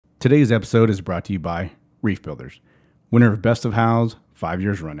Today's episode is brought to you by Reef Builders, winner of Best of House 5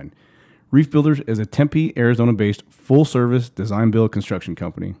 years running. Reef Builders is a Tempe, Arizona-based full-service design-build construction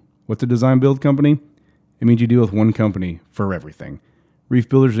company. What's a design-build company? It means you deal with one company for everything. Reef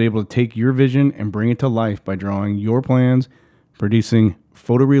Builders is able to take your vision and bring it to life by drawing your plans, producing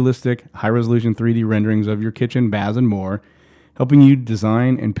photorealistic, high-resolution 3D renderings of your kitchen, baths, and more, helping you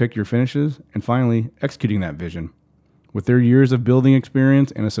design and pick your finishes, and finally, executing that vision. With their years of building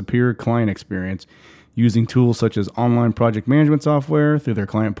experience and a superior client experience, using tools such as online project management software through their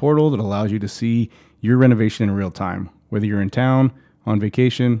client portal that allows you to see your renovation in real time. Whether you're in town, on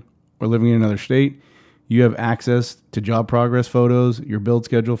vacation, or living in another state, you have access to job progress photos, your build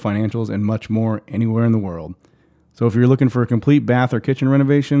schedule, financials, and much more anywhere in the world. So if you're looking for a complete bath or kitchen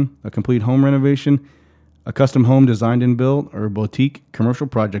renovation, a complete home renovation, a custom home designed and built, or a boutique commercial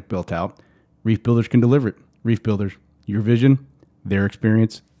project built out, Reef Builders can deliver it. Reef Builders, your vision, their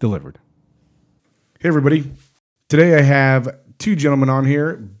experience delivered. Hey everybody, today I have two gentlemen on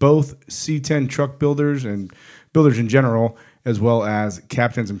here, both C10 truck builders and builders in general, as well as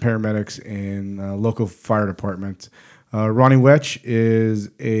captains and paramedics in local fire departments. Ronnie Wetch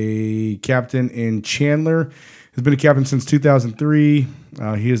is a captain in Chandler, has been a captain since 2003.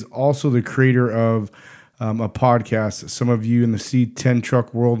 He is also the creator of a podcast. Some of you in the C10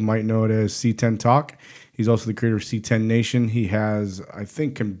 truck world might know it as C10 Talk. He's also the creator of C10 Nation. He has, I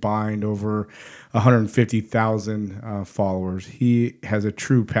think, combined over 150,000 followers. He has a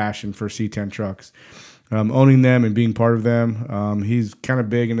true passion for C10 trucks, owning them and being part of them. He's kind of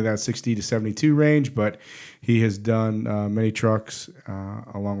big into that 60 to 72 range, but he has done many trucks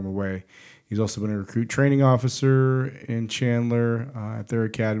along the way. He's also been a recruit training officer in Chandler at their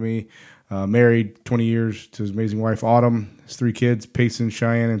academy. Married 20 years to his amazing wife, Autumn. His three kids, Payson,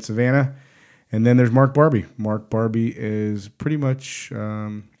 Cheyenne, and Savannah. And then there's Mark Barbie. Mark Barbie is pretty much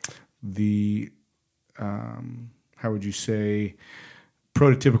the, how would you say,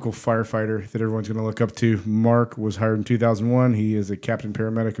 prototypical firefighter that everyone's going to look up to. Mark was hired in 2001. He is a captain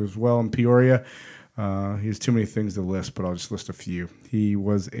paramedic as well in Peoria. He has too many things to list, but I'll just list a few. He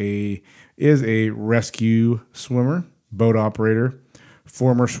is a rescue swimmer, boat operator,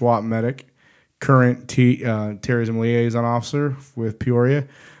 former SWAT medic, current terrorism liaison officer with Peoria.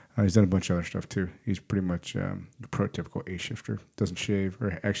 He's done a bunch of other stuff too. He's pretty much a prototypical A-shifter. Doesn't shave,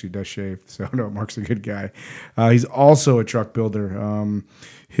 or actually does shave. So no, Mark's a good guy. He's also a truck builder.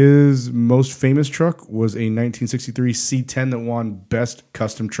 His most famous truck was a 1963 C10 that won Best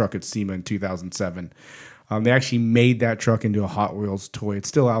Custom Truck at SEMA in 2007. They actually made that truck into a Hot Wheels toy. It's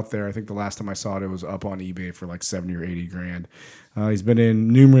still out there. I think the last time I saw it, it was up on eBay for like 70 or 80 grand. He's been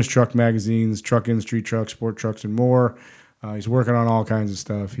in numerous truck magazines, Truck Industry, Truck, Sport Trucks, and more. He's working on all kinds of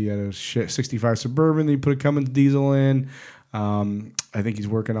stuff. He had a 65 Suburban that he put a Cummins diesel in. I think he's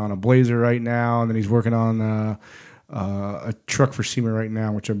working on a Blazer right now, and then he's working on a truck for SEMA right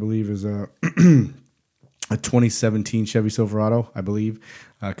now, which I believe is a 2017 Chevy Silverado, I believe.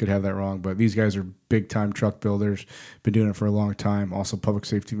 I could have that wrong, but these guys are big-time truck builders. Been doing it for a long time. Also public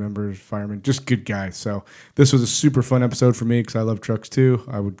safety members, firemen, just good guys. So this was a super fun episode for me because I love trucks too.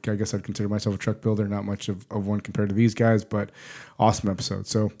 I guess I'd consider myself a truck builder, not much of one compared to these guys, but awesome episode.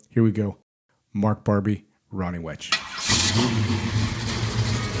 So here we go. Mark Barbie, Ronnie Wetch.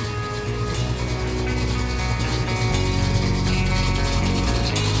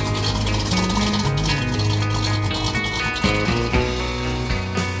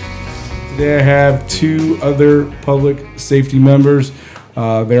 They have two other public safety members.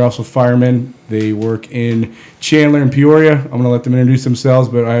 They're also firemen. They work in Chandler and Peoria. I'm going to let them introduce themselves,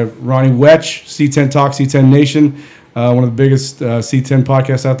 but I have Ronnie Wetch, C10 Talk, C10 Nation, one of the biggest C10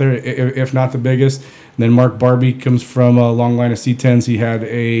 podcasts out there, if not the biggest. And then Mark Barbie comes from a long line of C10s. He had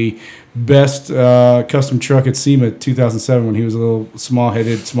a best custom truck at SEMA 2007 when he was a little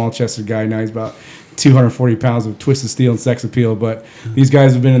small-headed, small-chested guy. Now he's about 240 pounds of twisted steel and sex appeal. But these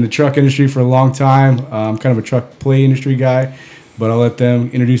guys have been in the truck industry for a long time. I'm kind of a truck play industry guy, but I'll let them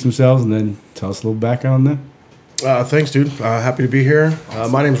introduce themselves and then tell us a little background on them. Thanks, dude. Happy to be here.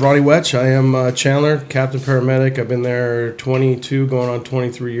 My name's Ronnie Wetch. I am Chandler, captain paramedic. I've been there 22, going on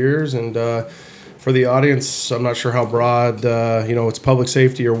 23 years. And for the audience, I'm not sure how broad, it's public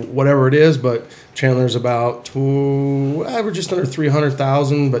safety or whatever it is, but Chandler's about, we're just under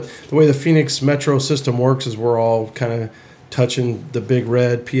 300,000. But the way the Phoenix Metro system works is we're all kind of touching the big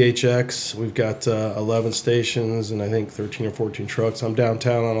red PHX. We've got 11 stations and I think 13 or 14 trucks. I'm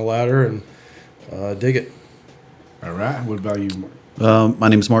downtown on a ladder and dig it. All right. What about you, Mark? My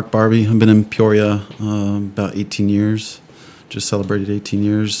name's Mark Barbie. I've been in Peoria about 18 years. Just celebrated 18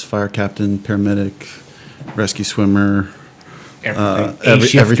 years. Fire captain, paramedic, rescue swimmer, Everything. Every-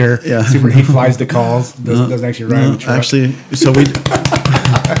 shifter. yeah. Super. He flies the calls. Doesn't actually ride the truck. Actually, so we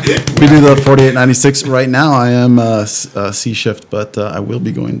do the 4896 right now. I am C shift, but I will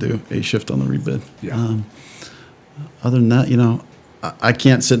be going to A shift on the rebid. Yeah. Other than that, I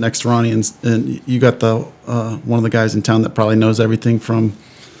can't sit next to Ronnie and you got the one of the guys in town that probably knows everything from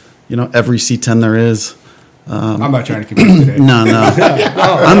every C10 there is. I'm not trying to compete today. No.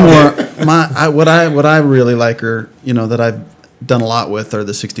 I'm more what I really like are that I've done a lot with are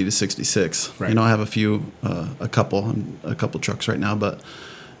the 60 to 66. Right. I have a couple trucks right now, but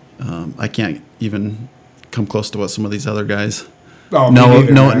I can't even come close to what some of these other guys Oh, me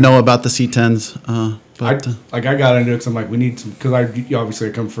neither, man. know about the C10s. But I got into it because I'm like, we need some, because obviously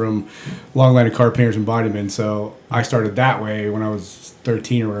I come from long line of car painters and bodymen, so I started that way when I was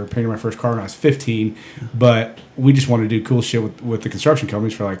 13 or whatever, painted my first car when I was 15, but we just wanted to do cool shit with the construction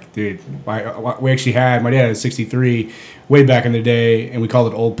companies for like, dude, we actually had, my dad had a 63 way back in the day, and we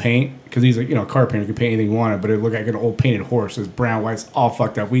called it old paint, because he's like, a car painter, could paint anything he wanted, but it looked like an old painted horse. It was brown, white, all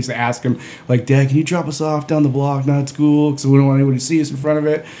fucked up. We used to ask him, like, Dad, can you drop us off down the block, not at school, because we don't want anyone to see us in front of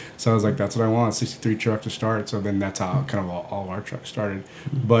it. So I was like, that's what I want, a 63 truck to start. So then that's how kind of all of our trucks started.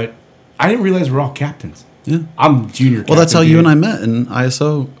 But I didn't realize we're all captains. yeah. I'm junior captain. Well, that's how you dude. and I met in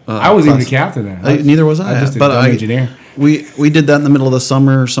ISO. I wasn't even a class. captain then. Neither was I. I just a but dumb engineer. We did that in the middle of the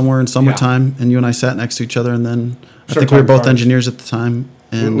summer, somewhere in summertime, and you and I sat next to each other, and then I Started think we were talking both cars. engineers at the time.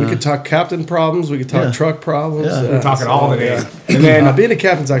 And We could talk captain problems. We could talk yeah. truck problems. Yeah. We're talking all the day. Yeah. And then, Being a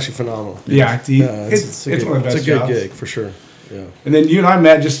captain's actually phenomenal. yeah, It's it's one of the best It's a good jobs. gig for sure. Yeah. And then you and I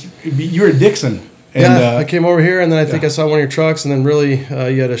met you were at Dixon. And, Yeah, I came over here, and then I think yeah. I saw one of your trucks, and then really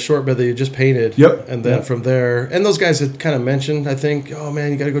you had a short bed that you just painted. Yep. And then Yep. from there, and those guys had kind of mentioned, I think, oh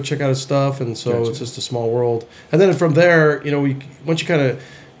man, you got to go check out his stuff, and so Gotcha. it's just a small world. And then from there, once you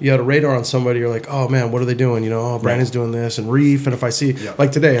had a radar on somebody, you're like, oh man, what are they doing? Brandon's doing this, and Reef, and if I see, Yep.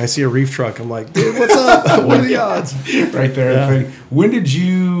 like today, I see a Reef truck, I'm like, dude, what's up? What are the odds? right there. Yeah. When did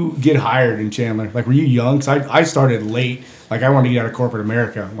you get hired in Chandler? Like, were you young? Because I started late. Like, I wanted to get out of corporate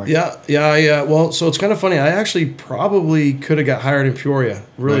America. I'm like, Yeah. Well, so it's kind of funny. I actually probably could have got hired in Peoria.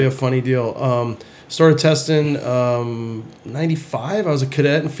 Really Right. a funny deal. Started testing 95. I was a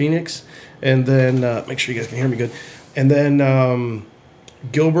cadet in Phoenix. And then, make sure you guys can hear me good. And then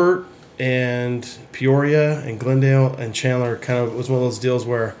Gilbert and Peoria and Glendale and Chandler kind of was one of those deals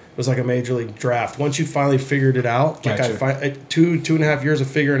where it was like a major league draft. Once you finally figured it out, Gotcha. like two and a half years of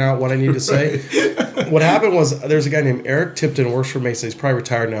figuring out what I need to say. What happened was there's a guy named Eric Tipton, works for Mesa. He's probably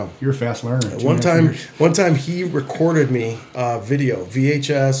retired now. you're a fast learner. One time he recorded me video,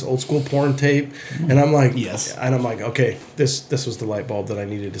 VHS, old school porn tape, and I'm like, Yes. and I'm like, okay, this was the light bulb that I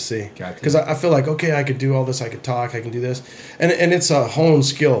needed to see, Gotcha. because I feel like, okay, I could do all this, I could talk, I can do this, and it's a honed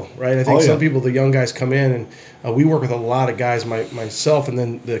skill, right? I think Oh, yeah. some people, the young guys, come in and we work with a lot of guys, myself, and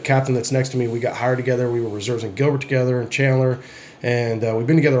then the captain that's next to me. We got hired together. We were reserves in Gilbert together and Chandler. And we've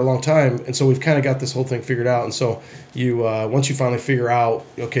been together a long time, and so we've kind of got this whole thing figured out. And so you, once you finally figure out,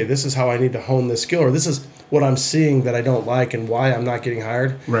 okay, this is how I need to hone this skill, or this is what I'm seeing that I don't like, and why I'm not getting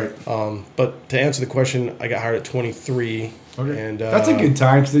hired. Right. But to answer the question, I got hired at 23. Okay. And That's a good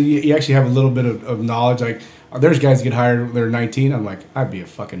time because you actually have a little bit of knowledge. Like, there's guys that get hired when they're 19. I'm like, I'd be a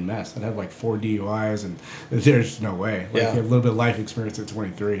fucking mess. I'd have like 4 DUIs, and there's no way. Like, Yeah. you have a little bit of life experience at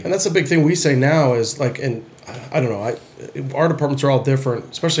 23. And that's the big thing we say now is like, and I don't know, our departments are all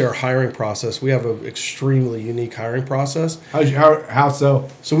different, especially our hiring process. We have an extremely unique hiring process. How so?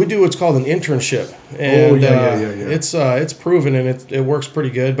 So we do what's called an internship, and yeah. it's proven and it works pretty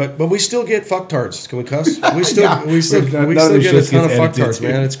good. But we still get fucktards. Can we cuss? We still Yeah. we still None we of still this get a shit ton of gets edited, fucktards, dude.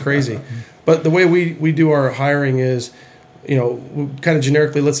 man. It's crazy. But the way we do our hiring is, we kind of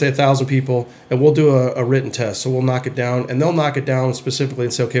generically, let's say 1,000 people, and we'll do a written test. So we'll knock it down, and they'll knock it down specifically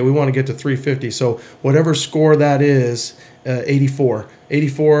and say, okay, we want to get to 350. So whatever score that is, 84.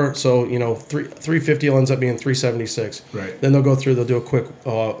 84, so, 350 will ends up being 376. Right. Then they'll go through, they'll do a quick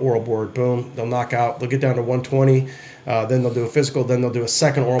oral board, boom, they'll knock out, they'll get down to 120, then they'll do a physical, then they'll do a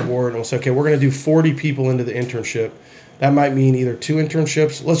second oral board, and we'll say, okay, we're going to do 40 people into the internship. That might mean either 2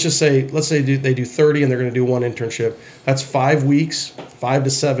 internships. Let's say they do 30 and they're going to do 1 internship. That's 5 weeks, 5 to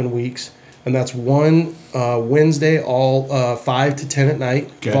 7 weeks, and that's one Wednesday, all 5 to 10 at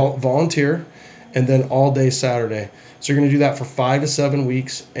night, Okay. volunteer, and then all day Saturday. So you're going to do that for 5 to 7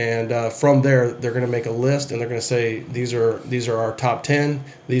 weeks, and from there they're going to make a list, and they're going to say these are our top 10,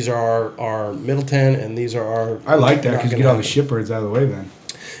 these are our middle 10, and these are our. I like that not because you gonna get all the happen. shitbirds out of the way then.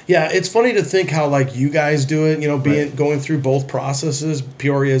 Yeah, it's funny to think how like you guys do it. Going through both processes,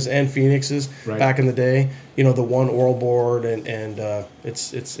 Peoria's and Phoenix's Right. back in the day. The one oral board, and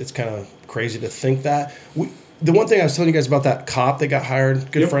it's kind of crazy to think that the one thing I was telling you guys about that cop that got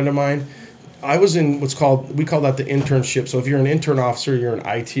hired, good friend of mine, I was in we call that the internship. So if you're an intern officer, you're an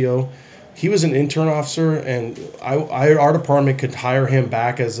ITO. He was an intern officer, and our department could hire him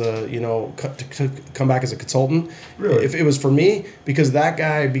back as a, to come back as a consultant. Really? If it was for me, because that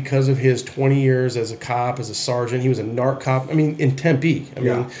guy, because of his 20 years as a cop, as a sergeant, he was a narc cop. I mean, in Tempe. I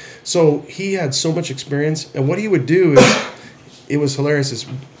mean, so he had so much experience, and what he would do is, it was hilarious. Is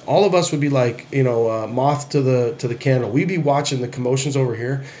all of us would be like, moth to the candle. We'd be watching the commotions over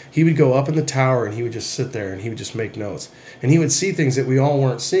here. He would go up in the tower and he would just sit there and he would just make notes. And he would see things that we all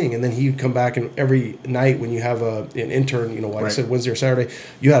weren't seeing. And then he would come back, and every night when you have an intern, like I said, Wednesday or Saturday,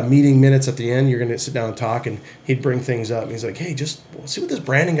 you have meeting minutes at the end. You're going to sit down and talk, and he'd bring things up. And he's like, hey, just see what this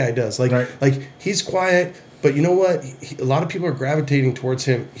Brandon guy does. Like he's quiet. But you know what? A lot of people are gravitating towards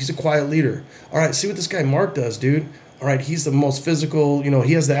him. He's a quiet leader. All right, see what this guy Mark does, dude. All right, he's the most physical,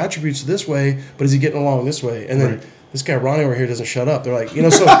 he has the attributes this way, but is he getting along this way? And then this guy Ronnie over here doesn't shut up. They're like,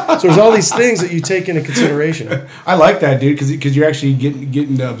 so there's all these things that you take into consideration. I like that, dude, because you're actually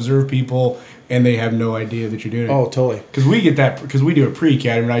getting to observe people, and they have no idea that you're doing it. Oh, totally. Because we get that, because we do a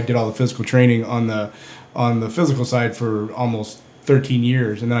pre-academy, and I did all the physical training on the physical side for almost 13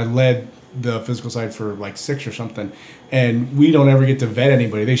 years, and then I led the physical side for like 6 or something, and we don't ever get to vet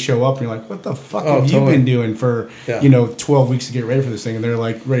anybody. They show up and you're like, what the fuck have you been doing for 12 weeks to get ready for this thing? And they're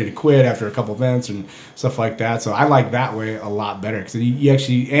like ready to quit after a couple events and stuff like that. So I like that way a lot better, because you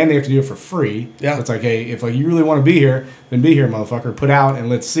actually, and they have to do it for free. So it's like, hey, if you really want to be here, then be here, motherfucker. Put out and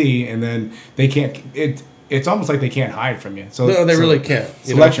let's see. And then they can't. It's almost like they can't hide from you. So no, they really can't.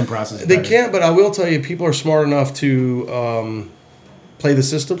 Selection process. They can't, but I will tell you, people are smart enough to play the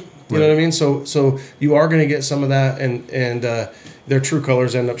system. You know what I mean? So you are going to get some of that, and their true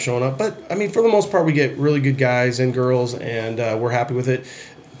colors end up showing up. But, I mean, for the most part, we get really good guys and girls, and we're happy with it.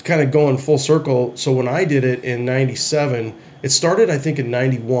 Kind of going full circle. So when I did it in 97, it started, I think, in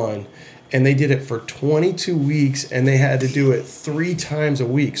 91, and they did it for 22 weeks, and they had to do it 3 times a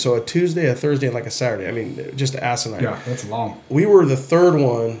week. So a Tuesday, a Thursday, and like a Saturday. I mean, just asinine. Yeah, that's long. We were the third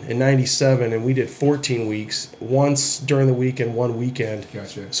one in 97, and we did 14 weeks, once during the week and one weekend.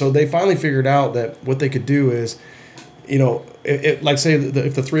 Gotcha. So they finally figured out that what they could do is, like say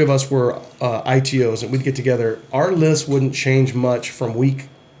if the 3 of us were ITOs and we'd get together, our list wouldn't change much from week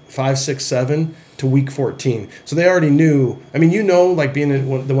 5, 6, 7 to week 14. So they already knew. I mean, like being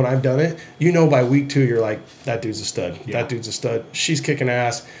when I've done it, by week 2, you're like, that dude's a stud. Yeah. That dude's a stud. She's kicking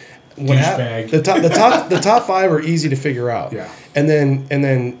ass. The top 5 are easy to figure out. Yeah. And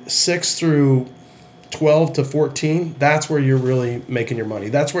then 6 through 12 to 14, that's where you're really making your money.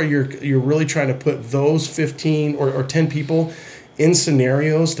 That's where you're really trying to put those 15 or 10 people in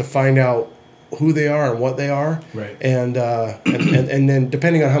scenarios to find out who they are and what they are, right? And then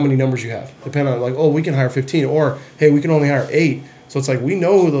depending on how many numbers you have, depending on like, oh, we can hire 15, or hey, we can only hire 8. So it's like, we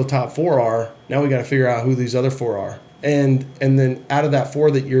know who the top 4 are. Now we got to figure out who these other 4 are, and then out of that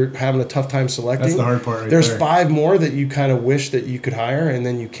 4 that you're having a tough time selecting, that's the hard part. There's there. 5 more that you kind of wish that you could hire, and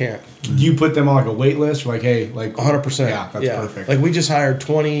then you can't. Do you put them on like a wait list? Like, hey, like 100%. Yeah, that's perfect. Like we just hired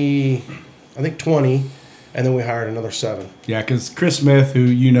 20. And then we hired another 7. Yeah, because Chris Smith,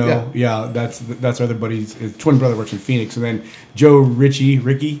 who that's our other buddy. His twin brother works in Phoenix, and then Joe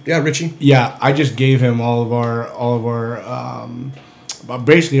Ricky. Yeah, Richie. Yeah, I just gave him all of our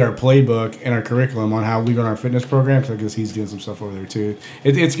basically our playbook and our curriculum on how we run our fitness program. So I guess he's doing some stuff over there too.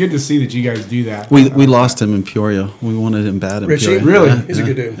 It's good to see that you guys do that. We lost him in Peoria. We wanted him bad in Richie? Peoria. Really? Yeah, he's a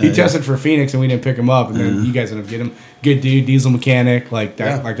good dude. He tested for Phoenix, and we didn't pick him up, and then you guys ended up getting him. Good dude, diesel mechanic, like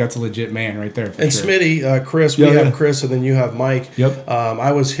that. Yeah. Like that's a legit man right there. And sure. Smitty, Chris, we have Chris, and then you have Mike. Yep.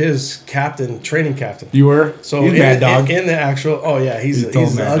 I was his training captain. You were? So he's bad dog. In the actual, oh yeah, he's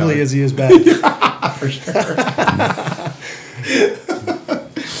as ugly as he is bad. For sure.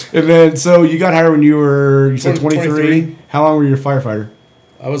 And then, so you got hired when you said 23. How long were you a firefighter?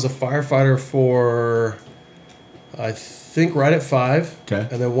 I was a firefighter for, I think, right at 5. Okay.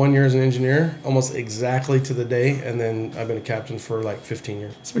 And then 1 year as an engineer, almost exactly to the day. And then I've been a captain for like 15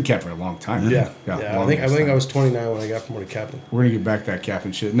 years. It's been captain for a long time. Yeah. I think I was 29 when I got promoted captain. We're gonna get back to that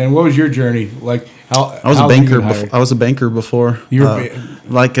captain shit. And then, what was your journey like? I was a banker. I was a banker before. You were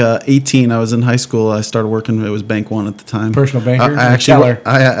 18. I was in high school. I started working. It was Bank One at the time. Personal banker. I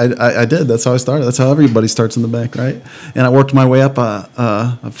did. That's how I started. That's how everybody starts in the bank, right? And I worked my way up.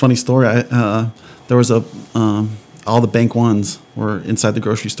 A funny story. There was all the Bank Ones were inside the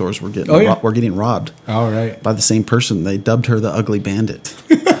grocery stores. Were getting robbed. All right. By the same person. They dubbed her the Ugly Bandit.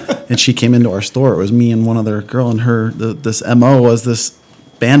 And she came into our store. It was me and one other girl, and this MO was this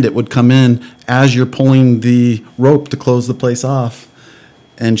bandit would come in as you're pulling the rope to close the place off,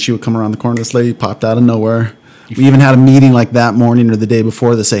 and she would come around the corner. This lady popped out of nowhere, We even had a meeting like that morning or the day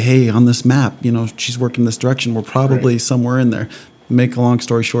before to say, hey, on this map, she's working this direction. We're probably somewhere in there. Make a long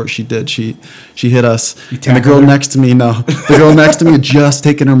story short, she did. She hit us. And the girl next to me, had just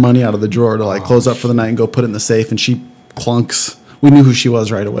taken her money out of the drawer to close up for the night and go put it in the safe. And she clunks. We knew who she was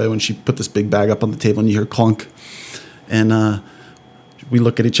right away when she put this big bag up on the table and you hear clunk. And we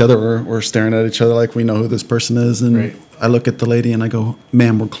look at each other. We're staring at each other like we know who this person is. And I look at the lady and I go,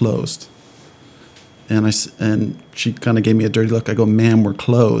 ma'am, we're closed. And she kind of gave me a dirty look. I go, ma'am, we're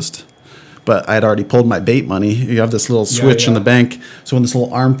closed. But I had already pulled my bait money. You have this little switch in the bank. So when this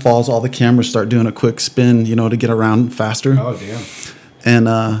little arm falls, all the cameras start doing a quick spin, to get around faster. Oh, damn.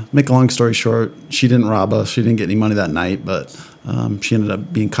 And make a long story short, she didn't rob us. She didn't get any money that night. But she ended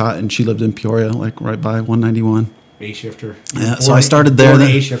up being caught, and she lived in Peoria, right by 191. A-shifter. Yeah, so I started there.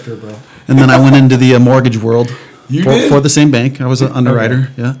 A-shifter, bro. And then I went into the mortgage world did? For the same bank. I was an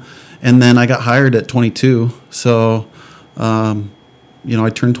underwriter, And then I got hired at 22. So... I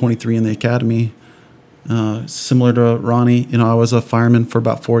turned 23 in the academy. Similar to Ronnie, I was a fireman for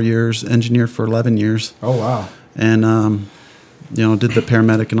about 4 years, engineer for 11 years. Oh, wow. And, did the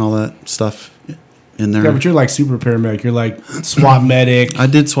paramedic and all that stuff in there. Yeah, but you're like super paramedic. You're like SWAT medic. I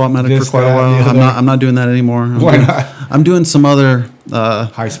did SWAT medic for quite a while. I'm not doing that anymore. Why not? I'm doing some other...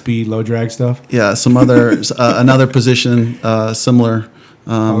 high speed, low drag stuff? Yeah, some other... another position similar...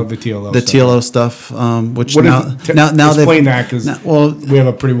 the TLO the stuff. TLO stuff, which What now explain that because we have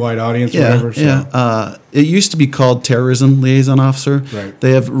a pretty wide audience. Yeah, whatever, so. It used to be called terrorism liaison officer. Right.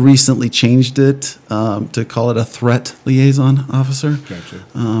 They have recently changed it to call it a threat liaison officer. Gotcha.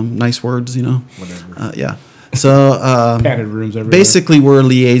 Nice words, Whatever. Yeah. So padded rooms everywhere. basically, we're a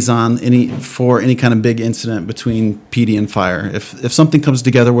liaison for any kind of big incident between PD and fire. If something comes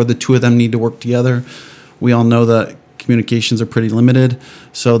together where the two of them need to work together, we all know that communications are pretty limited.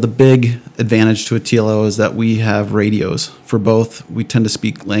 So the big advantage to a TLO is that we have radios for both. We tend to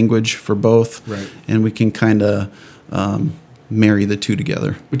speak language for both. Right. And we can kind of marry the two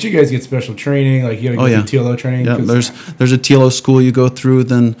together. But you guys get special training, like you got to get TLO training. Yeah, there's a TLO school you go through,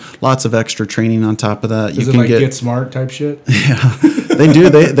 then lots of extra training on top of that. Is it like get smart type shit? Yeah, they do.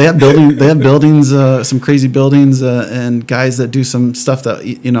 They have buildings, some crazy buildings, and guys that do some stuff that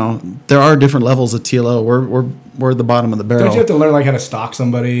there are different levels of TLO. We're at the bottom of the barrel. Don't you have to learn like how to stalk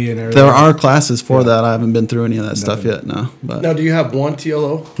somebody and everything? There are classes for that. I haven't been through any of that stuff yet. No. But Now, do you have one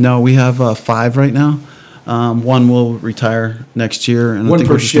TLO? no, we have 5 right now. One will retire next year, and One I think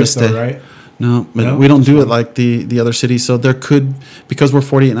per we're just gonna shift, stay. though, right? No, but No? we don't do it like the other cities. So there could, because we're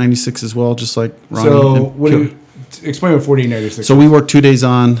 4896 as well, just like Ronnie. So and what Pure. do you explain what 4896? So we work 2 days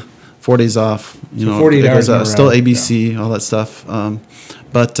on, 4 days off. 48 it hours goes, in a row, still ABC, all that stuff.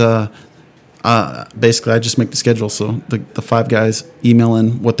 But basically, I just make the schedule. So the 5 guys email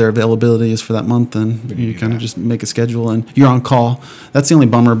in what their availability is for that month, and you kind of just make a schedule, and you're on call. That's the only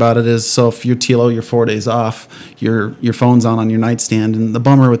bummer about it is, so if you're TLO, you're 4 days off, your phone's on your nightstand, and the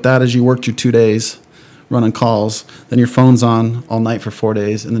bummer with that is you worked your 2 days running calls, then your phone's on all night for 4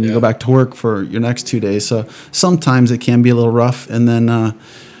 days, and then you go back to work for your next 2 days. So sometimes it can be a little rough, and then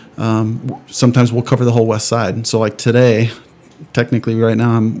sometimes we'll cover the whole west side. So like today, technically right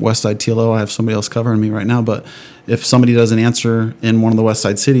now I'm West Side TLO. I have somebody else covering me right now, but if somebody doesn't answer in one of the West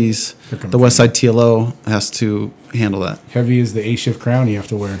Side cities, the West Side TLO has to handle that. Heavy is the A-shift crown you have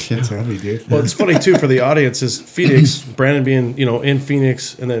to wear. It's heavy, dude. Well, it's funny too for the audience is Phoenix, Brandon being in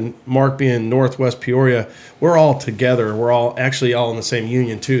Phoenix, and then Mark being Northwest Peoria. We're all together. We're all actually all in the same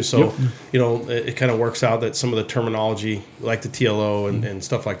union too. So it kind of works out that some of the terminology, like the TLO and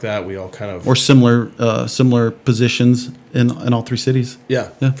stuff like that, we all kind of or similar positions in all 3 cities.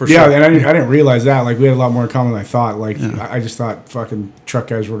 For sure. And I didn't realize that. Like we had a lot more in common than I thought. Like I just thought fucking truck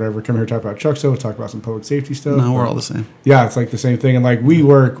guys or whatever come here talk about truck stuff, talk about some public safety stuff. No, we're all the same. Yeah, it's like the same thing. And like we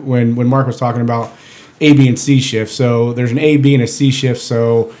work when Mark was talking about A, B, and C shift. So there's an A, B, and a C shift.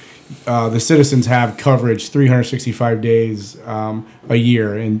 So the citizens have coverage 365 days a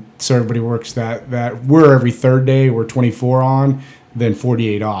year, and so everybody works that. We're every third day. We're 24 on, then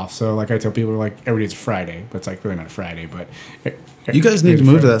 48 off. So like I tell people, like every day's a Friday, but it's like really not a Friday. But you guys need to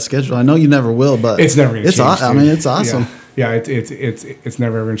move to that schedule. I know you never will, but it's never going to change. I mean, it's awesome. Yeah, it's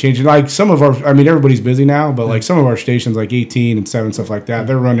never ever going to change. And like some of our, I mean, everybody's busy now, but like some of our stations, like 18 and 7, stuff like that,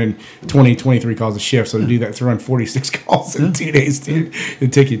 they're running 20, 23 calls a shift. So to do that, to run 46 calls in 2 days, dude,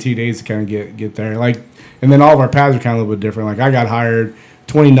 it'd take you 2 days to kind of get there. Like, and then all of our paths are kind of a little bit different. Like I got hired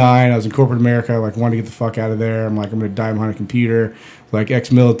 29. I was in corporate America. Like wanted to get the fuck out of there. I'm like, I'm going to die behind a computer. Like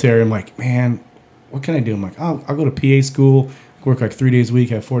ex-military. I'm like, man, what can I do? I'm like, I'll go to PA school. work like 3 days a week,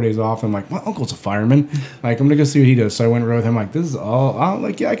 have 4 days off. I'm like, my uncle's a fireman. Like, I'm gonna go see what he does. So I went and rode with him. Like, this is all. I'm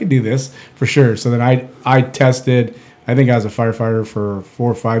like, yeah, I can do this for sure. So then I tested. I think I was a firefighter for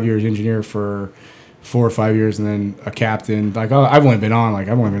 4 or 5 years, engineer for 4 or 5 years, and then a captain. Like, I've only been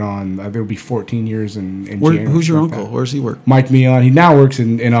on. There will be 14 years in January. Who's your like uncle? that. Where does he work? Mike Meon. He now works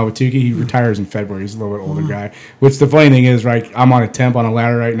in Ahwatukee. He retires in February. He's a little bit older guy. Which the funny thing is, right? I'm on a temp on a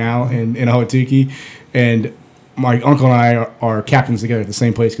ladder right now in Ahwatukee, and my uncle and I are captains together at the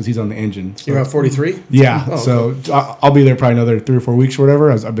same place because he's on the engine. So, You're at 43? yeah. Oh, So I'll be there probably another 3 or 4 weeks or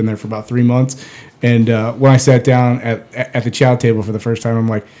whatever. I've been there for about 3 months. And when I sat down at the chow table for the first time, I'm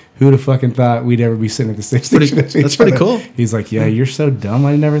like, who'd have fucking thought we'd ever be sitting at the station? That's pretty cool. He's like, yeah, you're so dumb.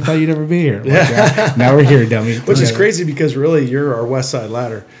 I never thought you'd ever be here. Like, yeah. Now we're here, dummy. Which is Yeah. crazy because really you're our West Side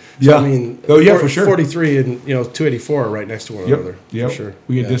ladder. So, Yeah. I mean, Oh, yeah, for sure. 43 and 284 are right next to one another. Yep. For sure.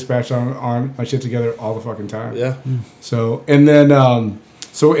 We get Yeah. dispatched on my shit together all the fucking time. Yeah. So and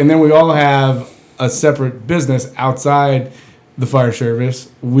then we all have a separate business outside the fire service.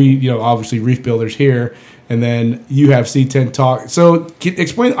 We obviously Reef Builders here, and then you have C10 Talk. So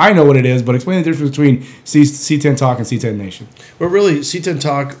explain. I know what it is, but explain the difference between C10 Talk and C10 Nation. Well, really, C10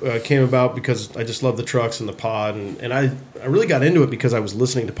 Talk came about because I just love the trucks and the pod, and I really got into it because I was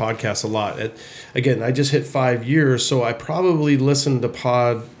listening to podcasts a lot. Again, I just hit 5 years, so I probably listened to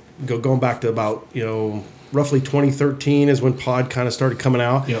pod going back to about roughly 2013 is when pod kind of started coming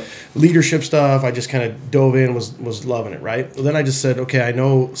out. Yep. Leadership stuff, I just kind of dove in, was loving it, right? Well, then I just said, okay, I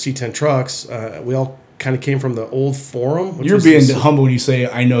know C10 Trucks. We all kind of came from the old forum. Which You're was being this- humble when you say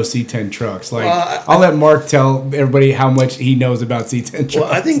I know C10 trucks. Like Well, I'll let Mark tell everybody how much he knows about C10 trucks. Well,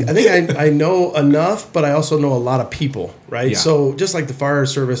 I think I know enough, but I also know a lot of people, right? Yeah. So just like the fire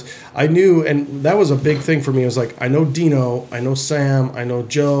service, I knew, and that was a big thing for me. It was like I know Dino, I know Sam, I know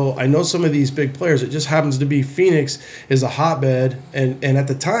Joe, I know some of these big players. It just happens to be Phoenix is a hotbed, and at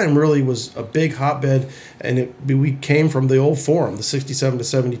the time really was a big hotbed, and we came from the old forum, the 67 to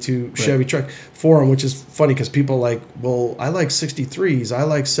 72 Chevy truck forum, which is funny because people are like, well, I like 63s, I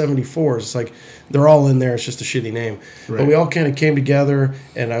like 74s. It's like they're all in there. It's just a shitty name. Right. But we all kind of came together,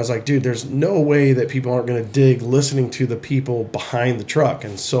 and I was like, dude, there's no way that people aren't going to dig listening to the people behind the truck.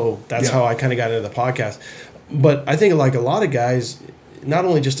 And so that's Yeah. how I kind of got into the podcast. But I think like a lot of guys, not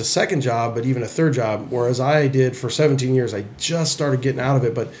only just a second job, but even a third job, whereas I did for 17 years, I just started getting out of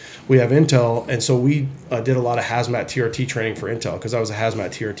it. But we have Intel, and so we did a lot of hazmat TRT training for Intel because I was a hazmat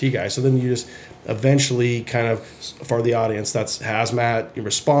TRT guy. So then you just eventually kind of, for the audience, that's hazmat, your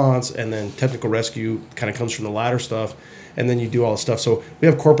response, and then technical rescue kind of comes from the ladder stuff. And then you do all the stuff. So we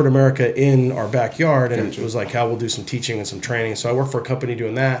have corporate America in our backyard, and it was like, how we'll do some teaching and some training. So I worked for a company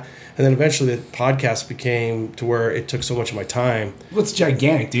doing that. And then eventually the podcast became to where it took so much of my time. What's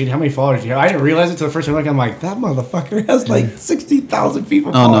gigantic, dude? How many followers do you have? I didn't realize it until the first time. I'm like, that motherfucker has like 60,000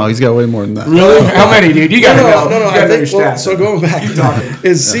 people. Oh no, he's got way more than that. Really? How many, dude? You gotta know. No. You I gotta know think, your well, stats. so going back,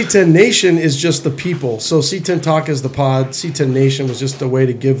 is C10 Nation is just the people. So C10 Talk is the pod. C10 Nation was just a way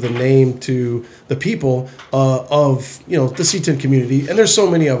to give the name to the people of the C10 community. And there's so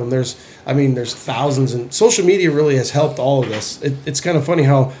many of them. There's thousands, and social media really has helped all of this. It's kind of funny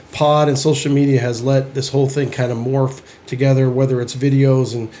how pod and social media has let this whole thing kind of morph together, whether it's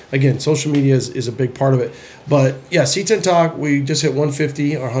videos, and again, social media is a big part of it. But yeah, C10 Talk, we just hit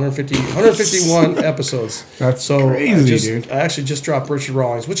 150 or 151 episodes. That's so crazy, dude. I actually just dropped Richard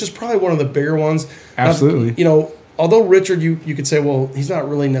Rawlings, which is probably one of the bigger ones. Absolutely. Although Richard, you could say, well, he's not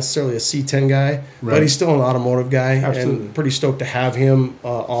really necessarily a C10 guy, Right. but he's still an automotive guy. Absolutely. And pretty stoked to have him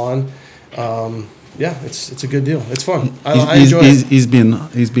on. Yeah, it's a good deal. It's fun. I enjoy it. He's being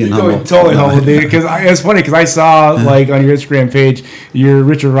humble. Totally humble, dude. Because it's funny because I saw like on your Instagram page your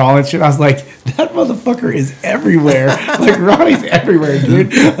Richard Rollins shit. I was like, that motherfucker is everywhere. Like Ronnie's everywhere,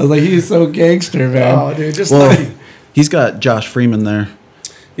 dude. I was like, he's so gangster, man. Oh, dude, just Well, like, he's got Josh Freeman there.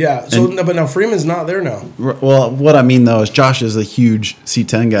 yeah. So, but now Freeman's not there now. Well, what I mean though is Josh is a huge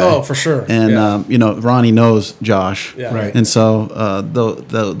C10 guy. Oh, for sure. And Yeah. Ronnie knows Josh. Yeah. Right. And so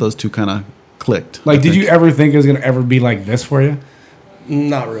those two kind of clicked. Like, did you ever think it was gonna ever be like this for you?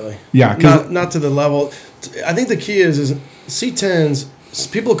 Not really. Yeah, 'cause- not to the level. I think the key is C10s.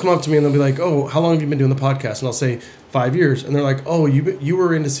 People come up to me and they'll be like, "Oh, how long have you been doing the podcast?" And I'll say 5 years, and they're like, "Oh, you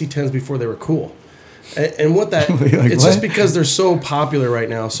were into C10s before they were cool." And what that Like, it's what? just because they're so popular right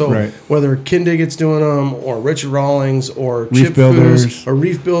now. So Right. whether Kindigit's doing them, or Richard Rawlings, or Reef Chip Builders. Foos, or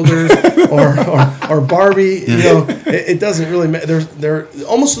Reef Builders, or Barbie, it doesn't really matter. They're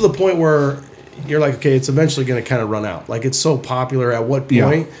almost to the point where you're like, okay, it's eventually going to kind of run out. Like, it's so popular at what Yeah.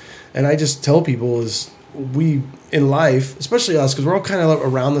 point? And I just tell people is in life, especially us, because we're all kind of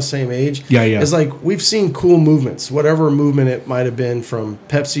around the same age. Yeah, yeah. It's like we've seen cool movements, whatever movement it might have been, from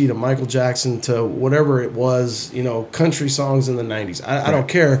Pepsi to Michael Jackson to whatever it was, country songs in the 90s. I don't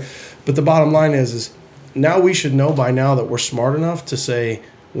care. But the bottom line is now we should know by now that we're smart enough to say,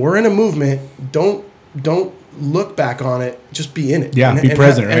 we're in a movement. Don't look back on it. Just be in it. Yeah, be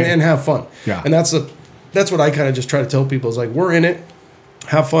present, right? And have fun. Yeah. And that's what I kind of just try to tell people is like, we're in it.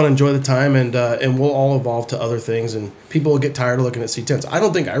 Have fun, enjoy the time, and we'll all evolve to other things. And people will get tired of looking at C10s. I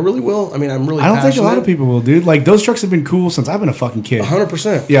don't think I really will. I mean, I'm really. I don't think a lot of passionate. people will, dude. Like those trucks have been cool since I've been a fucking kid.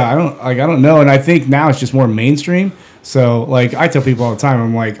 100%. Yeah, I don't know, and I think now it's just more mainstream. So, like, I tell people all the time,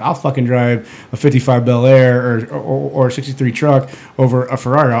 I'm like, I'll fucking drive a 55 Bel Air or a 63 truck over a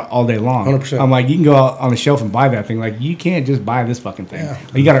Ferrari all day long. 100%. I'm like, you can go out on the shelf and buy that thing. Like, you can't just buy this fucking thing. Yeah.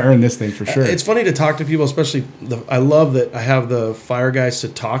 Like, you got to earn this thing for sure. It's funny to talk to people, especially I love that I have the fire guys to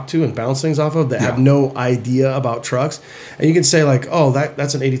talk to and bounce things off of that have no idea about trucks. And you can say like, oh,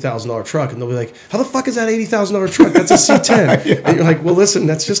 that's an $80,000 truck. And they'll be like, how the fuck is that $80,000 truck? That's a C10. And you're like, well, listen,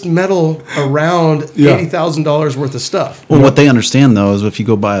 that's just metal around $80,000 worth of stuff. Well, what they understand though is if you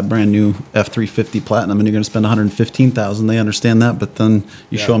go buy a brand new F350 Platinum and you're going to spend $115,000, they understand that. But then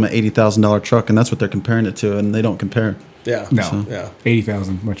you show them an $80,000 truck, and that's what they're comparing it to, and they don't compare. Yeah. No. Yeah.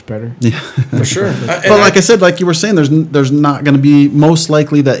 80,000, much better. Yeah, For sure. but like I said, like you were saying, there's not going to be, most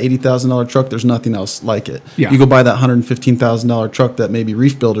likely that $80,000 truck. There's nothing else like it. Yeah. You go buy that $115,000 truck that maybe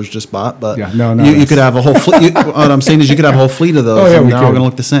Reef Builders just bought, but no, you could have a whole fleet. What I'm saying is you could have a whole fleet of those, Oh, yeah, and we they're all could. going to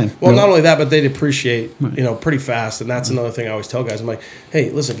look the same. Well, not only that, but they depreciate, pretty fast, and that's another thing I always tell guys. I'm like,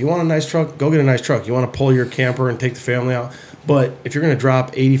 hey, listen, if you want a nice truck, go get a nice truck. You want to pull your camper and take the family out, but if you're going to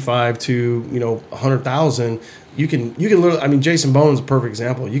drop 85 to 100,000, you can literally. I mean, Jason Bone's a perfect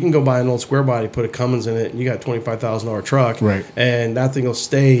example. You can go buy an old square body, put a Cummins in it, and you got a $25,000 truck, Right. And that thing will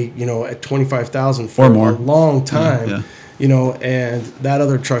stay, at 25,000 for Or more. a long time. Yeah. And that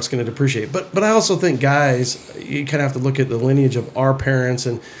other truck's going to depreciate. But I also think, guys, you kind of have to look at the lineage of our parents,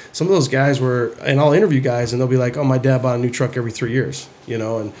 and some of those guys were, and I'll interview guys, and they'll be like, oh, my dad bought a new truck every 3 years,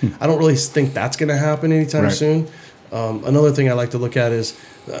 and I don't really think that's going to happen anytime Right. soon. Another thing I like to look at is,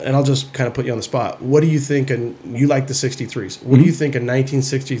 and I'll just kind of put you on the spot. What do you think? And you like the 63s. What do you think in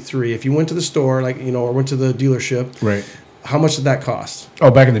 1963? If you went to the store, or went to the dealership, Right. how much did that cost?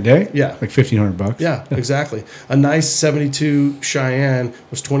 Oh, back in the day? Yeah. Like $1,500. Yeah, exactly. A nice 72 Cheyenne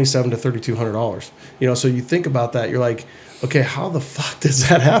was $2,700 to $3,200. So you think about that, you're like, okay, how the fuck does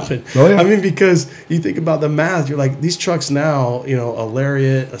that happen? Oh, yeah. I mean, because you think about the math, you're like, these trucks now, a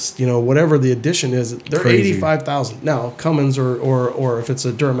Lariat, whatever the addition is, they're Crazy. $85,000 now. Cummins or if it's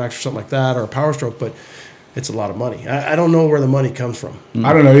a Duramax or something like that, or a Power Stroke, but it's a lot of money. I don't know where the money comes from.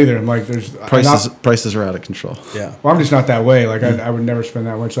 I don't know either. I'm like, there's Prices are out of control. Yeah. Well, I'm just not that way. Like, I would never spend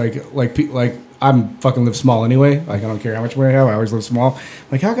that much. Like I'm fucking live small anyway. Like, I don't care how much money I have. I always live small.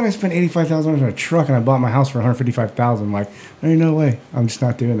 Like, how can I spend $85,000 on a truck and I bought my house for $155,000? Like, there ain't no way. I'm just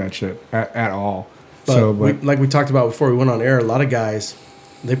not doing that shit at all. But, But like we talked about before we went on air, a lot of guys,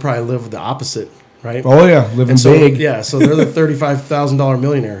 they probably live the opposite, right? oh yeah, living And so, big. yeah, so they're the $35,000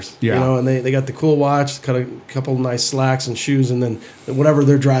 millionaires. Yeah. And they got the cool watch, got a couple nice slacks and shoes, and then whatever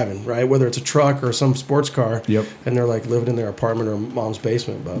they're driving, right? Whether it's a truck or some sports car. Yep. And they're like living in their apartment or mom's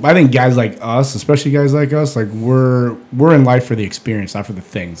basement. But I think guys like us, especially guys like us, like we're in life for the experience, not for the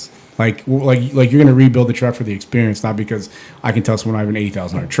things. Like you're gonna rebuild the truck for the experience, not because I can tell someone I have an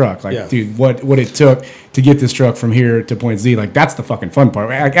 $80,000 truck. Like, Yeah. dude, what it took to get this truck from here to point Z, like that's the fucking fun part.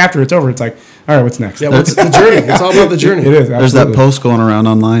 Like after it's over, it's like, all right, what's next? yeah, well, it's the journey. It's all about the journey. It is. There's that absolutely. post going around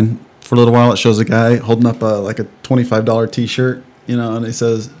online for a little while. It shows a guy holding up like a $25 T-shirt, and he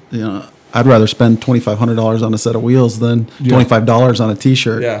says, I'd rather spend $2,500 on a set of wheels than $25 on a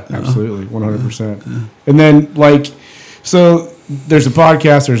T-shirt. Yeah. Absolutely, 100%. And then so there's a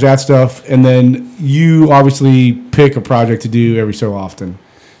podcast, there's that stuff, and then you obviously pick a project to do every so often.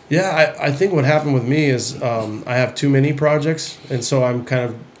 Yeah, I think what happened with me is I have too many projects, and so I'm kind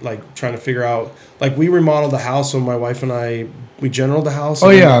of like trying to figure out. Like, we remodeled the house, so my wife and I, we generaled the house. Oh,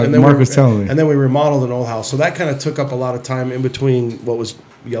 and yeah, and then Mark was telling me. And then we remodeled an old house, so that kind of took up a lot of time in between what was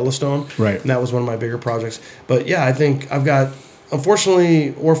Yellowstone, Right. And that was one of my bigger projects. But yeah, I think I've got.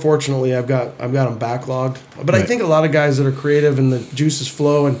 Unfortunately or fortunately, I've got them backlogged. But I Right. think a lot of guys that are creative and the juices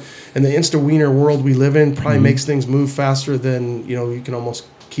flow and the Insta Wiener world we live in probably makes things move faster than you can almost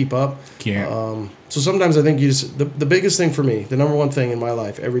keep up. Can't. So sometimes I think you just the biggest thing for me, the number one thing in my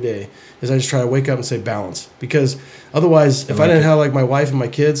life every day is I just try to wake up and say balance, because otherwise, if I didn't have like my wife and my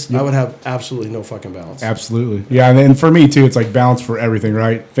kids, I would have absolutely no fucking balance. Absolutely. Yeah, and for me too, it's like balance for everything,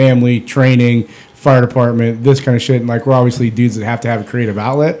 right? Family, training, fire department, this kind of shit. And like, we're obviously dudes that have to have a creative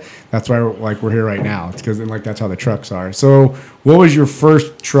outlet. That's why we're here right now. It's because like that's how the trucks are. So, what was your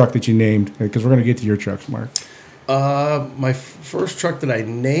first truck that you named? Because we're gonna get to your trucks, Mark. My first truck that I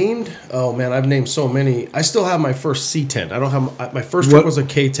named. Oh man, I've named so many. I still have my first C10. I don't have my first truck was a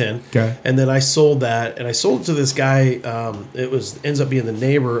K10. Okay. And then I sold that, and I sold it to this guy. Ends up being the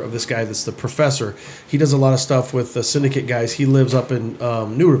neighbor of this guy that's the professor. He does a lot of stuff with the syndicate guys. He lives up in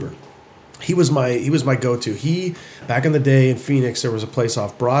New River. He was my go-to. He back in the day in Phoenix, there was a place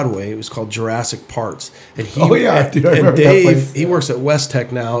off Broadway. It was called Jurassic Parts, and he dude, I and remember that Dave. place. He works at West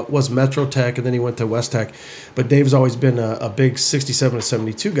Tech now. It was Metro Tech, and then he went to West Tech. But Dave's always been a big 67 to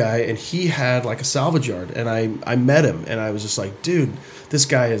 72 guy, and he had like a salvage yard. And I met him, and I was just like, dude, this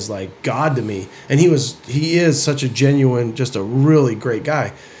guy is like God to me. And he is such a genuine, just a really great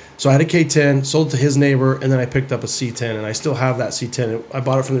guy. So I had a K10, sold it to his neighbor, and then I picked up a C10, and I still have that C10. I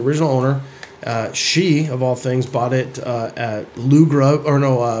bought it from the original owner. She, of all things, bought it at Rudolph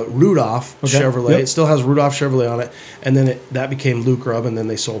Chevrolet. Yep. It still has Rudolph Chevrolet on it, and then that became Lou Grubb, and then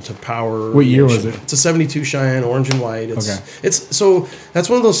they sold to Power. What year was it? It's a 72 Cheyenne, orange and white. Okay. It's so that's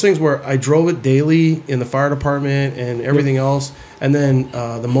one of those things where I drove it daily in the fire department and everything else, and then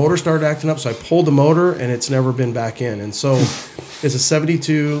the motor started acting up, so I pulled the motor, and it's never been back in. And so it's a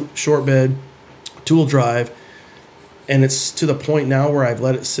 72 short bed, two-wheel drive. And it's to the point now where I've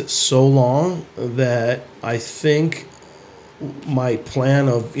let it sit so long that I think my plan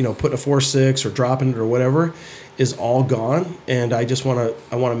of putting a 4.6 or dropping it or whatever is all gone. And I just want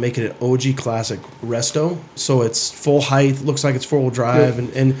to make it an OG classic resto, so it's full height, looks like it's 4-wheel drive,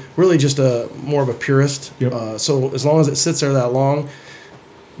 and really just more of a purist. Yep. So as long as it sits there that long.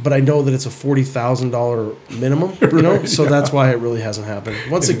 But I know that it's a $40,000 minimum, so that's why it really hasn't happened.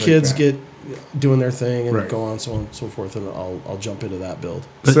 Once the kids get doing their thing and go on, so on and so forth, and I'll jump into that build.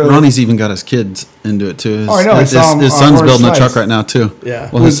 But Ronnie's even got his kids into it too. I know. His son's building a truck right now too.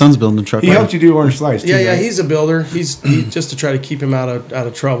 Yeah. Well, his son's building a truck. He helped you do Orange Slice too. Yeah, right? he's a builder. He just to try to keep him out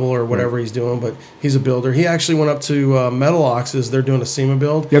of trouble or whatever he's doing, but he's a builder. He actually went up to Metal Oxes. They're doing a SEMA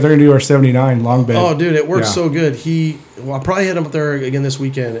build. Yeah, they're gonna do our 79 long bed. Oh, dude, it works so good. I'll probably hit him up there again this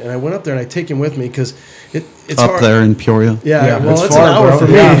weekend, and I went up there and I take him with me because it's up hard. there in Peoria. Yeah, well, it's far, an hour bro. for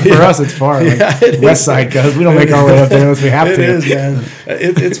me. Yeah, for us, it's far. Like, West Side, because we don't make our way up there unless we have It to. is, man.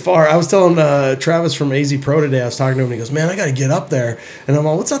 It's far. I was telling Travis from AZ Pro today, I was talking to him, and he goes, man, I got to get up there. And I'm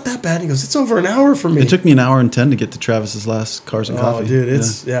like, what's not that bad? And he goes, it's over an hour for me. It took me an hour and 10 to get to Travis's last Cars and Coffee. Oh, dude,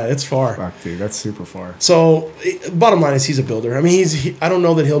 it's far. Fuck, dude, that's super far. So, bottom line is he's a builder. I mean, I don't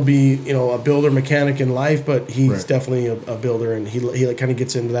know that he'll be, a builder mechanic in life, but he's definitely a builder, and he kind of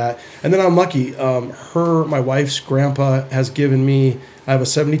gets into that. And then I'm lucky. My wife's grandpa has given me. I have a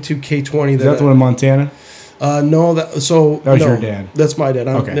 72 K20. Is that the one in Montana? No, that was your dad. That's my dad.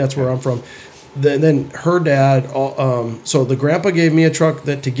 Okay. That's where I'm from. Then her dad. So the grandpa gave me a truck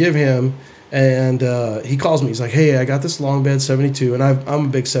to give him. And he calls me. He's like, hey, I got this long bed 72, and I'm a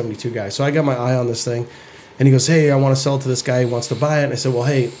big 72 guy. So I got my eye on this thing. And he goes, hey, I want to sell it to this guy who wants to buy it. And I said, well,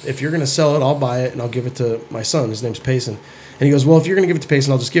 hey, if you're going to sell it, I'll buy it, and I'll give it to my son. His name's Payson. And he goes, well, if you're going to give it to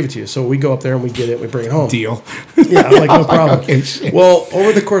Payson, I'll just give it to you. So we go up there, and we get it, we bring it home. Deal. Yeah, I'm like, no problem. Okay, shit. Well,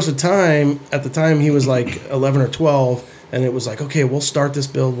 over the course of time, at the time he was like 11 or 12, and it was like, okay, we'll start this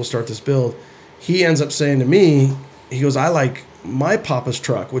build. He ends up saying to me, he goes, I like my papa's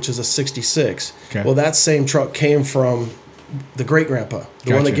truck, which is a 66. Okay. Well, that same truck came from the great-grandpa,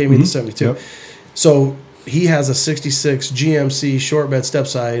 the one that gave me the 72. Yep. So he has a 66 GMC short bed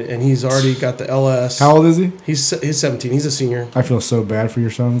stepside, and he's already got the LS. How old is he? He's 17. He's a senior. I feel so bad for your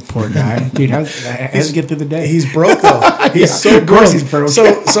son. Poor guy. Dude, how does he get through the day? He's broke though. He's so of course broke. he's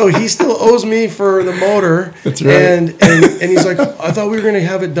broke. So he still owes me for the motor. That's right. And he's like, I thought we were going to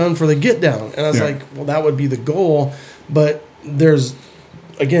have it done for the get down. And I was Yeah. like, well, that would be the goal, but there's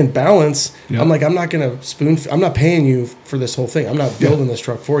again balance. Yeah. I'm like, I'm not going to I'm not paying you for this whole thing. I'm not building this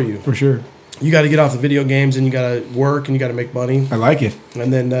truck for you. For sure. You got to get off the video games, and you got to work, and you got to make money, I like it.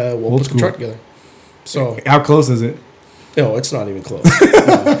 and then we'll put the truck together. So How close is it? no, it's not even close.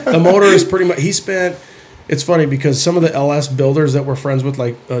 No. The motor is pretty much. It's funny because some of the LS builders that we're friends with,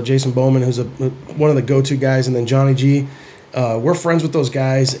 like Jason Bowman, who's one of the go-to guys, and then Johnny G, we're friends with those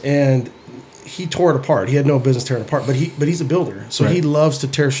guys, and he tore it apart. He had no business tearing it apart, but he's a builder, so he loves to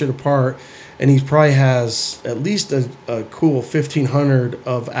tear shit apart, and he probably has at least a cool 1,500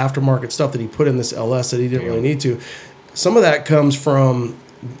 of aftermarket stuff that he put in this LS that he didn't really need to. Some of that comes from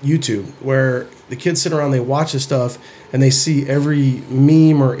YouTube, where the kids sit around, they watch this stuff, and they see every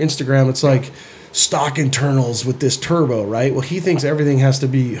meme or Instagram. It's like stock internals with this turbo, right? Well, he thinks everything has to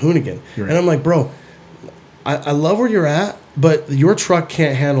be Hoonigan. Right. And I'm like, bro, I love where you're at, but your truck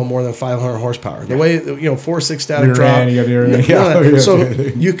can't handle more than 500 horsepower. The way 4.6 static Rear drop. end, you got the rear end. Yeah, Yeah. so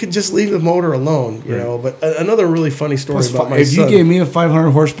you could just leave the motor alone, you know. But another really funny story about my if son. you gave me a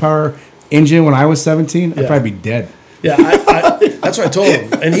 500 horsepower engine when I was 17, I'd probably be dead. Yeah, that's what I told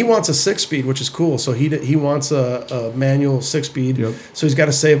him. And he wants a 6-speed, which is cool. So he wants a manual 6-speed. Yep. So he's got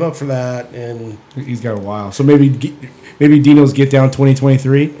to save up for that. And He's got a while. So maybe Dino's get down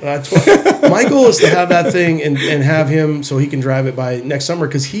 2023. My goal is to have that thing and have him so he can drive it by next summer,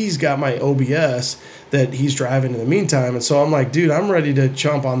 because he's got my OBS that he's driving in the meantime. And so I'm like, dude, I'm ready to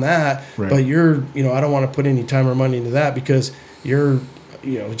chomp on that. Right. But I don't want to put any time or money into that because you're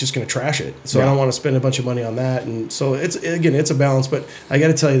just going to trash it. So I don't want to spend a bunch of money on that. And so it's a balance. But I got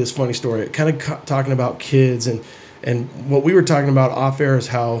to tell you this funny story. Kind of talking about kids and what we were talking about off air is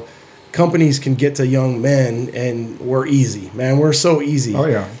how companies can get to young men, and we're easy, man. We're so easy. Oh,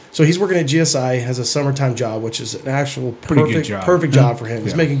 yeah. So he's working at GSI, has a summertime job, which is an actual Pretty good job. perfect job for him.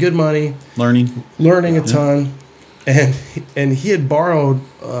 He's making good money, Learning. learning a ton. And he had borrowed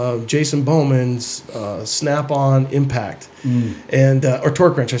Jason Bowman's Snap-on Impact or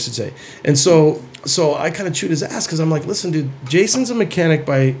Torque Wrench, I should say. And so I kind of chewed his ass because I'm like, listen, dude, Jason's a mechanic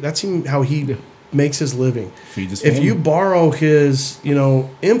that's how he makes his living. Feeds his If family. you borrow his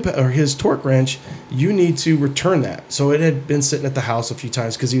Impact or his Torque Wrench, you need to return that. So it had been sitting at the house a few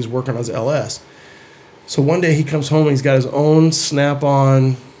times because he was working on his LS. So one day he comes home and he's got his own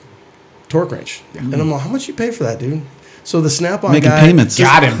Snap-on Torque Wrench. And I'm like, how much you pay for that, dude? So the Snap-on Making guy payments.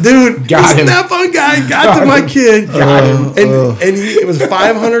 Got him. Dude, Got the him. Snap-on guy got to my kid. And it was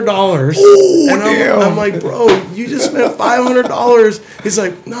 $500. And I'm like, bro, you just spent $500. He's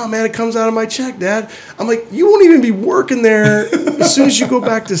like, no, man, it comes out of my check, Dad. I'm like, you won't even be working there as soon as you go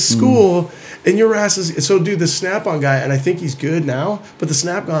back to school. And your ass is so, dude. The Snap-on guy, and I think he's good now. But the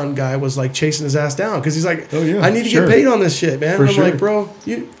Snap-on guy was like chasing his ass down because he's like, Oh, yeah, I need to sure. get paid on this shit, man. For And I'm sure. like, bro,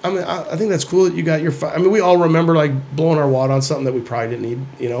 I think that's cool that you got your. I mean, we all remember like blowing our wad on something that we probably didn't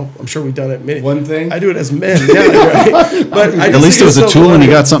need. I'm sure we've done it many. One thing? I do it as men, yeah, right. But I At just least think it was it's a so tool and you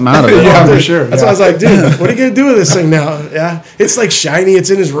funny. got something out of it. Yeah, Dude, for sure. That's why I was like, dude, what are you gonna do with this thing now? Yeah, it's like shiny. It's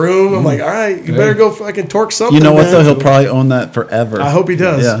in his room. I'm like, all right, you better go fucking torque something. You know what man. though? He'll probably own that forever. I hope he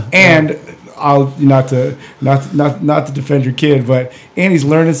does. Yeah. And I'll not to defend your kid, but Andy's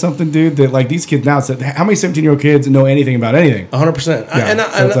learning something, dude. That like these kids now said, how many 17-year-old kids know anything about anything? 100%.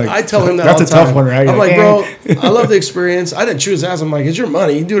 Yeah, so it's like- I tell him that that's all a the time. tough one, right? I'm You're like, like, bro, I love the experience. I didn't choose ass. I'm like, it's your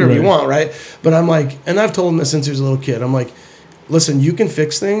money. You do whatever you Right. want, right? But I'm like, and I've told him this since he was a little kid. I'm like, listen, you can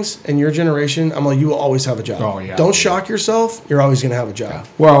fix things in your generation. I'm like, you will always have a job. Oh, yeah. Don't shock yourself. You're always going to have a job.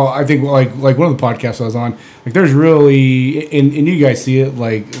 Well, I think like one of the podcasts I was on, like there's really and you guys see it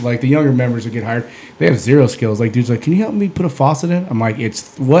like the younger members that get hired, they have zero skills. Like dude's like, can you help me put a faucet in? I'm like,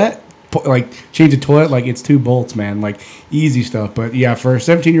 it's what? Like change the toilet, like it's 2 bolts, man. Like easy stuff. But yeah, for a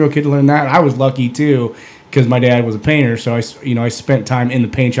 17-year-old kid to learn that, I was lucky too. Because my dad was a painter, so I spent time in the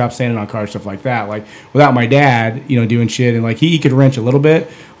paint shop, standing on cars, stuff like that. Like without my dad, doing shit, and like he could wrench a little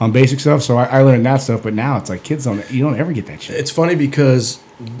bit on basic stuff, so I learned that stuff. But now it's like kids you don't ever get that shit. It's funny because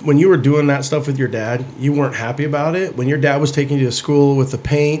when you were doing that stuff with your dad, you weren't happy about it. When your dad was taking you to school with the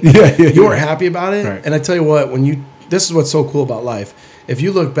paint, you weren't happy about it. Right. And I tell you what, this is what's so cool about life. If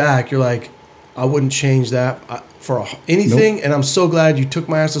you look back, you're like, I wouldn't change that for anything. Nope. And I'm so glad you took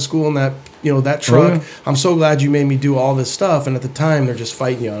my ass to school in that that truck. Oh, yeah. I'm so glad you made me do all this stuff. And at the time, they're just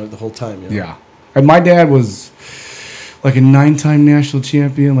fighting you on it the whole time. Yeah. And my dad was like a 9-time national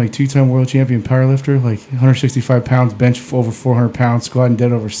champion, like 2-time world champion powerlifter, like 165 pounds, bench over 400 pounds, squat and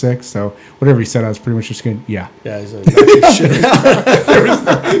dead over 6. So whatever he said, I was pretty much just going, yeah. Yeah, he's like, shit.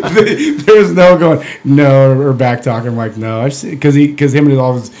 there was no going, no, or back talking. I'm like, no. Because him and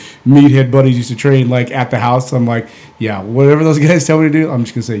all his meathead buddies used to train like at the house. So I'm like, yeah, whatever those guys tell me to do, I'm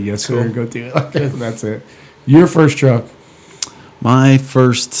just going to say yes, sir, and go do it. Like, that's it. Your first truck. My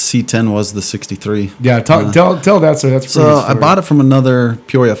first C10 was the 63. Yeah, tell that, sir. That's so I bought it from another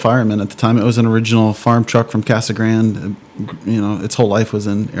Peoria fireman at the time. It was an original farm truck from Casa Grande. Its whole life was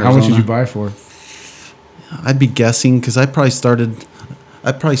in Arizona. How much did you buy for? I'd be guessing because I probably started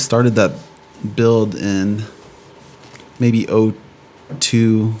that build in maybe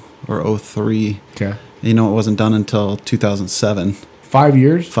 02 or 03. Okay. It wasn't done until 2007. 5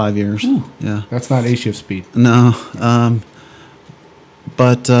 years? 5 years. Ooh, yeah. That's not A-shift speed. No.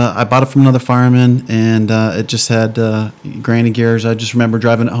 But I bought it from another fireman, and it just had granny gears. I just remember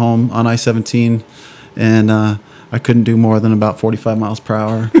driving it home on I-17, and I couldn't do more than about 45 miles per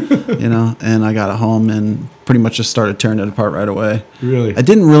hour, and I got it home and pretty much just started tearing it apart right away. Really? I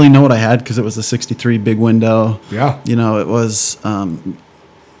didn't really know what I had because it was a 63 big window. Yeah. It was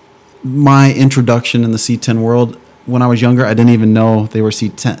my introduction in the C10 world. when I was younger, I didn't even know they were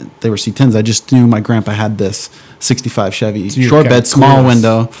C10. They were C10s. I just knew my grandpa had this '65 Chevy, So you're short kinda bed, small clueless.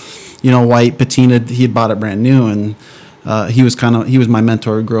 window, white patinaed. He had bought it brand new, and he was my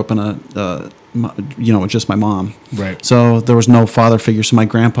mentor. Grew up in with just my mom. Right. So there was no father figure. So my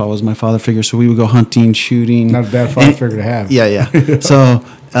grandpa was my father figure. So we would go hunting, shooting. Not a bad father figure to have. Yeah. So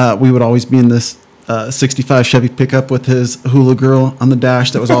we would always be in this 65 Chevy pickup with his hula girl on the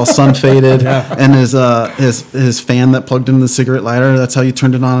dash that was all sun faded, and his fan that plugged into the cigarette lighter. That's how you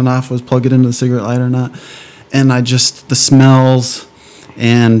turned it on and off, was plug it into the cigarette lighter or not. And the smells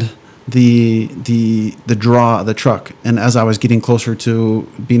and the draw of the truck. And as I was getting closer to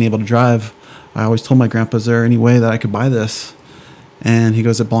being able to drive, I always told my grandpa, is there any way that I could buy this? And he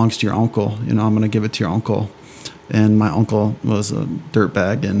goes, it belongs to your uncle. I'm going to give it to your uncle. And my uncle was a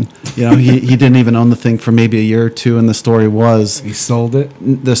dirtbag, and he didn't even own the thing for maybe a year or two. And the story was He sold it.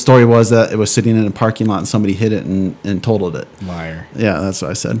 that it was sitting in a parking lot and somebody hit it and totaled it. Liar. Yeah, that's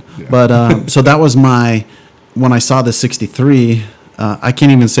what I said. Yeah. But so that was when I saw the '63. I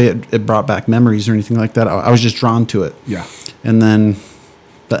can't even say it brought back memories or anything like that. I was just drawn to it. Yeah. And then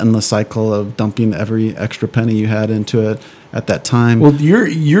the endless cycle of dumping every extra penny you had into it at that time. Well,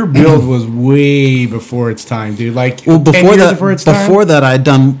 your build was way before its time, dude. Like, Well, 10 before years that, before its time? before that, I'd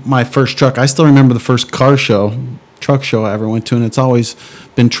done my first truck. I still remember the first truck show I ever went to, and it's always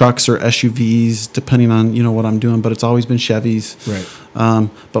been trucks or SUVs, depending on what I'm doing. But it's always been Chevys. Right.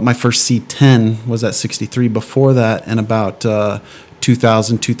 But my first C10 was at '63. Before that, and about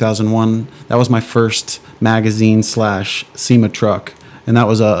 2000, 2001, that was my first magazine / SEMA truck, and that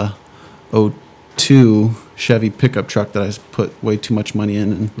was a 02 Chevy pickup truck that I put way too much money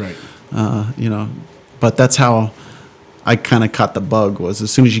in, and Right. but that's how I kind of caught the bug. Was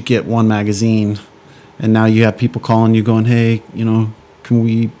as soon as you get one magazine, and now you have people calling you going, hey, can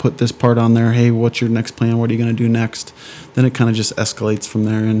we put this part on there? Hey, what's your next plan? What are you going to do next? Then it kind of just escalates from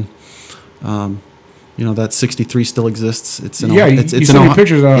there, and that '63 still exists. It's in You sent me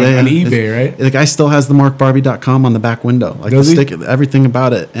pictures on eBay, right? The guy still has the MarkBarbie.com on the back window, like Does the he? stick, everything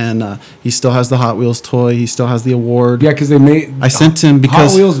about it, and he still has the Hot Wheels toy. He still has the award. Yeah, because they made. I sent him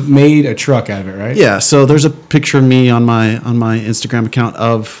because Hot Wheels made a truck out of it, right? Yeah, so there's a picture of me on my Instagram account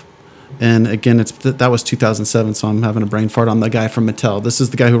and again, that was 2007, so I'm having a brain fart on the guy from Mattel. This is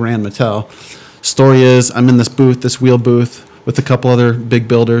the guy who ran Mattel. Story is, I'm in this wheel booth with a couple other big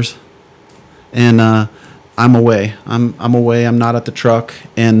builders, and I'm away. I'm away. I'm not at the truck,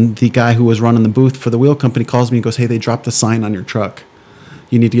 and the guy who was running the booth for the wheel company calls me and goes, "Hey, they dropped a sign on your truck.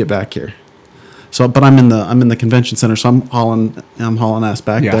 You need to get back here." So, but I'm in the convention center, so I'm hauling ass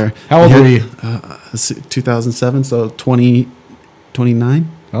back there. How old were you? 2007, so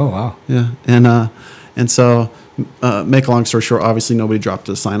 29. Oh wow. Yeah, and so make a long story short, obviously nobody dropped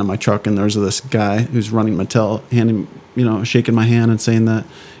a sign on my truck, and there's this guy who's running Mattel, shaking my hand and saying that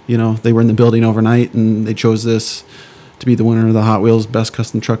they were in the building overnight and they chose this to be the winner of the Hot Wheels Best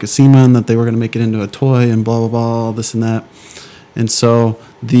Custom Truck at SEMA, and that they were going to make it into a toy and blah blah blah, all this and that. And so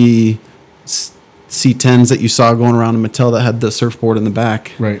the C10s that you saw going around in Mattel that had the surfboard in the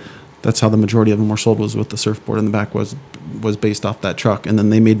back, Right. that's how the majority of them were sold, was with the surfboard in the back, was based off that truck. And then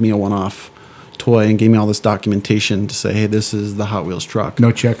they made me a one-off toy and gave me all this documentation to say, hey, this is the Hot Wheels truck.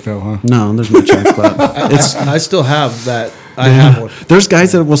 No check though, huh? No, there's no check, but I still have that. I have one. there's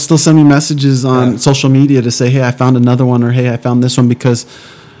guys that will still send me messages on social media to say, hey, I found another one, or hey, I found this one, because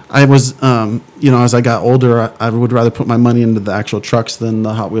I was, as I got older, I would rather put my money into the actual trucks than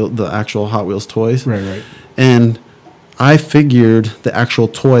the actual Hot Wheels toys. Right. And I figured the actual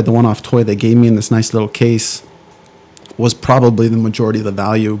toy, the one-off toy they gave me in this nice little case, was probably the majority of the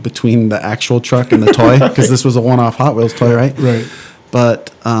value between the actual truck and the toy, because this was a one-off Hot Wheels toy, right? Right.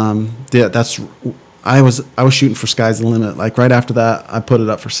 But I was shooting for sky's the limit. Like right after that, I put it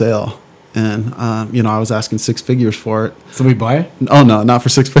up for sale, and I was asking 6 figures for it. Somebody buy it? Oh no, not for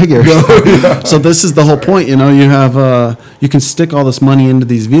 6 figures. So this is the whole point. You have you can stick all this money into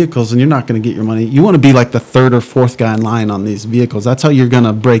these vehicles, and you're not going to get your money. You want to be like the 3rd or 4th guy in line on these vehicles. That's how you're going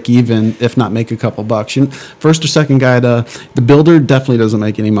to break even, if not make a couple bucks. First or second guy, the builder definitely doesn't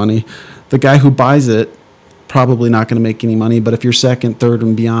make any money. The guy who buys it, probably not going to make any money. But if you're 2nd, 3rd,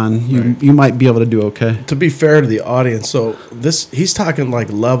 and beyond, you might be able to do okay. To be fair to the audience, so he's talking like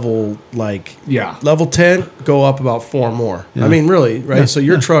level 10, go up about 4 more. Yeah. I mean, really, right? Yeah. So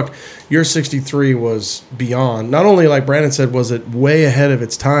your truck, your 63 was beyond. Not only, like Brandon said, was it way ahead of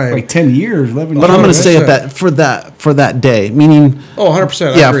its time. Like 10 years, 11 years. But I'm going to say that's that for that day, meaning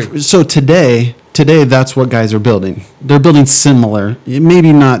 100%. yeah. I agree. So today, that's what guys are building. They're building similar,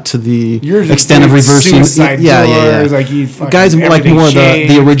 maybe not to the Yours is extent of reversing. suicide doors, like you fucking guys like everything more the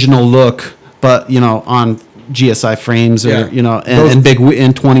shaved. original look, but on GSI frames or Yeah. you know, and big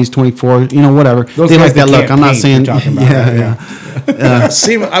in 20s, 24, you know, whatever. Those They guys like that that look. can't I'm not paint, saying you're talking about,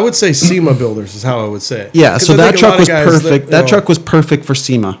 SEMA, I would say SEMA builders is how I would say it. Yeah, 'Cause so I that think a truck lot of was guys perfect. you That know, truck was perfect for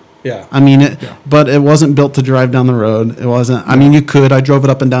SEMA. Yeah. I mean, but it wasn't built to drive down the road. It wasn't. I mean, you could. I drove it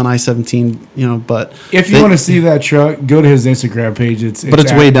up and down I-17, you know, but If you want to see that truck, go to his Instagram page. but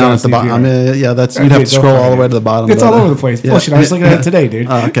it's way down at the bottom. I mean, yeah, that's you'd have to scroll all the way to the bottom. It's but, all over the place. yeah. Bullshit. I was looking at it today, dude.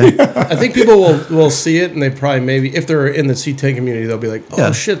 Oh, okay. I think people will see it and they probably maybe if they're in the C10 community they'll be like, oh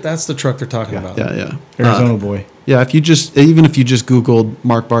Yeah. shit, that's the truck they're talking about. Yeah. Arizona boy. Yeah, if you just Googled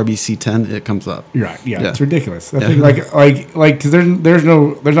Mark Barbie C10, it comes up. You're right. Yeah, Yeah. it's ridiculous. That Yeah. thing, like, because there's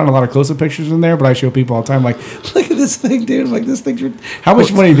not a lot of close-up pictures in there, but I show people all the time, like, look at this thing, dude. Like, this thing's. How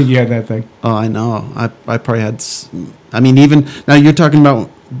much money do you think you had in that thing? Oh, I know. I probably had. I mean, even now you're talking about.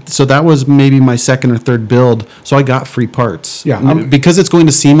 So that was maybe my second or third build. So I got free parts. Yeah, because it's going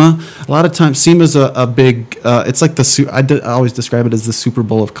to SEMA. A lot of times, SEMA's a big. It's like I always describe it as the Super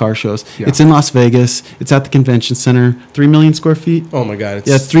Bowl of car shows. Yeah. It's in Las Vegas. It's at the convention center. 3 million square feet. Oh my god,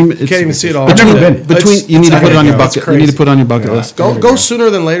 Yeah, it's 3. You can't even see it all. I've never Between- been. Between it's- you need to it's put it on your crazy. bucket. You need to put it on your bucket Yeah. list. Go sooner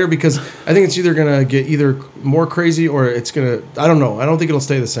than later because I think it's either gonna get either more crazy or it's gonna. I don't know. I don't think it'll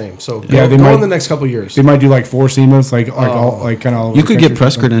stay the same. So Yeah, they go might- in the next couple of years. They might do like 4 SEMAs, like all, like kind of. You could get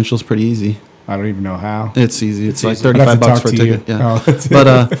press credentials pretty easy. I don't even know how. It's easy. It's like easy. I'd have to $35 talk for a to you. ticket. Yeah. Oh, that's it.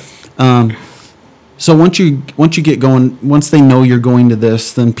 But so once you get going, once they know you're going to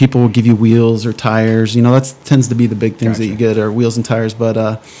this, then people will give you wheels or tires. You know, that tends to be the big things that you get are wheels and tires.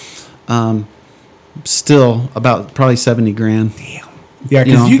 But still about probably 70 grand. Yeah,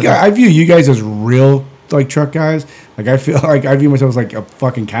 You know, because I view you guys as real like truck guys. Like I feel like I view myself as like a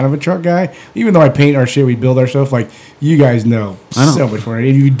fucking kind of a truck guy. Even though I paint our shit, we build our stuff. Like you guys know I know. so much more. And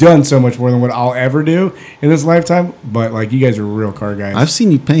you've done so much more than what I'll ever do in this lifetime. But like you guys are real car guys. I've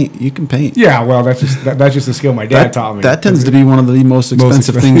seen you paint. You can paint. Yeah, well, that's just a skill my dad taught me. That tends to be one of the most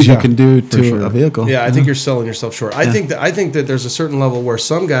expensive things you yeah, can do for to sure. a vehicle. Yeah, I think you're selling yourself short. I think that there's a certain level where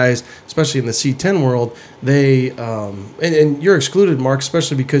some guys, especially in the C10 world, they and you're excluded, Mark,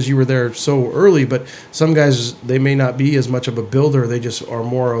 especially because you were there so early. But some guys, they may not be as much of a builder. They just are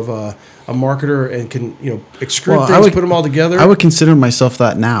more of a marketer and can extrude Well, things, put them all together. I would consider myself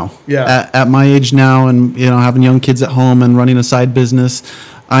that now. Yeah. At my age now, and having young kids at home and running a side business,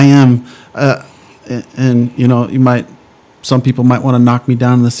 I am. And some people might want to knock me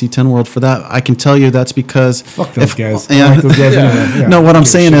down in the C10 world for that. I can tell you that's because Fuck those guys. I Yeah. like those guys anyway. Yeah. No, what I'm Give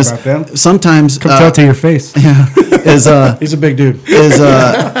a saying shit is about them. sometimes Come tell it to your face. is He's a big dude.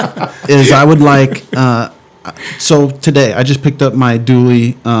 is I would like. So today I just picked up my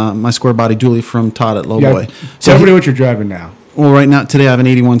dually, my square body dually from Todd at Lowboy. Yeah. So Tell everybody what you're driving now. well, right now today I have an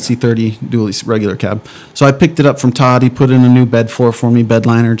 81 C30 dually regular cab. So I picked it up from Todd. He put in a new bed for me, bed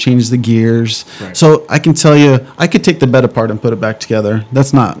liner, changed the gears. Right. So I can tell you, I could take the bed apart and put it back together.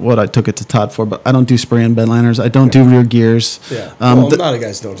 That's not what I took it to Todd for. But I don't do spray in bed liners. I don't do rear gears. Yeah. Um, Well, the- a lot of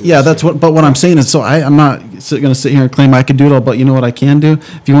guys don't do Yeah, this. that's what. But what I'm saying is, so I'm not going to sit here and claim I could do it all. But you know what I can do?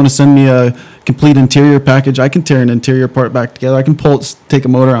 If you want to send me a complete interior package, I can tear an interior part back together. I can take a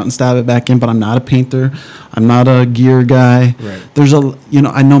motor out and stab it back in. But I'm not a painter. I'm not a gear guy. Right. There's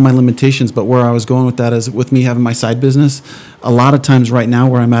I know my limitations. But where I was going with that is with me having my side business. A lot of times right now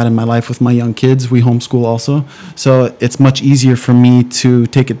where I'm at in my life with my young kids, we homeschool also. So it's much easier for me to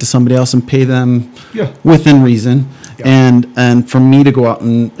take it to somebody else and pay them Yeah. within reason. Yeah. And for me to go out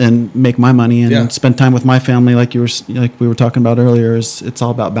and make my money and Yeah. spend time with my family, like we were talking about earlier, it's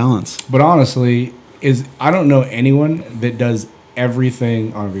all about balance. But honestly, I don't know anyone that does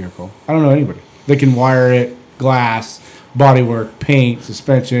everything on a vehicle. I don't know anybody that can wire it, glass, bodywork, paint,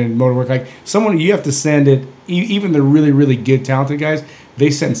 suspension, motorwork. Like someone, you have to send it. Even the really, really good, talented guys, they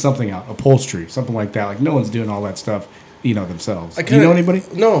send something out, upholstery, something like that. Like no one's doing all that stuff, themselves. Do you know anybody?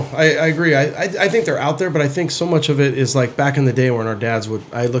 No, I agree. I think they're out there, but I think so much of it is like back in the day when our dads would.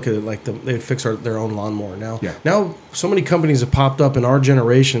 I look at it like they'd fix their own lawnmower. Now so many companies have popped up in our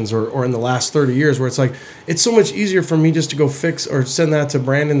generations or in the last 30 years where it's like it's so much easier for me just to go fix or send that to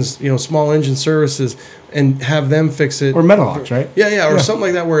Brandon's small engine services and have them fix it Or Metalox, right? Yeah, or something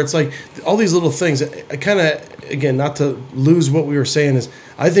like that where it's like all these little things. I kind of, again, not to lose what we were saying is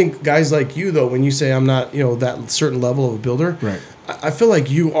I think guys like you, though, when you say I'm not, that certain level of a builder, Right. I feel like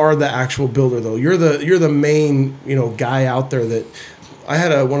you are the actual builder, though. You're the main, guy out there that I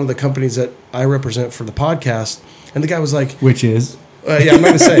had one of the companies that I represent for the podcast, and the guy was like, Which is yeah, I'm not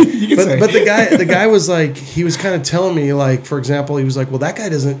gonna say. You can say. But the guy was like, he was kind of telling me, like, for example, he was like, well, that guy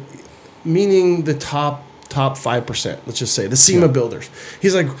doesn't, meaning the top 5%, let's just say, the SEMA builders.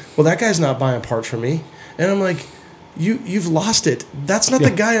 He's like, well, that guy's not buying parts from me. And I'm like, you've lost it. That's not the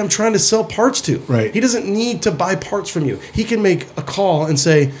guy I'm trying to sell parts to. Right. He doesn't need to buy parts from you. He can make a call and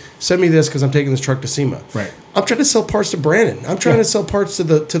say, send me this because I'm taking this truck to SEMA. Right. I'm trying to sell parts to Brandon. I'm trying to sell parts to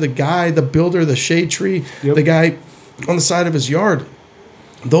the guy, the builder, the shade tree, the guy on the side of his yard.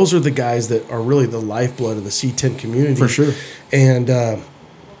 Those are the guys that are really the lifeblood of the C10 community. For sure. And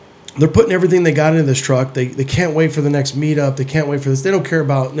they're putting everything they got into this truck. They can't wait for the next meetup. They can't wait for this. They don't care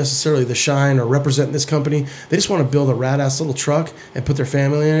about necessarily the shine or representing this company. They just want to build a rad-ass little truck and put their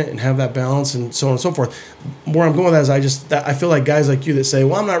family in it and have that balance and so on and so forth. Where I'm going with that is I feel like guys like you that say,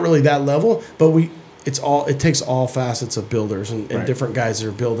 well, I'm not really that level, but it takes all facets of builders and different guys that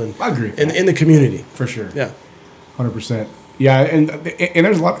are building I agree. in the community. For sure. Yeah. 100%. Yeah, and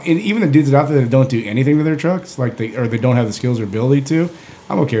there's a lot, and even the dudes that out there that don't do anything to their trucks, like they don't have the skills or ability to.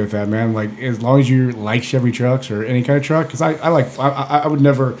 I'm okay with that, man. Like as long as you like Chevy trucks or any kind of truck, because I would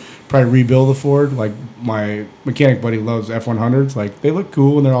never probably rebuild a Ford. Like my mechanic buddy loves F100s. Like they look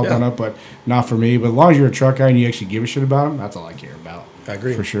cool when they're all done up, but not for me. But as long as you're a truck guy and you actually give a shit about them, that's all I care about. I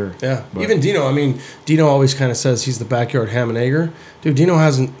agree. For sure. Yeah. But Even Dino, Dino always kind of says he's the backyard ham and egger. Dude, Dino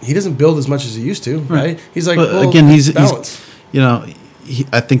he doesn't build as much as he used to, right? He's like, But well, again, he's balance.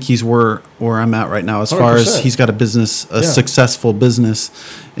 I think he's where I'm at right now as far as 100%. he's got a successful business,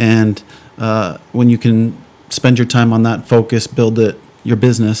 and when you can spend your time on that, focus, build your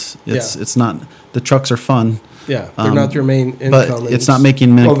business. It's not, the trucks are fun. Yeah, they're not your main income. But it's not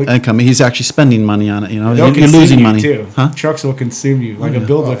making income. He's actually spending money on it. they'll You're consume losing you money. too. Huh? Trucks will consume you. Like a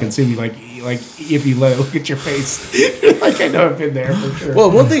build will consume you. Like if you let it look at your face. Like I know I've been there for sure.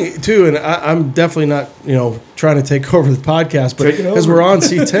 Well, one thing too, and I'm definitely not trying to take over the podcast, but Take it over. as we're on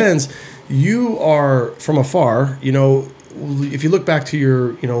C10s, you are from afar. If you look back to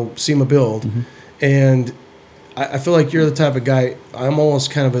your SEMA build, and I feel like you're the type of guy. I'm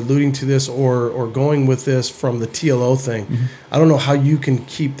almost kind of alluding to this or going with this from the TLO thing. I don't know how you can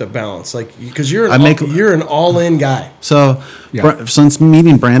keep the balance, like because you're an all-in guy. So Yeah. since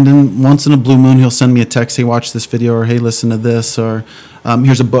meeting Brandon, once in a blue moon, he'll send me a text. Hey, watch this video, or hey, listen to this, or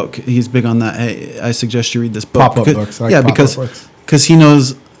here's a book. He's big on that. Hey, I suggest you read this book. Pop-up books. I like yeah, pop-up books. because he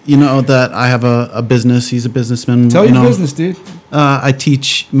knows that I have a business. He's a businessman. Tell your business, dude. I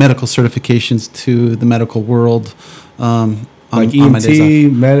teach medical certifications to the medical world. On Like my days EMT,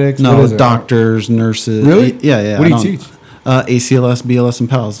 off. medics. No, what is it? doctors, nurses. Really? Yeah. What do I you don't- teach? ACLS, BLS, and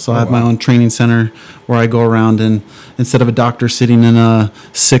PALS. So I have my wow. own training center where I go around, and instead of a doctor sitting in a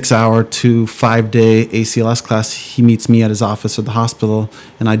 6-hour to 5-day ACLS class, he meets me at his office at the hospital,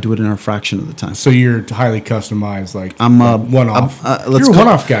 and I do it in a fraction of the time. So you're highly customized. Like I'm a one-off. let's You're a call-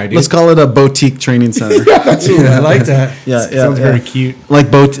 one-off guy, dude. Let's call it a boutique training center. I like that. Yeah, Sounds very cute.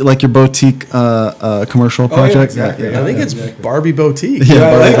 like your boutique commercial project. exactly. I think it's Barbie Boutique.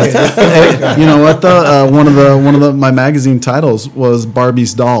 Hey, you know what though? One of my magazine titles was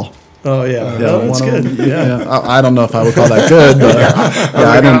Barbie's doll. Oh yeah, Yeah, no, that's one of good. them. Yeah. I don't know if I would call that good, but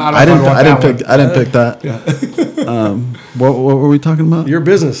I didn't pick that. What were we talking about? Your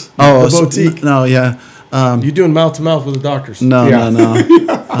business. Oh, the boutique. No, yeah. You doing mouth to mouth with the doctors? No.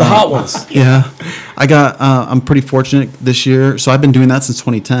 The hot ones. Yeah, I'm pretty fortunate this year. So I've been doing that since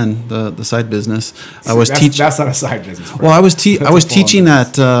 2010. The side business. I was teaching. That's not a side business. Bro. Well, I was a teaching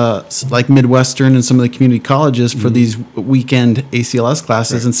full-on at like Midwestern and some of the community colleges for these weekend ACLS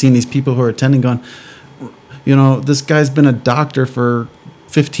classes, and seeing these people who are attending, going, this guy's been a doctor for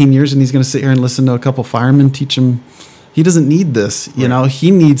 15 years, and he's going to sit here and listen to a couple firemen teach him. He doesn't need this,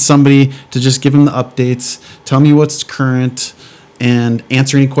 He needs somebody to just give him the updates, tell me what's current, and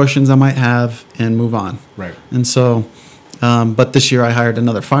answer any questions I might have, and move on. Right. And so, but this year I hired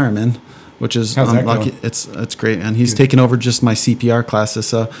another fireman, which is How's that lucky. going? It's great, and he's taken over just my CPR classes.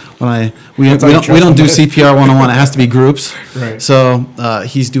 So when we That's how you don't trust do him. CPR 101, it has to be groups. Right. So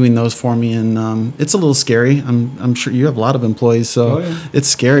he's doing those for me, and it's a little scary. I'm sure you have a lot of employees, so Oh, yeah. it's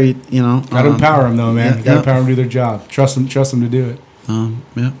scary. Got to empower them though, man. yeah, Got to empower them to do their job. Trust them to do it.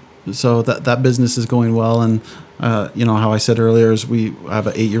 Yeah. So that business is going well, and how I said earlier is we have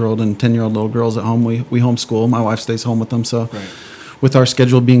an 8-year-old and 10-year-old little girls at home. We homeschool. My wife stays home with them, so. Right. With our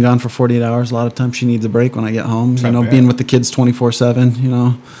schedule being gone for 48 hours, a lot of times she needs a break when I get home. Not bad. Being with the kids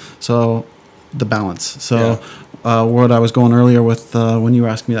 24/7. So the balance. So what I was going earlier with when you were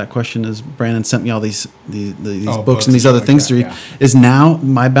asking me that question is Brandon sent me all these books and these other like things that, to read. yeah. Is now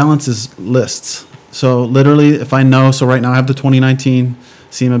my balance is lists. So literally, if I know, so right now I have the 2019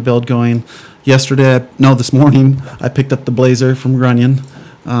 SEMA build going. This morning I picked up the Blazer from Grunion.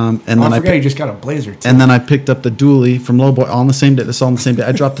 And then I forgot I you just got a Blazer too. and then I picked up the dually from Lowboy all on the same day. This all on the same day.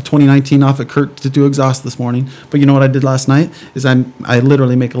 I dropped the 2019 off at Kurt to do exhaust this morning. But you know what I did last night is I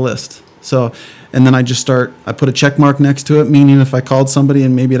literally make a list. So and then I put a check mark next to it, meaning if I called somebody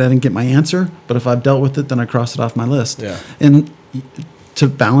and maybe I didn't get my answer, but if I've dealt with it, then I cross it off my list. Yeah. And to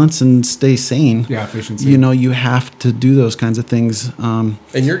balance and stay sane, efficiency. you have to do those kinds of things. And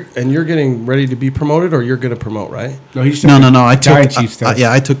you're getting ready to be promoted, or you're going to promote, right? No, he just No. I I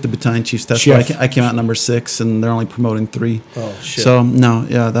took the battalion chief's test. Chef. So I came out number 6, and they're only promoting 3. Oh, shit. So no,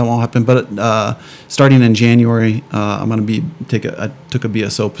 that won't happen. But starting in January, I'm going to I took a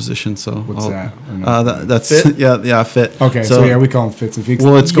BSO position. So What's that? that's Fit? fit. Okay, so we call him Fitz. If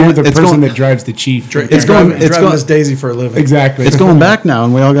Well, it's you're going- the it's person going- that drives the chief. It's going- driving this Daisy for a living. exactly. It's going back now,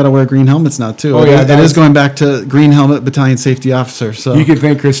 and we all got to wear green helmets now too. Oh, yeah, it that is was- going back to green helmet battalion safety officer. So You can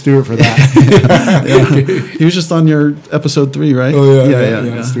thank Chris Stewart for that. he was just on your episode 3, right? Oh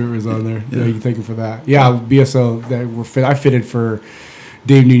yeah. Stewart was on there. Yeah, you can thank him for that. Yeah, BSO that were fit. I fitted for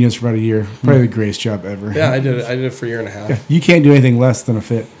Dave Nunez for about a year. Probably the greatest job ever. Yeah, I did it for a year and a half. You can't do anything less than a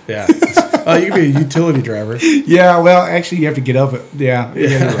fit. Yeah. You can be a utility driver. Yeah, well, actually, you have to get up. Yeah,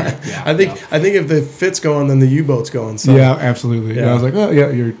 you're right. I think if the fit's going, then the U-boat's going. So. Yeah, absolutely. Yeah. Yeah. I was like, oh yeah,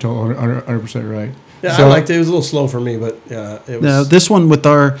 you're 100% right. Yeah, So- I liked it. It was a little slow for me, but yeah, it was. Now this one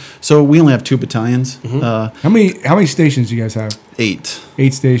so we only have 2 battalions, How many stations do you guys have? 8.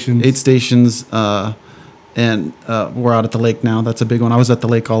 8 stations. 8 stations, and we're out at the lake now. That's a big one. I was at the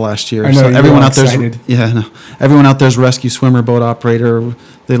lake all last year. I know, so you're everyone all out there's excited. everyone out there's rescue swimmer, boat operator.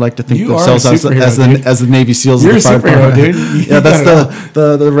 They like to think You are themselves a superhero, as the Navy SEALs. You're of the a superhero, firepower. dude. You Yeah, that's got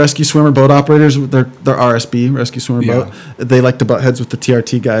the rescue swimmer boat operators. They're RSB, rescue swimmer Yeah. boat. They like to butt heads with the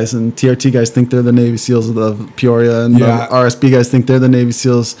TRT guys, and TRT guys think they're the Navy SEALs of Peoria, and Yeah. the RSB guys think they're the Navy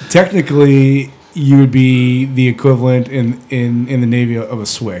SEALs. Technically, you would be the equivalent in the Navy of a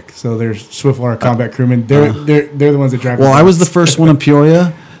SWCC. So there's Swiftwater Combat Crewmen. They're the ones that drive. Well, the I was the boats. first one in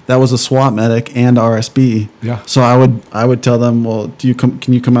Peoria that was a SWAT medic and RSB. Yeah. So I would tell them, well,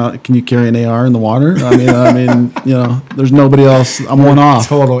 can you come out? Can you carry an AR in the water? I mean, there's nobody else. I'm one off.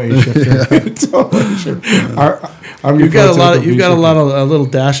 Total A shifter. Total A shifter. You've got a lot of little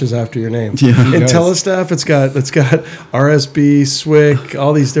dashes after your name. Yeah. In does. Telestaff, it's got RSB, SWCC,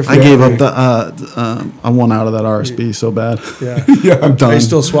 all these different. I gave up I won out of that RSB so bad. Yeah. I'm Are done. you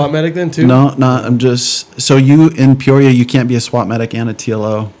still a SWAT medic then too? No, I'm just so you in Peoria you can't be a SWAT medic and a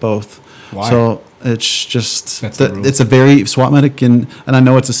TLO both. Why? So it's just That's the rule. it's a very SWAT medic and I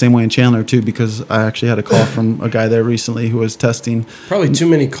know it's the same way in Chandler too because I actually had a call from a guy there recently who was testing. Probably too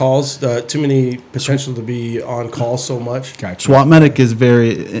many calls, too many potential to be on call so much. Gotcha. SWAT medic is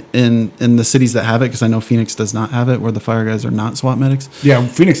very in the cities that have it because I know Phoenix does not have it where the fire guys are not SWAT medics. Yeah,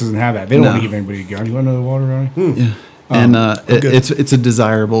 Phoenix doesn't have that. They don't No. want to give anybody a gun. You want to know the water, Ronnie? Yeah. And it's a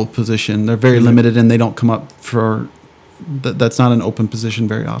desirable position. They're very limited and they don't come up for that's not an open position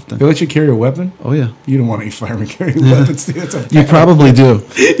very often. They let you carry a weapon? Oh yeah. You don't want any firemen carrying weapons. Dude. That's a You probably do.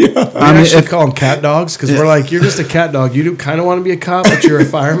 We actually call them cat dogs because we're like, you're just a cat dog. You do kind of want to be a cop, but you're a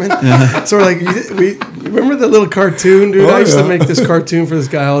fireman. So we're like, we remember that little cartoon, dude? Oh, I used yeah. to make this cartoon for this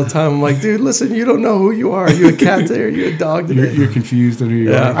guy all the time. I'm like, dude, listen, you don't know who you are. Are you a cat today or are you a dog today? You're confused on who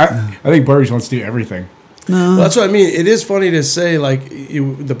you Yeah. are. I think Barbies wants to do everything. Well, that's what I mean. It is funny to say like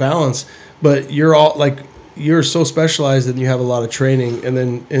the balance, but you're all like you're so specialized and you have a lot of training,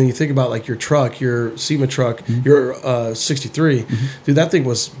 and you think about like your truck, your SEMA truck, your 63, dude. That thing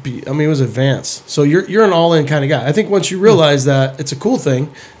was, it was advanced. So you're an all in kind of guy. I think once you realize that it's a cool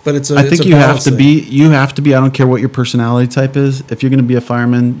thing, but it's a I think it's a you have balance to thing. be. You have to be. I don't care what your personality type is. If you're going to be a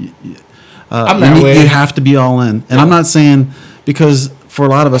fireman, I'm that way. you have to be all in. And I'm not saying because for a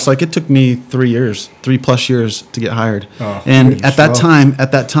lot of us, like it took me 3+ years to get hired. Oh, And good at that slow.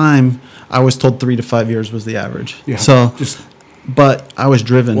 time, I was told 3 to 5 years was the average. Yeah. So, Just but I was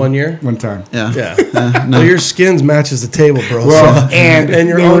driven. 1 year. one time. Yeah. Yeah. Well, your skins matches the table, bro. Well, so- and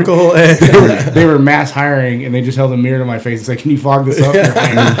your they were- uncle. They were mass hiring, and they just held a mirror to my face and said, "Can you fog this up?" You're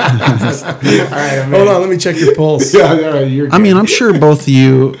hired. All right, I'm Hold in. on, let me check your pulse. Yeah, all right, you're I mean, good. I'm sure both of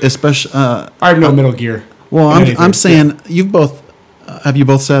you, especially. I have no middle gear. Well, in anything. I'm saying you've both. Have you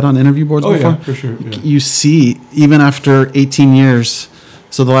both sat on interview boards Oh, before? yeah, for sure, yeah. You see, even after 18 years,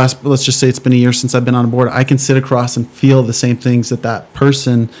 so let's just say it's been a year since I've been on a board, I can sit across and feel the same things that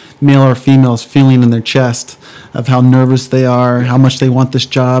person, male or female, is feeling in their chest of how nervous they are, how much they want this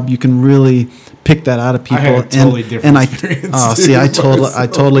job. You can really pick that out of people. had a totally different experience, Oh, dude, see, I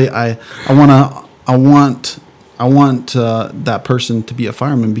want that person to be a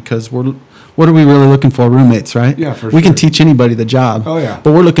fireman because what are we really looking for? Roommates, right? Yeah, for We can sure. teach anybody the job. Oh, yeah.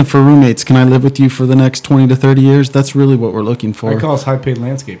 But we're looking for roommates. Can I live with you for the next 20 to 30 years? That's really what we're looking for. I call us high-paid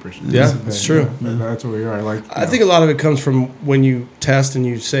landscapers. Yeah, that's true. That's what we are. I think a lot of it comes from when you test and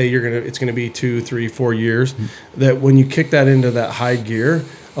you say it's gonna be 2, 3, 4 years. That when you kick that into that high gear,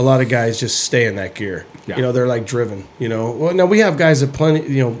 a lot of guys just stay in that gear. Yeah. You know, they're like driven. You know, well, now we have guys that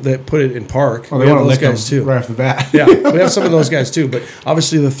that put it in park. Oh, we they have want to those lick guys them too. right off the bat. Yeah, we have some of those guys too. But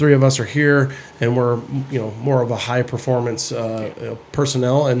obviously, the three of us are here, and we're more of a high performance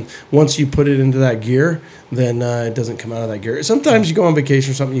personnel. And once you put it into that gear, then it doesn't come out of that gear. Sometimes you go on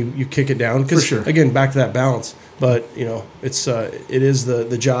vacation or something, you kick it down because For sure. again, back to that balance. But it is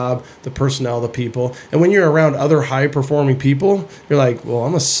the job, the personnel, the people, and when you're around other high performing people, you're like, well,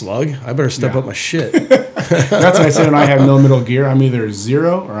 I'm a slug. I better step up my shit. That's what I say when I have no middle gear. I'm either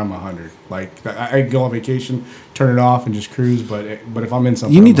 0 or I'm 100. Like I go on vacation, turn it off, and just cruise. But if I'm in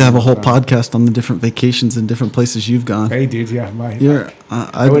something, You need to have a whole podcast on the different vacations and different places you've gone. Hey, dude, yeah,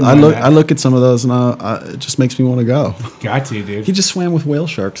 I wouldn't mind look that. I look at some of those and it just makes me want to go. got to, dude. He just swam with whale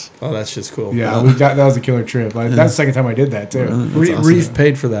sharks. Oh, that's just cool. Yeah, that was a killer trip. Like, that's the second time I did that too. Awesome. Reef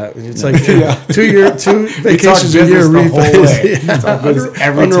paid for that. It's like Yeah. two vacations a year. the Reef whole pays. way. We talk business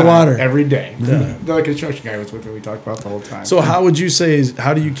every Underwater. time, every day. The construction guy was with me. We talked about the whole time. So how would you say?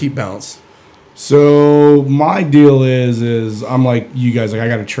 How do you keep balance? So my deal is I'm like you guys, like I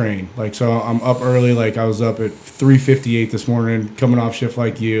got to train. Like, so I'm up early. Like I was up at 3:58 this morning, coming off shift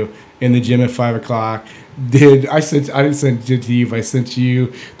like you, in the gym at 5 o'clock. I didn't send it to you, but I sent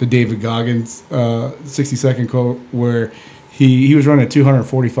you the David Goggins 60-second quote where he was running a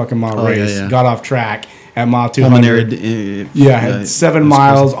 240 fucking mile race, yeah. got off track at mile 200. Pulmonary. Yeah, had 7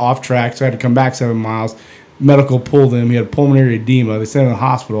 miles off track, so I had to come back 7 miles. Medical pulled him. He had pulmonary edema. They sent him to the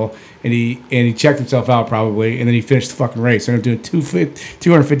hospital, and he checked himself out probably, and then he finished the fucking race. So I'm doing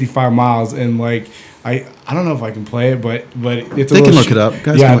 255 miles, and like I don't know if I can play it, but it's They can look it up.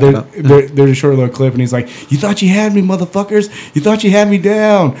 Guys yeah, can look it up. there's a short little clip, and he's like, "You thought you had me, motherfuckers? You thought you had me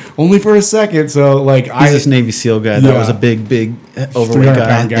down only for a second." So like He's this Navy SEAL guy that was a big overweight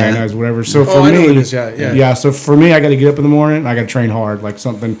 300-pound guy, Yeah. knows whatever. So for I know me, what it is, yeah. So for me, I got to get up in the morning. And I got to train hard, like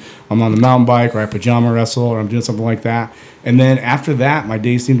something. I'm on the mountain bike, or I pajama wrestle, or I'm doing something like that. And then after that, my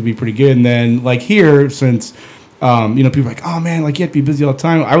days seem to be pretty good. And then like here, since people are like, oh man, like you have to be busy all the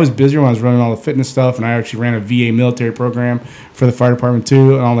time. I was busier when I was running all the fitness stuff, and I actually ran a VA military program for the fire department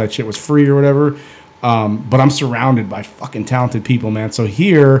too, and all that shit was free or whatever. But I'm surrounded by fucking talented people, man. So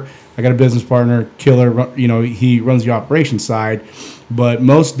here, I got a business partner, Killer. He runs the operations side, but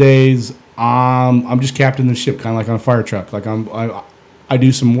most days I'm just captaining the ship, kind of like on a fire truck. Like I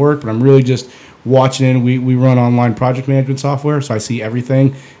do some work, but I'm really just watching it. We run online project management software, so I see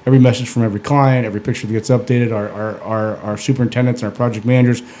everything, every message from every client, every picture that gets updated. Our superintendents and our project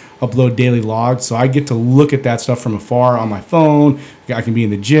managers upload daily logs, so I get to look at that stuff from afar on my phone. I can be in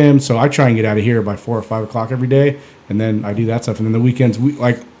the gym, so I try and get out of here by 4 or 5 o'clock every day, and then I do that stuff. And then the weekends, we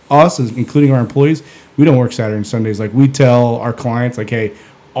like us, including our employees, we don't work Saturday and Sundays. Like we tell our clients, like, hey,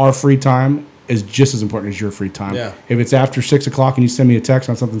 our free time is just as important as your free time. Yeah. If it's after 6 o'clock and you send me a text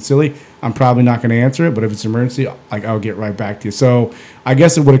on something silly, I'm probably not going to answer it. But if it's an emergency, like I'll get right back to you. So I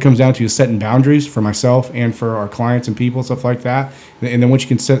guess what it comes down to is setting boundaries for myself and for our clients and people, stuff like that. And then once you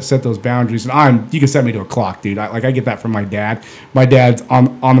can set those boundaries, and you can set me to a clock, dude. I get that from my dad. My dad's on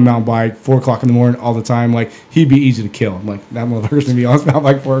the mountain bike 4 o'clock in the morning all the time. Like he'd be easy to kill. I'm like, that motherfucker's gonna be on the mountain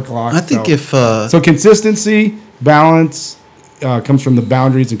bike 4 o'clock. I think so consistency, balance. Comes from the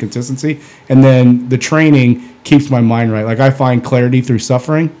boundaries and consistency, and then the training keeps my mind right. Like I find clarity through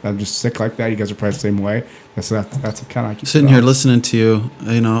suffering. I'm just sick like that. You guys are probably the same way. That's kind of sitting here listening to you.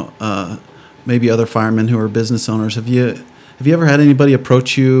 Maybe other firemen who are business owners. Have you ever had anybody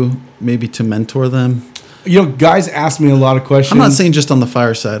approach you maybe to mentor them? Guys ask me a lot of questions. I'm not saying just on the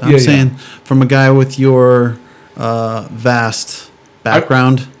fire side. I'm saying from a guy with your vast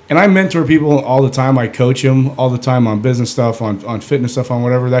background. And I mentor people all the time. I coach them all the time on business stuff, on fitness stuff, on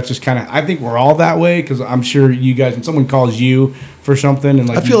whatever. That's just kind of, I think we're all that way because I'm sure you guys, when someone calls you for something. And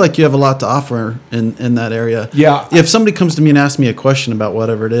like I feel like you have a lot to offer in that area. Yeah. If somebody comes to me and asks me a question about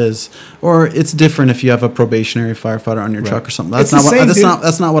whatever it is, or it's different if you have a probationary firefighter on your truck or something. That's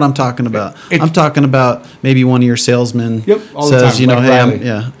not what I'm talking about. I'm talking about maybe one of your salesmen all the says, time, like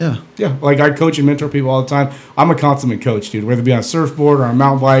hey, Yeah, like I coach and mentor people all the time. I'm a consummate coach, dude. Whether it be on a surfboard or a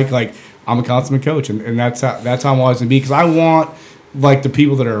mountain bike, like I'm a consummate coach, and that's how I'm always gonna be because I want like the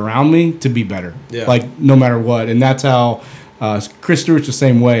people that are around me to be better, like no matter what, and that's how Chris Stewart's the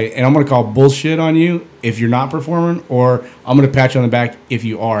same way. And I'm gonna call bullshit on you if you're not performing, or I'm gonna pat you on the back if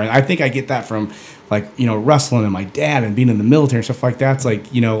you are. And I think I get that from like wrestling and my dad and being in the military and stuff like that. It's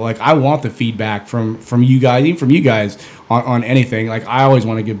like like I want the feedback from you guys, even from you guys on anything. Like I always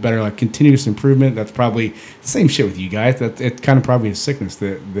want to get better, like continuous improvement. That's probably the same shit with you guys. That it's kind of probably a sickness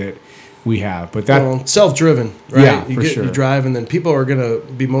that we have. But that self-driven, right? Yeah, you for sure. You drive, and then people are gonna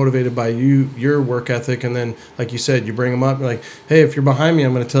be motivated by your work ethic, and then, like you said, you bring them up, you're like, hey, if you're behind me,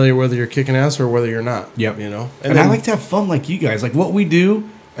 I'm gonna tell you whether you're kicking ass or whether you're not. Yep. You know, and I like to have fun like you guys. Like what we do,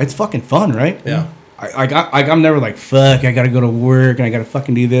 it's fucking fun, right? Yeah. I'm never like, fuck, I gotta go to work and I gotta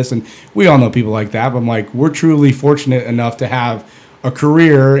fucking do this. And we all know people like that, but I'm like, we're truly fortunate enough to have a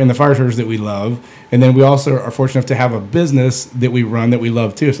career in the fire service that we love. And then we also are fortunate enough to have a business that we run that we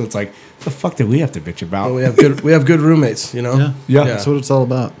love too. So it's like, the fuck did we have to bitch about? Well, we have good roommates, you know? Yeah. That's what it's all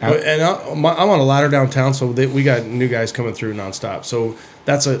about. And I'm on a ladder downtown, so we got new guys coming through nonstop. So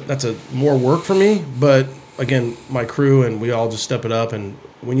that's a more work for me. But again, my crew and we all just step it up. And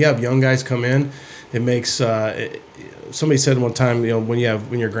when you have young guys come in, it makes somebody said one time, you know, when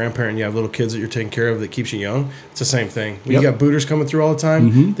you're a grandparent and you have little kids that you're taking care of that keeps you young, it's the same thing. When you got booters coming through all the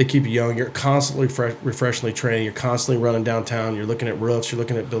time, they keep you young. You're constantly refreshingly training. You're constantly running downtown. You're looking at roofs. You're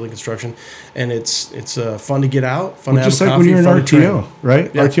looking at building construction, and it's fun to get out. Fun to have just a like coffee, when you're an fun to RTO, train.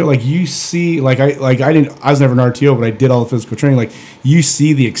 right? Yeah. RTO, like you see, I was never an RTO, but I did all the physical training. Like you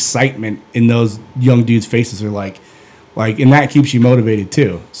see the excitement in those young dudes' faces. They're like, and that keeps you motivated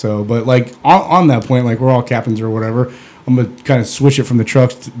too. So, but like on that point, like we're all captains or whatever. I'm gonna kind of switch it from the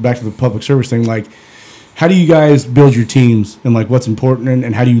trucks back to the public service thing. Like, how do you guys build your teams and like what's important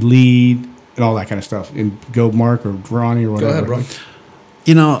and how do you lead and all that kind of stuff? And go Mark or Ronnie or whatever. Go ahead, bro.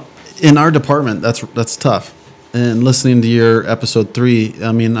 You know, in our department, that's tough. And listening to your episode 3,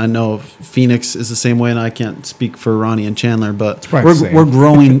 I mean, I know Phoenix is the same way, and I can't speak for Ronnie and Chandler, but probably the same. we're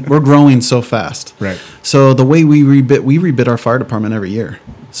growing. We're growing so fast. Right. So the way we rebid our fire department every year.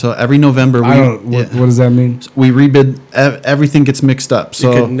 So every November, what does that mean? we rebid. Everything gets mixed up. You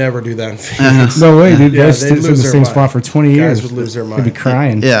So could never do that in Phoenix. No way, dude. Yeah, Guys they'd stood in the lose their same mind. spot for 20 Guys years. would lose their They'd be mind.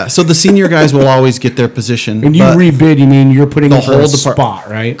 crying. yeah, so the senior guys will always get their position. When you but rebid, you mean you're putting The the whole whole spot,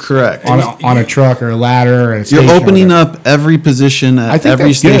 right? Correct. On a truck or a ladder or a station You're or opening whatever. up every position I at think every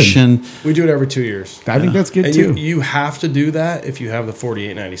that's good. station. We do it every 2 years. I think that's good And too. you have to do that if you have the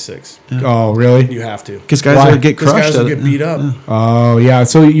 4896. Oh, really? You have to. Because guys Why? will get Because crushed guys at will it. get beat up. Oh, yeah.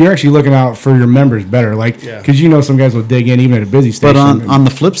 So you're actually looking out for your members better, like, Yeah. because you know some guys will dig in even at a busy station. But on the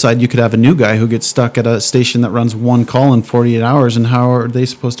flip side, you could have a new guy who gets stuck at a station that runs one call in 48 hours, and how are they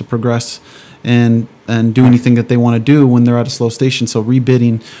supposed to progress and do anything that they want to do when they're at a slow station? So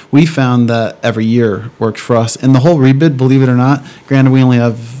rebidding, we found that every year works for us. And the whole rebid, believe it or not, granted we only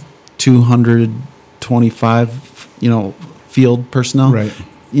have 225, field personnel. Right.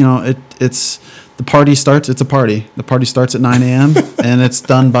 It's the party starts. It's a party. The party starts at 9 a.m. and it's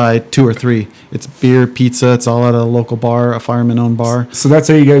done by 2 or 3. It's beer, pizza. It's all at a local bar, a fireman-owned bar. So that's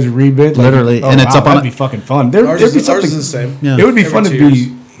how you guys rebid? Literally. And it's up on that'd be fucking fun. There'd be Ours something. is the same. Yeah. It would be Every fun to 2 be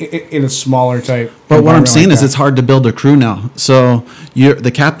years. in a smaller type. But what I'm environment saying like is that. it's hard to build a crew now. So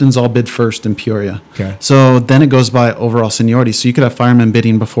the captains all bid first in Peoria. Okay. So then it goes by overall seniority. So you could have firemen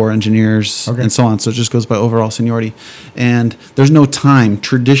bidding before engineers Okay. and so on. So it just goes by overall seniority. And there's no time.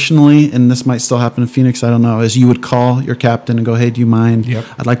 Traditionally, and this might still happen in Phoenix, I don't know, is you would call your captain and go, hey, do you mind? Yep.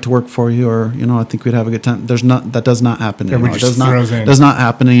 I'd like to work for you, or, I think we'd have a good time. That does not happen Everybody anymore. just throws in. Does not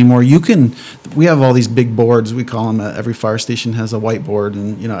happen anymore. We have all these big boards, we call them. Every fire station has a whiteboard,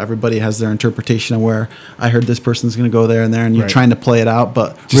 and everybody has their interpretation of where I heard this person's going to go there and there, and you're Right. trying to play it out.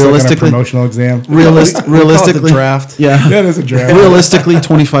 But Just like on a realistically, promotional exam. We call it realistically, the draft. yeah, Yeah, there's a draft. realistically,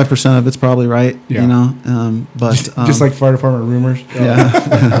 25% of it's probably right. Yeah. But Just like fire department rumors.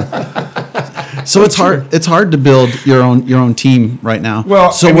 yeah. So it's hard. It's hard to build your own team right now.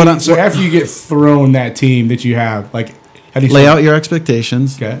 Well, so so after you get thrown that team that you have, like, how do you lay out your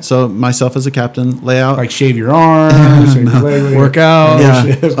expectations. Okay. So myself as a captain, lay out. like shave your arms, shave your leg, Work out.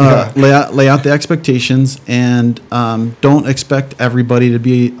 Yeah. Lay out the expectations, and don't expect everybody to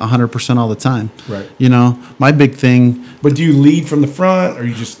be 100% all the time. Right. My big thing. But do you lead from the front, or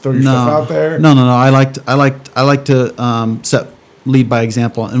you just throw your stuff out there? No. I like to lead by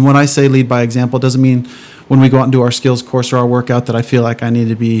example. And when I say lead by example, it doesn't mean when we go out and do our skills course or our workout that I feel like I need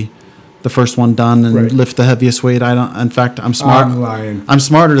to be the first one done and Right. lift the heaviest weight. I don't. In fact, I'm smart. I'm lying. I'm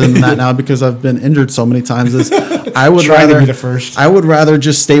smarter than that now because I've been injured so many times. I would Trying to rather be the first. I would rather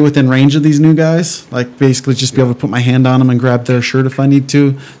just stay within range of these new guys. Like basically just be able to put my hand on them and grab their shirt if I need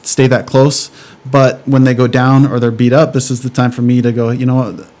to. Stay that close. But when they go down or they're beat up, this is the time for me to go, you know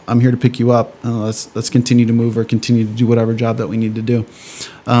what? I'm here to pick you up. Let's continue to move or continue to do whatever job that we need to do.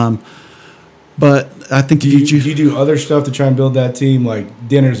 But I think Do you do other stuff to try and build that team, like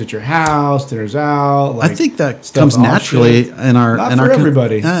dinners at your house, dinners out? I Like think that stuff comes off naturally shift? in our Not in for our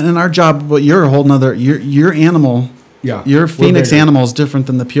everybody. in our job. But you're a whole nother. Your animal. Yeah, Your we're Phoenix bigger. animal is different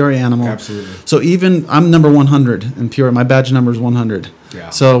than the Peoria animal. Absolutely. So even I'm number 100 in Peoria. My badge number is 100. Yeah.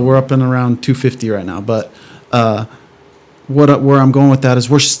 So we're up and around 250 right now. But where I'm going with that is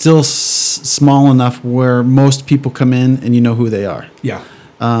we're still small enough where most people come in and you know who they are. Yeah.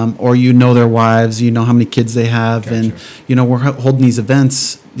 Or you know their wives, you know how many kids they have, Gotcha. and you know we're holding these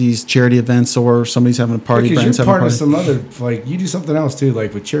events, these charity events, or somebody's having a party. Because Brand's you're having a part of party. some other, like, you do something else too,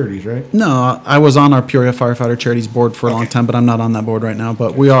 like with charities, right? No, I was on our Peoria Firefighter Charities board for a long time, but I'm not on that board right now.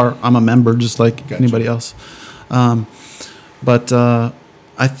 But we are. I'm a member, just like anybody else. But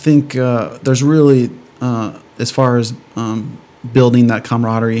I think there's really, as far as building that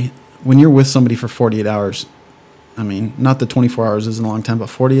camaraderie, when you're with somebody for 48 hours. I mean, not that 24 hours isn't a long time, but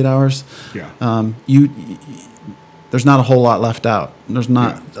 48 hours. Yeah. There's not a whole lot left out. There's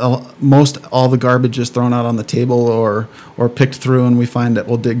not all the garbage is thrown out on the table or picked through, and we find it.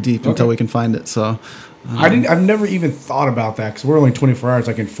 We'll dig deep until we can find it. So I've never even thought about that because we're only 24 hours.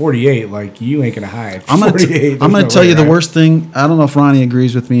 Like in 48, like you ain't gonna hide. I'm gonna 48, I'm there's gonna no tell way, you the right? worst thing. I don't know if Ronnie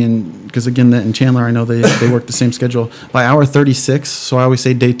agrees with me, and because again, in Chandler, I know they work the same schedule. By hour 36, so I always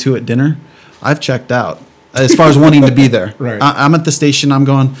say day 2 at dinner, I've checked out. As far as wanting to be there, Right. I'm at the station. I'm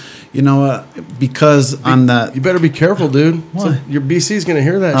going, you know what? Because I'm that. You better be careful, dude. Why? So your BC's gonna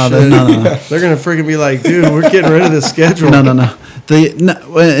hear that Oh, shit. no. They're gonna freaking be like, dude, we're getting rid of this schedule. No.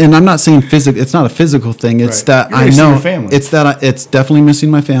 And I'm not saying physical. It's not a physical thing. It's Right. that You're I missing know. your family. It's that it's definitely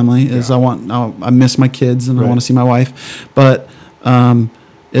missing my family. Is Yeah. I miss my kids and I Right. want to see my wife, but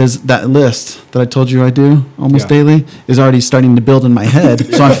is that list that I told you I do almost Yeah. daily is already starting to build in my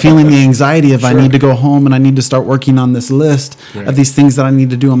head. So I'm feeling the anxiety of I need to go home and I need to start working on this list Right. of these things that I need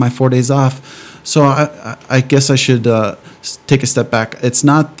to do on my 4 days off. So I guess I should take a step back. It's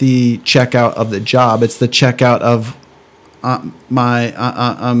not the checkout of the job. It's the checkout of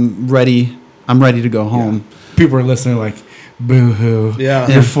I'm ready. I'm ready to go home. People are listening like, boo hoo. Yeah.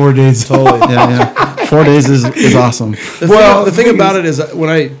 You're 4 days Totally. Yeah. 4 days is awesome. The thing about it is when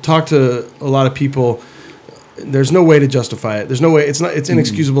I talk to a lot of people, there's no way to justify it. There's no way. It's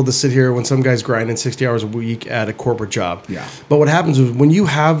inexcusable to sit here when some guy's grinding 60 hours a week at a corporate job. Yeah. But what happens is when you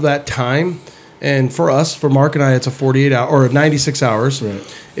have that time, and for us, for Mark and I, it's a 48 hour or 96 hours.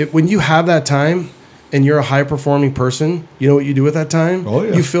 Right. When you have that time and you're a high performing person, you know what you do with that time? Oh,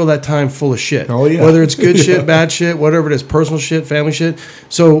 yeah. You fill that time full of shit. Oh, yeah. Whether it's good shit, bad shit, whatever it is, personal shit, family shit.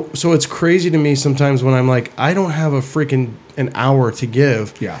 So it's crazy to me sometimes when I'm like, I don't have a freaking an hour to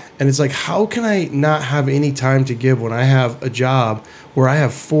give. Yeah. And it's like, how can I not have any time to give when I have a job where I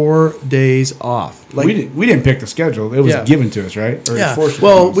have 4 days off? Like, we didn't pick the schedule. It was Yeah. given to us, right? Or yeah. forced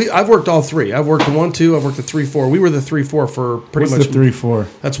Well, upon us. I've worked all three. I've worked the 1-2. I've worked the 3-4. We were the 3-4 for pretty What's much the 3-4?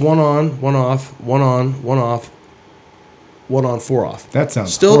 That's 1 on, 1 off, 1 on, 1 off, 1 on, 4 off. That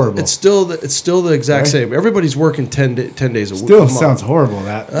sounds Still, horrible. it's still the exact Right? same. Everybody's working 10 days a week. Still a month. sounds horrible.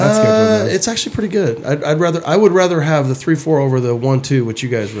 That schedule does. It's actually pretty good. I would rather have the 3-4 over the 1-2, which you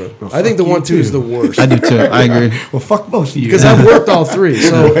guys wrote. Well, I think the fuck you 1-2 is too. the worst. I do too. I agree. Well, fuck both of you. Because I've worked all three.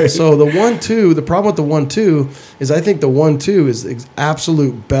 So the 1-2, the problem with the 1-2 is I think the 1-2 is the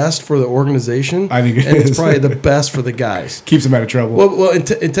absolute best for the organization. I think it and is. it's probably the best for the guys. keeps them out of trouble. Well, and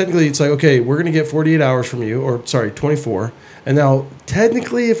technically it's like, okay, we're going to get 48 hours from you, or sorry, 24. And now,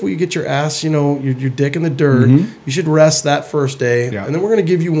 technically, if we get your ass, your dick in the dirt, you should rest that first day. Yeah. And then we're going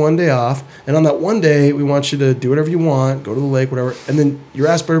to give you 1 day off. And on that 1 day, we want you to do whatever you want, go to the lake, whatever. And then your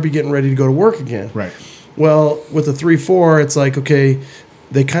ass better be getting ready to go to work again. Right. Well, with the 3-4, it's like, okay,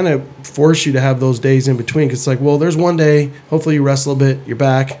 they kind of force you to have those days in between. Because it's like, well, there's 1 day. Hopefully you rest a little bit. You're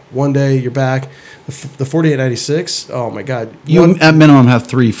back. 1 day, you're back. The 48-96, oh, my God. You at minimum have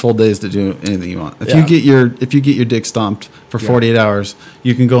 3 full days to do anything you want. If Yeah. you get your dick stomped for 48 hours,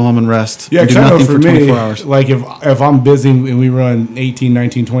 you can go home and rest. Yeah, and do because I know nothing for for me, 24 hours. like if I'm busy and we run 18,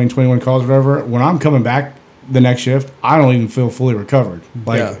 19, 20, 21 calls, whatever, when I'm coming back the next shift, I don't even feel fully recovered.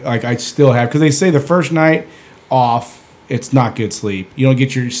 Yeah. Like I still have, because they say the first night off, it's not good sleep. You don't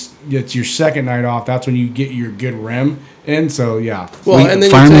get it's your second night off. That's when you get your good REM. And so, yeah. Well, and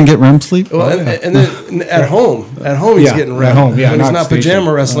then you Firemen take- get REM sleep? Well, Oh, yeah. and then at home he's Yeah, getting at rest. home, yeah, when he's not not station.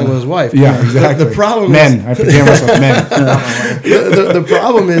 pajama wrestling with his wife. Yeah, exactly. The problem men. is I pajama wrestle with men. the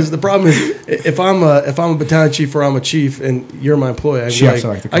problem is if I'm a battalion chief or I'm a chief and you're my employee, Chefs, I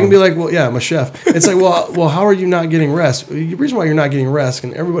like to call I can be like, well, yeah, I'm a chef. It's like, well, how are you not getting rest? The reason why you're not getting rest,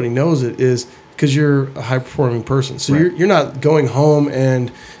 and everybody knows it, is because you're a high performing person. So Right. you're not going home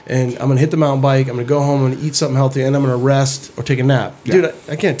and I'm gonna hit the mountain bike. I'm gonna go home and eat something healthy, and I'm gonna rest or take a nap. Yeah. Dude,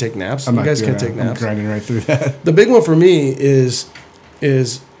 I can't take naps. I'm You not guys doing can't that. take I'm naps. grinding right through that. The big one for me is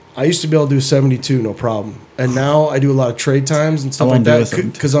I used to be able to do 72 no problem, and now I do a lot of trade times and stuff like won't do a that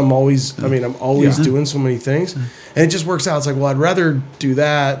 72. because I'm always Yeah. doing so many things, and it just works out. It's like, well, I'd rather do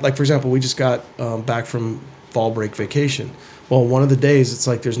that. Like for example, we just got back from fall break vacation. Well, one of the days it's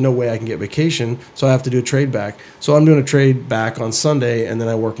like there's no way I can get vacation, so I have to do a trade back. So I'm doing a trade back on Sunday, and then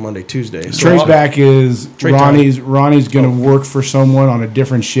I work Monday, Tuesday. So Trade back is Trade Ronnie's going to work for someone on a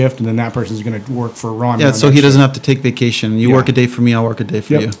different shift, and then that person's going to work for Ronnie. Yeah, on so that he doesn't shift. have to take vacation. You Yeah. work a day for me, I'll work a day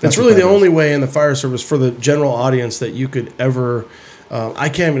for Yep. you. That's That's what really that the is. only way in the fire service for the general audience that you could ever. I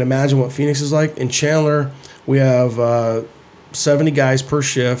can't even imagine what Phoenix is like. In Chandler, we have 70 guys per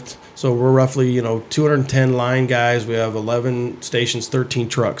shift, so we're roughly 210 line guys. We have 11 stations, 13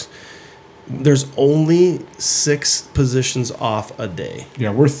 trucks. There's only 6 positions off a day.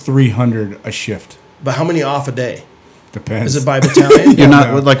 Yeah, we're 300 a shift. But how many off a day? Depends. Is it by battalion? You're not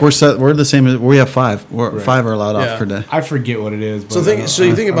no. like we're set. We're the same. As, we have 5. We're 5 are allowed Yeah. off per day. I forget what it is. But So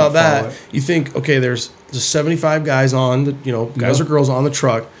you think I about don't follow that. it. You think, okay, there's 75 guys on the, guys Yeah. or girls on the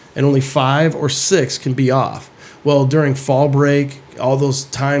truck, and only 5 or 6 can be off. Well, during fall break, all those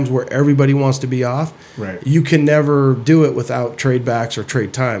times where everybody wants to be off, Right. you can never do it without trade backs or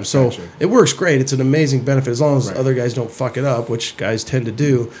trade time. So Gotcha. it works great. It's an amazing benefit as long as Right. other guys don't fuck it up, which guys tend to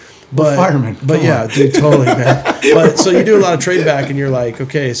do. But firemen. But Come yeah, on. dude, totally, man. But so you do a lot of trade back, and you're like,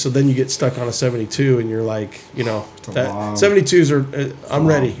 okay, so then you get stuck on a 72, and you're like, that long- 72s are. I'm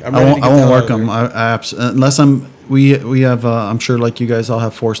ready. I'm I ready. won't. to get I the won't hell work out of them. there. Unless I'm. We have. I'm sure like you guys all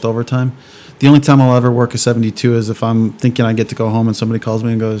have forced overtime. The only time I'll ever work a 72 is if I'm thinking I get to go home and somebody calls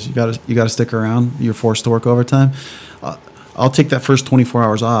me and goes, you gotta stick around. You're forced to work overtime. I'll take that first 24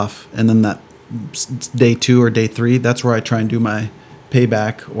 hours off, and then that day 2 or day 3. That's where I try and do my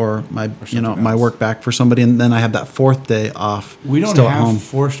payback or my my work back for somebody, and then I have that 4th day off. We don't still at have home.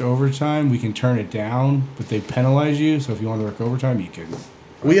 forced overtime. We can turn it down, but they penalize you. So if you want to work overtime, you can.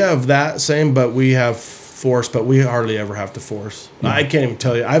 We have that same, but we have force, but we hardly ever have to force. I can't even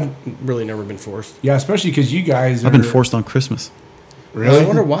tell you. I've really never been forced. Yeah, especially because you guys. I've been are- forced on Christmas. Really? I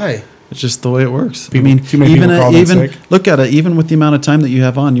wonder why. It's just the way it works. People- too many people call in even sick. look at it. Even with the amount of time that you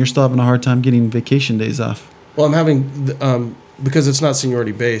have on, you're still having a hard time getting vacation days off. Well, I'm having because it's not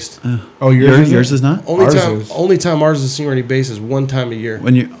seniority based. Oh, yours, Yours is not. Only Ours time is. only time ours is seniority based is one time a year.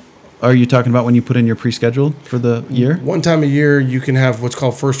 When you are you talking about when you put in your pre-scheduled for the year? One time a year, you can have what's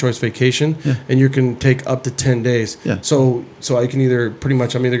called first choice vacation, and you can take up to 10 days. Yeah. So I can I'm either going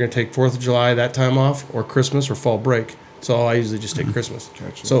to take 4th of July that time off, or Christmas, or fall break. So I usually just take Christmas.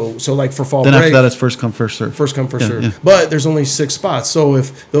 Gotcha. So like for fall Then break, after that, it's first come first serve. first come first Yeah, serve. yeah. But there's only 6 spots. So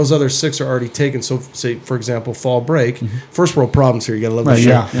if those other 6 are already taken, so say for example fall break, first world problems here. You gotta love Right, this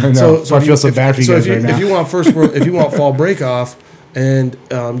Yeah, shit. I know. So I feel so bad for you so guys right now. if you want if you want fall break off, and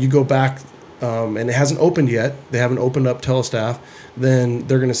you go back, and it hasn't opened yet, they haven't opened up telestaff, then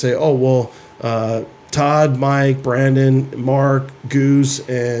they're going to say, oh well, Todd, Mike, Brandon, Mark, Goose,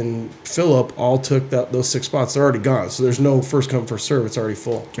 and Philip all took those 6 spots. They're already gone, so there's no first come first serve. It's already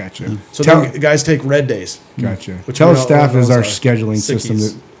full. Gotcha. So Tell- then guys take red days. Gotcha. Which Tell we all- staff all is know our is scheduling system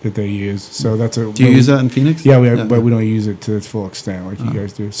sickies. that they use. So that's a. Do you use that in Phoenix? Yeah, but we don't use it to its full extent like you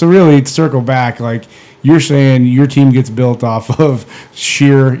guys do. So really, to circle back, like you're saying, your team gets built off of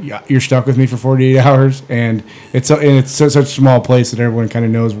sheer. You're stuck with me for 48 hours, and it's such a small place that everyone kind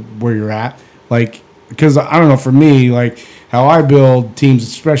of knows where you're at. Like, because I don't know, for me, like how I build teams,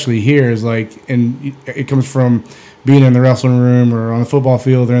 especially here, is like, and it comes from being in the wrestling room or on the football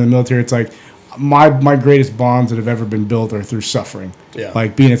field or in the military. It's like my greatest bonds that have ever been built are through suffering. Yeah.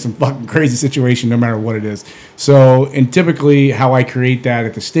 Like being in some fucking crazy situation, no matter what it is. So, and typically how I create that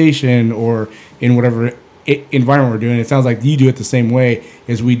at the station or in whatever environment we're doing, it sounds like you do it the same way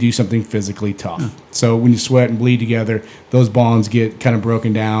as we do something physically tough. So when you sweat and bleed together, those bonds get kind of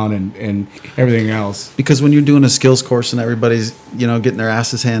broken down and everything else. Because when you're doing a skills course and everybody's, getting their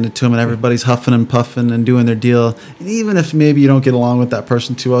asses handed to them and everybody's huffing and puffing and doing their deal, and even if maybe you don't get along with that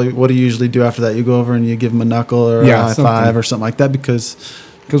person too well, what do you usually do after that? You go over and you give them a knuckle or a high something. five or something like that because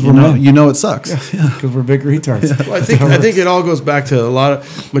we're men. it sucks. Because we're big retards. Well, I think it all goes back to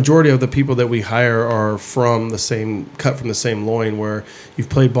majority of the people that we hire are cut from the same loin, where you've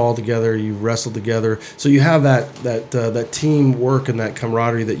played ball together, you've wrestled together, so you have that teamwork and that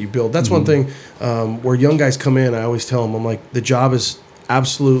camaraderie that you build. That's one thing where young guys come in. I always tell them, I'm like, the job is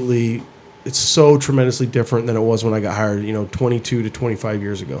absolutely, it's so tremendously different than it was when I got hired, 22 to 25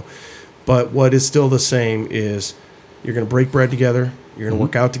 years ago. But what is still the same is you're going to break bread together. You're going to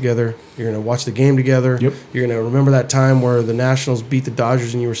work out together. You're going to watch the game together. Yep. You're going to remember that time where the Nationals beat the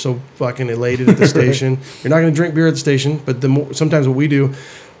Dodgers and you were so fucking elated at the station. You're not going to drink beer at the station, but sometimes what we do,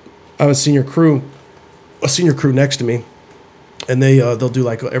 I have a senior crew next to me, And they'll do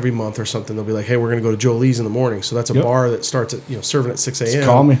like every month or something. They'll be like, hey, we're going to go to Jolie's in the morning. So that's a Yep. bar that starts at serving at 6 a.m.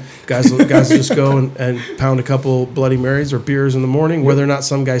 call me. Guys just go and pound a couple Bloody Marys or beers in the morning. Whether or not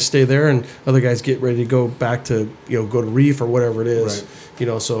some guys stay there and other guys get ready to go back to go to Reef or whatever it is. Right.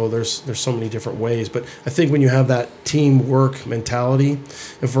 So there's so many different ways. But I think when you have that teamwork mentality,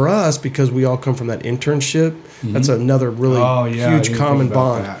 and for us, because we all come from that internship, that's another really Oh, yeah, I huge didn't common think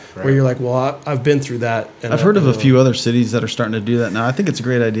about bond that, right. where you're like, well, I've been through that. And I've heard of a few other cities that are starting to do that now. I think it's a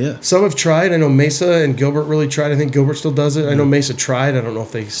great idea. Some have tried. I know Mesa and Gilbert really tried. I think Gilbert still does it. I know Mesa tried. I don't know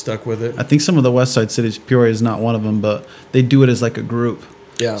if they stuck with it. I think some of the West Side cities, Peoria is not one of them, but they do it as like a group.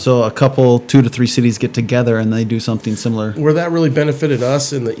 Yeah. So a couple, 2 to 3 cities get together and they do something similar. Where that really benefited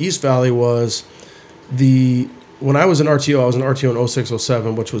us in the East Valley was when I was in RTO, I was in RTO in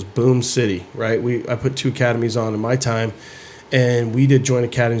 0607, which was Boom City, right? I put 2 academies on in my time, and we did joint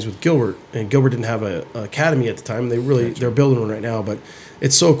academies with Gilbert. And Gilbert didn't have an academy at the time. They're building one right now, but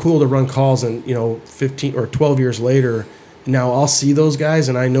it's so cool to run calls and 15 or 12 years later. Now I'll see those guys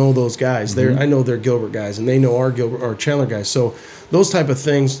and I know those guys. I know they're Gilbert guys and they know our Chandler guys. So those type of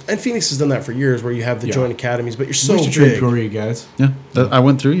things, and Phoenix has done that for years, where you have the joint academies, but you're so We used to train big. Peoria guys. Yeah. I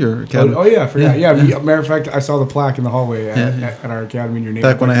went through your academy. Oh yeah, I forgot. Yeah. Matter of fact, I saw the plaque in the hallway at our academy in your name.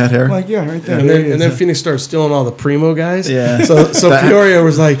 Back when I had hair. I'm like, yeah, right there. And There then, he and is. then Phoenix started stealing all the primo guys. Yeah. So Peoria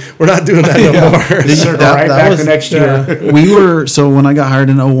was like, we're not doing that no more. Circle That- right that back was- the next year. We were, so when I got hired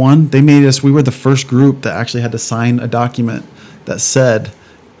in 01, we were the first group that actually had to sign a document that said,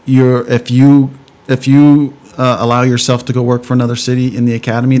 if you allow yourself to go work for another city in the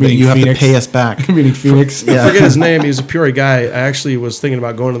academy, that Meaning you have Phoenix. to pay us back. Meaning Phoenix. Yeah. I forget his name. He was a Peoria guy. I actually was thinking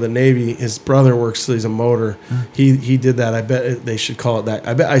about going to the Navy. His brother works. He's a motor. He did that. I bet they should call it that.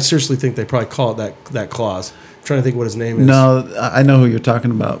 I seriously think they probably call it that clause. I'm trying to think what his name is. No, I know who you're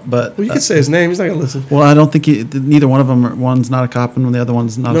talking about, but Well, you can say his name. He's not gonna listen. well, I don't think neither one of them. One's not a cop and the other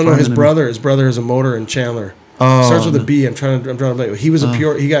one's not. No, a fireman his anymore. brother. His brother is a motor in Chandler. Oh, Starts with no. a B. I'm trying to blank. He was a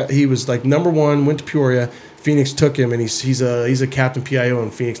Peoria. He was like number 1. Went to Peoria. Phoenix took him, and he's a captain PIO in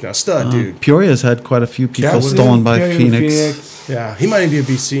Phoenix now. Stud dude. Peoria's had quite a few people Captain, stolen by Peoria, Phoenix. Yeah, he might even be a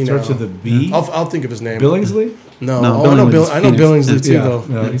BC now. Starts with a B. I'll think of his name. Billingsley. No, No, I know Billingsley's I know Phoenix. Billingsley too, Yeah. though.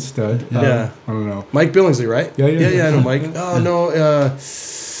 No, he's stud. Yeah. I don't know. Mike Billingsley, right? Yeah. I know Mike. Oh no,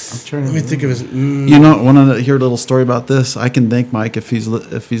 I'm trying let me think of his. You know, want to hear a little story about this? I can thank Mike if he's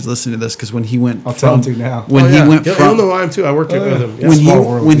listening to this, because when he went, I'll tell him to now. When he went he'll from know I am too. I worked with him. Yeah. when Small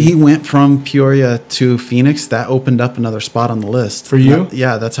world, when dude. he went from Peoria to Phoenix, that opened up another spot on the list For you?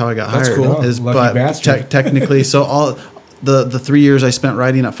 Yeah, that's how I got That's hired. cool. Oh, lucky bastard. Technically, so all the 3 years I spent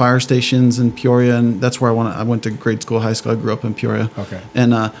riding at fire stations in Peoria, and that's where I went to grade school, high school. I grew up in Peoria. Okay.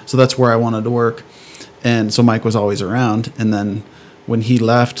 And so that's where I wanted to work, and so Mike was always around. And then when he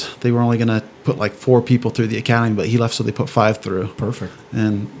left, they were only going to put like 4 people through the academy, but he left, so they put 5 through. Perfect.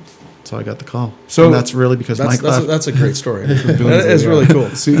 And so I got the call. So- and that's really because Mike left. That's a great story. Billingsley, That is yeah. really cool.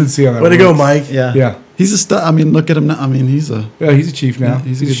 See how that Way to works. go, Mike. yeah. Yeah. He's a stud. I mean, look at him now. I mean, he's a. Yeah, he's a chief now. Yeah,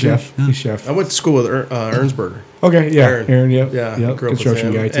 he's he's a a good chef. dude. He's chef. I went to school with Ernsberger. Okay, yeah. Aaron. Aaron, yep. Yeah, Yep. grew up with Construction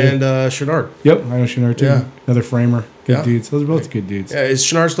him. guy, too. And Chenard. Yep, I know Shinar, too. Yeah. Another framer. Good Yeah. dudes. Those are both good dudes. Yeah, is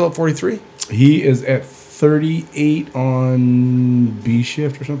Chenard still at 43? He is at 38 on B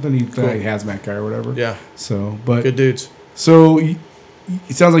shift or something. He's a hazmat guy or whatever. Yeah, So, but good dudes. so it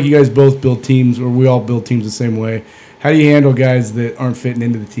sounds like you guys both build teams, or we all build teams the same way. How do you handle guys that aren't fitting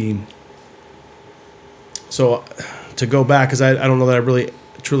into the team? So to go back, because I don't know that I really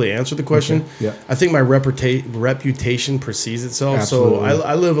truly answered the question. Okay, yeah. I think my reputation precedes itself. Absolutely. So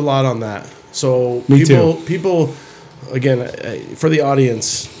I live a lot on that. So Me people, again, for the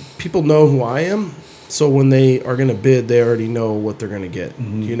audience, people know who I am. So when they are going to bid, they already know what they're going to get,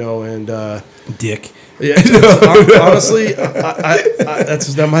 and Dick. yeah, honestly,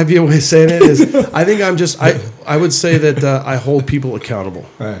 that might be a way of saying it. Is I think I'm just I would say that I hold people accountable.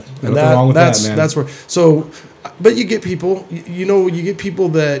 Right. And Nothing wrong with that's that, man. that's where. So, but you get people, you get people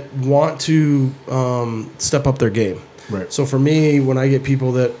that want to step up their game. Right. So for me, when I get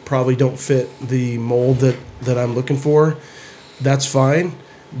people that probably don't fit the mold that I'm looking for, that's fine.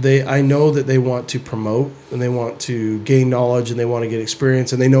 I know that they want to promote and they want to gain knowledge and they want to get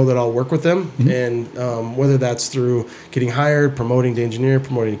experience and they know that I'll work with them. Mm-hmm. And whether that's through getting hired, promoting to engineer,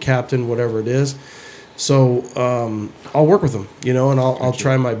 promoting to captain, whatever it is. So I'll work with them, and I'll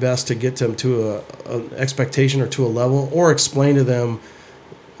try my best to get them to an expectation or to a level, or explain to them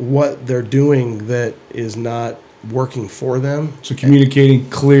what they're doing that is not working for them. So communicating a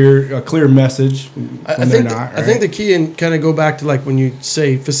clear message I when think they're not. I think the key, and kind of go back to like when you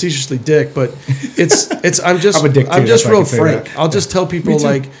say facetiously dick, but it's I'm just I'm a dick too, I'm just if I real can say frank. that. I'll just tell people Me too.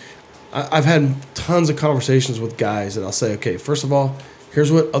 like I've had tons of conversations with guys that I'll say, okay, first of all, here's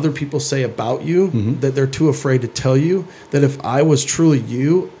what other people say about you that they're too afraid to tell you, that if I was truly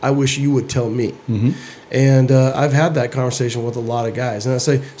you, I wish you would tell me. And I've had that conversation with a lot of guys. And I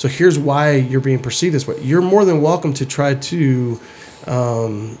say, so here's why you're being perceived this way. You're more than welcome to try to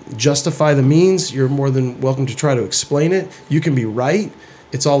justify the means. You're more than welcome to try to explain it. You can be right.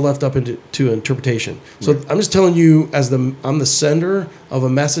 It's all left up to interpretation. So I'm just telling you, I'm the sender of a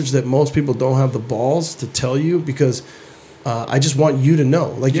message that most people don't have the balls to tell you, because I just want you to know.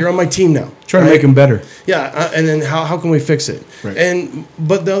 Like, you're on my team now. Trying to make them better. Yeah, and then how can we fix it? Right.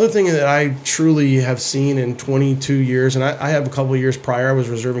 But the other thing that I truly have seen in 22 years, and I have a couple of years prior, I was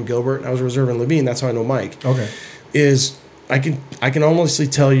reserving Gilbert, and I was reserving Levine. That's how I know Mike. Okay. Is I can honestly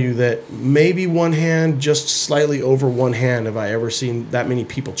tell you that maybe one hand, just slightly over one hand, have I ever seen that many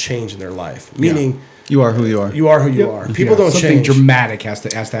people change in their life. Meaning, You are who you are. you are who you are. People don't Something change. dramatic has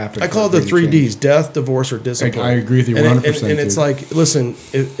to happen. I call it the 3 Ds: death, divorce, or discipline. I agree with you And 100%. And it's like, listen,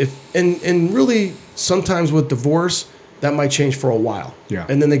 and really sometimes with divorce, that might change for a while. Yeah.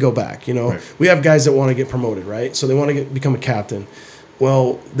 And then they go back. Right. We have guys that want to get promoted, right? So they want to become a captain.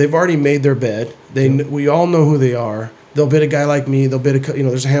 Well, they've already made their bed. We all know who they are. They'll bid a guy like me. They'll bid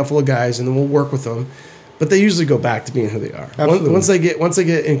there's a handful of guys, and then we'll work with them. But they usually go back to being who they are. Absolutely. Once they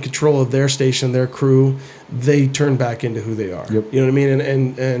get in control of their station, their crew, they turn back into who they are. Yep. You know what I mean?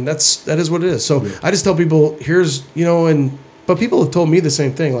 And that is what it is. So I just tell people, but people have told me the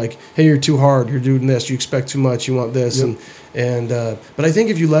same thing. Like, hey, you're too hard. You're doing this. You expect too much. You want this. Yep. But I think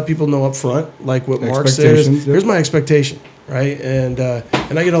if you let people know up front, like what Mark says, here's my expectation. Right, and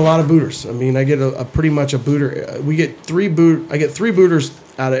I get a lot of booters. I mean, I get pretty much a booter. I get 3 booters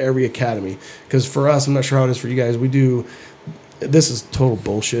out of every academy, because for us, I'm not sure how it is for you guys. We do. This is total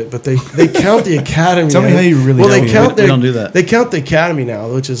bullshit, but they count the academy. Tell me how you really. Well, know they it. count. We don't do that. They count the academy now,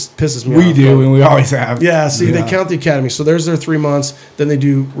 which pisses me off. We do, and we always have. Yeah, see, they count the academy. So there's their 3 months. Then they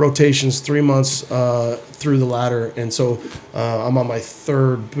do rotations 3 months through the ladder, and so I'm on my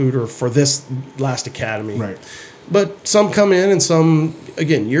 3rd booter for this last academy. Right. But some come in, and some,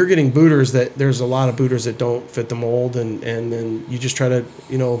 again, you're getting booters that there's a lot of booters that don't fit the mold, and then you just try to,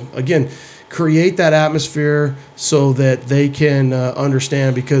 again, create that atmosphere so that they can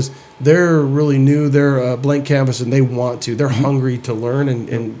understand, because they're really new, they're a blank canvas, and they want to. They're hungry to learn,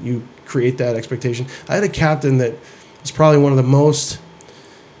 and you create that expectation. I had a captain that was probably one of the most...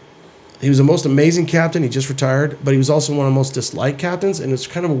 He was the most amazing captain. He just retired, but he was also one of the most disliked captains, and it's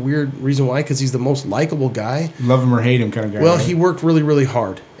kind of a weird reason why, because he's the most likable guy. Love him or hate him kind of guy. Well, right? he worked really, really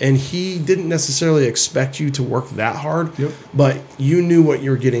hard, and he didn't necessarily expect you to work that hard, but you knew what you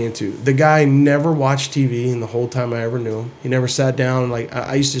were getting into. The guy never watched TV in the whole time I ever knew him. He never sat down. Like,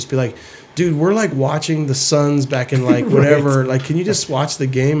 I used to just be like, dude, we're like watching the Suns back in like whatever. Like, can you just watch the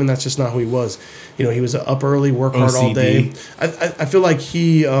game? And that's just not who he was. He was up early, work hard all day. I feel like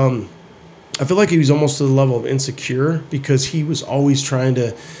he... I feel like he was almost to the level of insecure, because he was always trying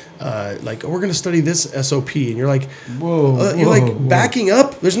to, we're going to study this SOP, and you're like, whoa. Backing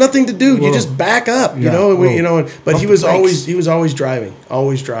up. There's nothing to do. Whoa. You just back up, But he was always driving,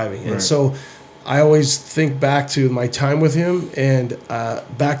 and right. So I always think back to my time with him, and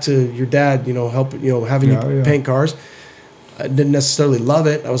back to your dad, having you paint cars. I didn't necessarily love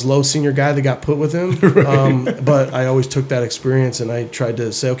it. I was a low senior guy that got put with him. Right. But I always took that experience, and I tried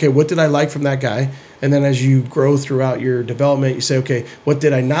to say, okay, what did I like from that guy? And then as you grow throughout your development, you say, okay, what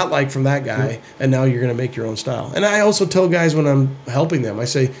did I not like from that guy? Yeah. And now you're going to make your own style. And I also tell guys when I'm helping them, I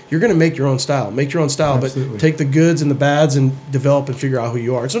say, you're going to make your own style. Make your own style, Absolutely. But take the goods and the bads and develop and figure out who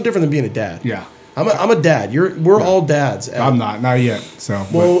you are. It's no different than being a dad. Yeah. I'm a dad. We're all dads. I'm not yet.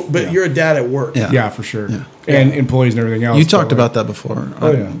 So, but you're a dad at work. Yeah, for sure. Yeah. And employees and everything else. You talked about that before.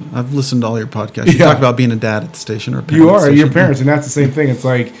 I've listened to all your podcasts. You talk about being a dad at the station or a parent. You are. You're parents, and that's the same thing. It's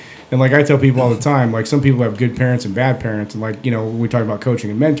like, and like I tell people all the time, like some people have good parents and bad parents, and like we talk about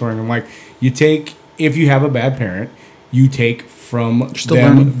coaching and mentoring. I'm like, if you have a bad parent, you take from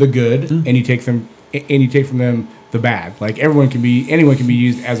them the good, and you take from them the bad. Like anyone can be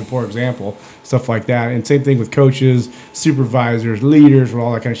used as a poor example, stuff like that. And same thing with coaches, supervisors, leaders, and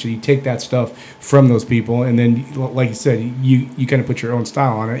all that kind of shit. You take that stuff from those people, and then, like you said, you kind of put your own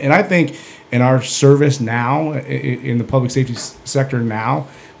style on it. And I think in our service now, in the public safety sector now,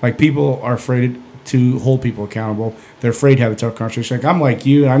 like people are afraid to hold people accountable. They're afraid to have a tough conversation. Like I'm like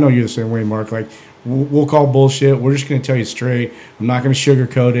you, and I know you're the same way, Mark. Like we'll call bullshit. We're just going to tell you straight. I'm not going to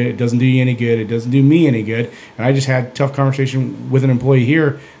sugarcoat it. It doesn't do you any good. It doesn't do me any good. And I just had a tough conversation with an employee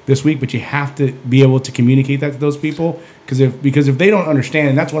here this week, but you have to be able to communicate that to those people, because if they don't understand,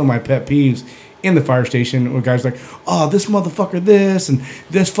 and that's one of my pet peeves in the fire station where guys are like, oh, this motherfucker this and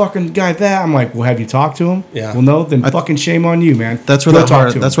this fucking guy that. I'm like, well, have you talked to him? Yeah. Well, no, then fucking shame on you, man. That's where Go that talk hard.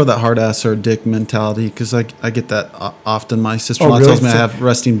 to him. That's where that hard ass or dick mentality. Because I get that often. My sister-in-law really? tells me I have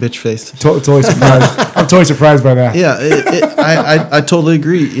resting bitch face. Totally surprised. I'm totally surprised by that. Yeah, I totally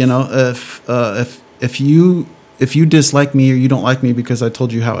agree. You know, if you dislike me or you don't like me because I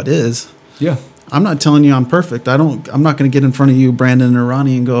told you how it is, Yeah. I'm not telling you I'm perfect. I'm not going to get in front of you, Brandon or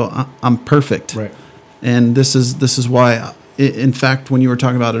Ronnie, and go, I'm perfect. Right. And this is why. In fact, when you were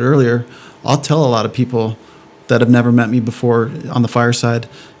talking about it earlier, I'll tell a lot of people that have never met me before on the fireside,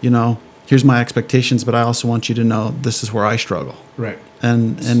 you know, here's my expectations, but I also want you to know this is where I struggle. Right.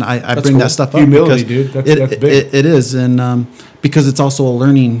 And I bring cool. that stuff up. Humility, because dude. That's big. It is, and because it's also a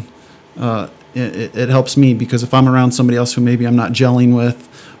learning. It helps me because if I'm around somebody else who maybe I'm not gelling with,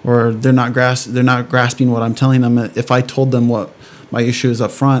 or they're not grasping what I'm telling them, if I told them what my issue is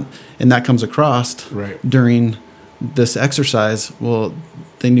up front, and that comes across Right. during this exercise, well,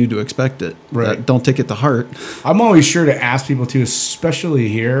 they knew to expect it. Right. Don't take it to heart. I'm always sure to ask people too, especially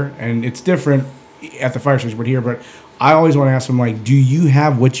here, and it's different at the fire station, but here, but I always want to ask them, like, do you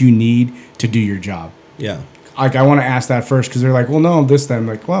have what you need to do your job? Yeah. Like, I want to ask that first because they're like, well, no, this, then. I'm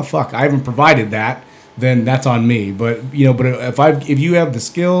like, well, fuck, I haven't provided that. Then that's on me. But if you have the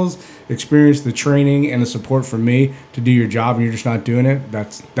skills, experience, the training, and the support from me to do your job, and you're just not doing it,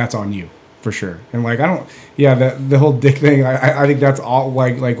 that's on you for sure. And like the whole dick thing, I think that's all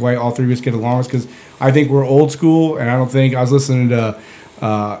like why all three of us get along is because I think we're old school, and I don't think I was listening to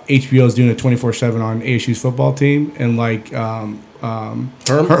HBO's doing a 24/7 on ASU's football team, and like Herm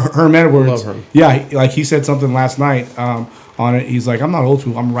Edwards, Love Herm. yeah, like he said something last night on it. He's like, I'm not old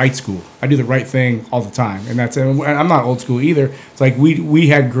school. I'm right school. I do the right thing all the time, and and I'm not old school either. It's like we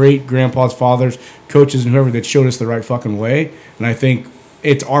had great grandpas, fathers, coaches, and whoever that showed us the right fucking way, and I think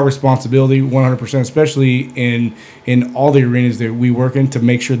it's our responsibility 100%, especially in all the arenas that we work in, to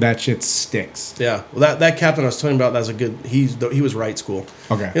make sure that shit sticks. Yeah, well, that captain I was telling you about, that's a good. He was right school.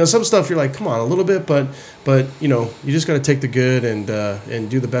 Okay. You know, some stuff you're like, come on, a little bit, but you know, you just got to take the good and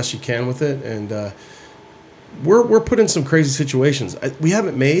do the best you can with it. And we're put in some crazy situations. We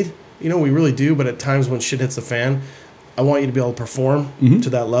haven't made, you know, we really do, but at times when shit hits the fan, I want you to be able to perform to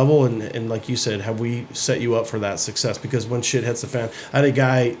that level. And like you said, have we set you up for that success? Because when shit hits the fan, I had a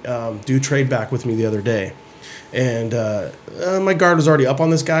guy do trade back with me the other day. And my guard was already up on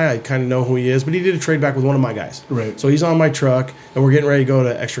this guy. I kind of know who he is, but he did a trade back with one of my guys. Right. So he's on my truck, and we're getting ready to go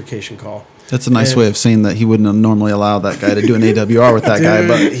to extrication call. That's a nice And- way of saying that he wouldn't normally allow that guy to do an AWR with that guy,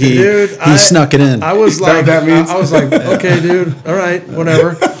 but he I snuck it in. I was that what like, that means? I was like, okay, dude, all right,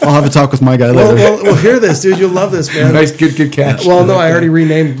 whatever. I'll have a talk with my guy later. Well, hear this, dude. You'll love this, man. Nice, good catch. Well, no, I already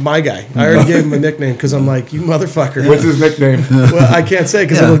renamed my guy. I already gave him a nickname because I'm like, you motherfucker. What's his nickname? Well, I can't say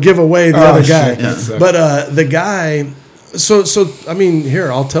because Yeah. it'll give away the other guy. shit, that sucks. But the guy, so I mean, here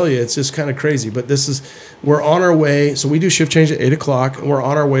I'll tell you, it's just kind of crazy. But we're on our way. So we do shift change at 8:00, and we're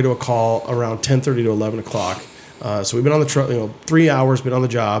on our way to a call around 10:30 to 11 o'clock. So we've been on the truck, 3 hours, been on the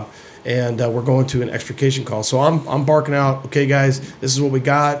job, and we're going to an extrication call. So I'm barking out, okay, guys, this is what we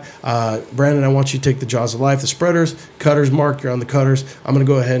got. Brandon, I want you to take the jaws of life, the spreaders, cutters. Mark, you're on the cutters. I'm going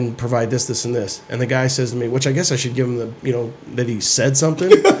to go ahead and provide this, this, and this. And the guy says to me, which I guess I should give him that he said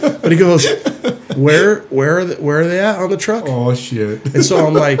something, but he goes, where are they at on the truck? Oh shit. And so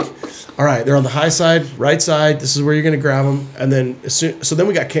I'm like, all right, they're on the high side, right side. This is where you're going to grab them. And then so then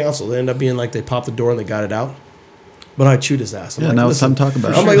we got canceled. It ended up being like they popped the door and they got it out. But I chewed his ass. I'm Yeah, like, now it's listen, time to talk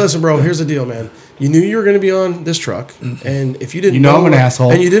about it. I'm like, listen, bro, here's the deal, man. You knew you were going to be on this truck, and if you didn't You know I'm an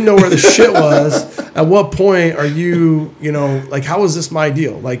asshole. and you didn't know where the shit was, at what point are you, like, how is this my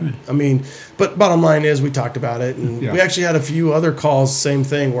deal? Like, I mean, but bottom line is we talked about it, and Yeah. we actually had a few other calls, same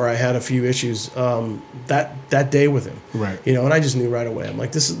thing, where I had a few issues that day with him. Right. And I just knew right away. I'm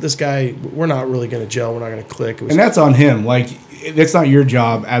like, this guy, we're not really going to gel. We're not going to click. It was, And that's on him. Like, it's not your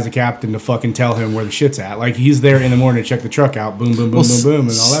job as a captain to fucking tell him where the shit's at. Like, he's there in the morning to check the truck out, boom, boom, boom, boom, boom,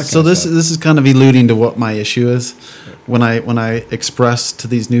 and all that kind So of this stuff. this is kind of alluding to what my issue is. When I express to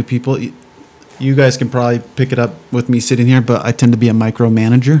these new people, you guys can probably pick it up with me sitting here, but I tend to be a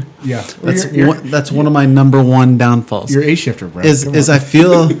micromanager. Yeah. That's one of my number one downfalls. You're a shifter, bro. Is I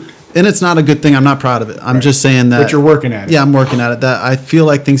feel, and it's not a good thing. I'm not proud of it. I'm just saying that. But you're working at it. Yeah, I'm working at it. That I feel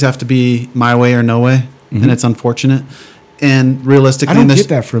like things have to be my way or no way, and it's unfortunate. And realistically, I don't get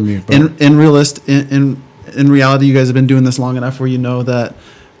that from you. But in reality, you guys have been doing this long enough where you know that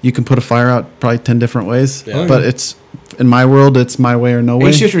you can put a fire out probably 10 different ways. Yeah. But it's in my world, it's my way or no way.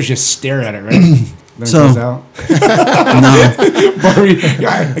 A shifters just stare at it, right? Then So- it goes out. No. Barbie,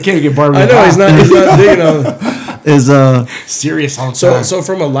 I can't get Barbie. I know he's not digging on. is Serious all the So, time. so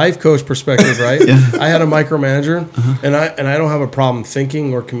from a life coach perspective, right? I had a micromanager, and I don't have a problem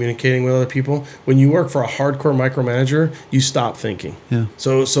thinking or communicating with other people. When you work for a hardcore micromanager, you stop thinking. Yeah.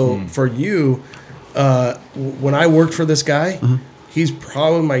 So for you, when I worked for this guy, he's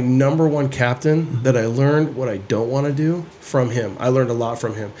probably my number one captain that I learned what I don't want to do from him. I learned a lot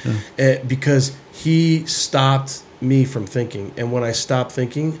from him because he stopped me from thinking, and when I stopped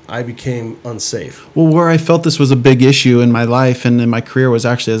thinking, I became unsafe. Well, where I felt this was a big issue in my life and in my career was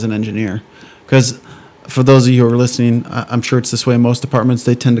actually as an engineer. Because for those of you who are listening, I'm sure it's this way in most departments,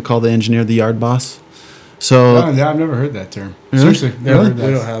 they tend to call the engineer the yard boss. So I've never heard that term. Really? Seriously, Yeah, never heard that.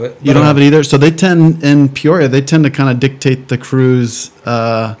 we don't have it. you don't have it either. So they tend, in Peoria, they tend to kind of dictate the crew's,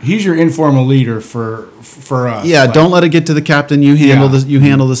 He's your informal leader for us. yeah, Like, don't let it get to the captain. You handle Yeah. the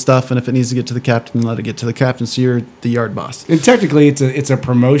handle the stuff, and if it needs to get to the captain, let it get to the captain. So you're the yard boss. And technically, it's a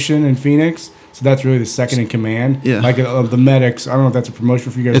promotion in Phoenix, so that's really the second in command. Yeah. Like the medics. I don't know if that's a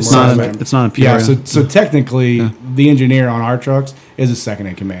promotion for you guys. It's or not. not. It's not in Yeah. Peoria. So technically, the engineer on our trucks is a second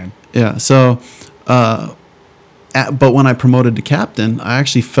in command. Yeah. So, but when I promoted to captain, I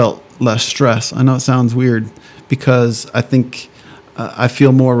actually felt less stress. I know it sounds weird because I think I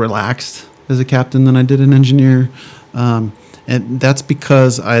feel more relaxed as a captain than I did an engineer. And that's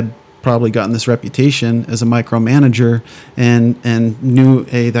because I'd probably gotten this reputation as a micromanager and knew,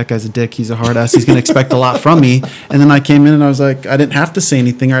 hey, that guy's a dick. He's a hard ass. He's going to expect a lot from me. And then I came in and I was like, I didn't have to say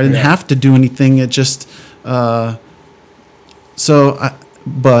anything or I didn't have to do anything. It just,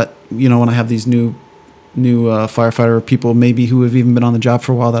 but you know, when I have these new firefighter or people maybe who have even been on the job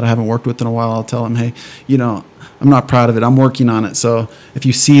for a while that I haven't worked with in a while, I'll tell them, hey, you know, I'm not proud of it. I'm working on it. So if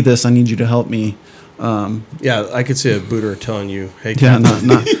you see this, I need you to help me. Yeah, I could see a booter telling you, "Hey, Yeah, Captain,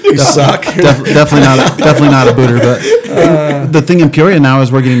 not you suck." definitely not a booter. But the thing in Peoria now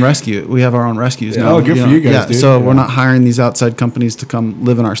is we're getting rescue. We have our own rescues now. Oh, good for you guys, dude. So Yeah. we're not hiring these outside companies to come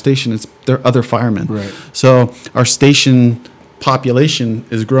live in our station. They're other firemen. Right. So our station population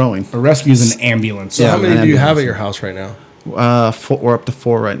is growing. A rescue is an ambulance. So Yeah, how many do you have ambulance. at your house right now? We're up to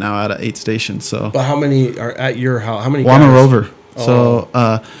 4 right now out of 8 stations. So But how many are at your house? How many? well, I'm a guys? rover. So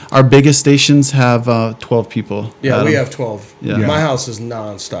our biggest stations have 12 people. Yeah, at we them. have 12. Yeah. My house is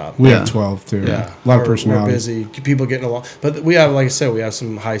nonstop. We Yeah. have 12 too. Yeah, A lot of We're personality. busy. People getting along, but we have, like I said, we have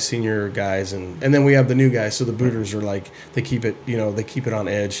some high senior guys, and then we have the new guys. So the booters are like they keep it on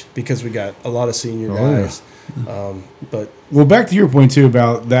edge because we got a lot of senior yeah. guys. But Well, back to your point too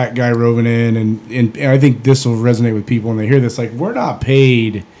about that guy roving in, and I think this will resonate with people when they hear this. Like, we're not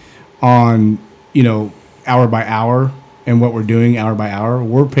paid on hour by hour and what we're doing hour by hour.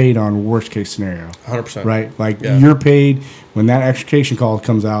 We're paid on worst case scenario, 100%. right? Like Yeah. you're paid when that extrication call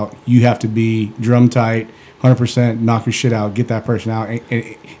comes out. You have to be drum tight, 100%, knock your shit out, get that person out,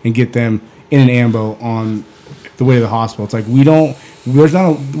 and get them in an ambo on the way to the hospital. It's like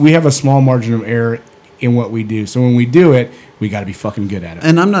we have a small margin of error in what we do. So when we do it, we got to be fucking good at it.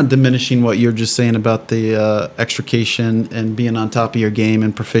 And I'm not diminishing what you're just saying about the extrication and being on top of your game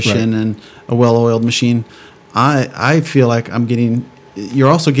and proficient Right. and a well-oiled machine. I feel like you're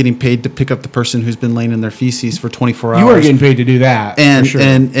also getting paid to pick up the person who's been laying in their feces for 24 hours. You are getting paid to do that, and for sure.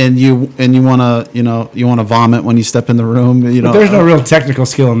 and you want to vomit when you step in the room. But there's no real technical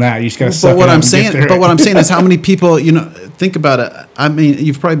skill in that. You just got to suck But what it up I'm and get saying, through but it. what I'm saying is, how many people, think about it. I mean,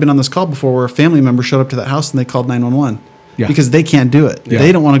 you've probably been on this call before where a family member showed up to that house and they called 911 Yeah. because they can't do it. Yeah.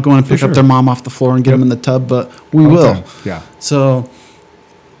 They don't want to go and pick sure. up their mom off the floor and get them in the tub, but we All the will. time. Yeah. So,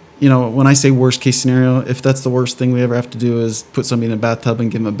 when I say worst case scenario, if that's the worst thing we ever have to do is put somebody in a bathtub and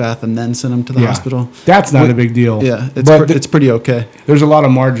give them a bath and then send them to the Yeah. hospital. That's not a big deal. Yeah, But it's pretty okay. there's a lot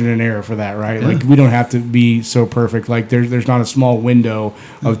of margin in error for that, right? Like we don't have to be so perfect. Like there's not a small window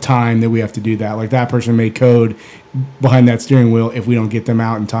of time that we have to do that. Like that person may code behind that steering wheel if we don't get them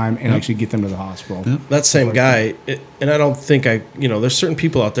out in time and actually get them to the hospital. that same guy, and I don't think there's certain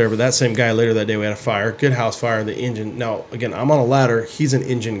people out there, but that same guy later that day we had a fire, good house fire, the engine. Now again, I'm on a ladder. He's an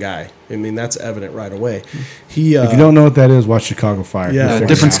engine guy. I mean, that's evident right away. He If you don't know what that is, watch Chicago Fire. Yeah, You'll figure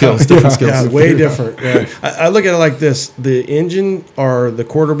different it out. skills, different skills. Yeah, way different. Yeah. I look at it like this: the engine are the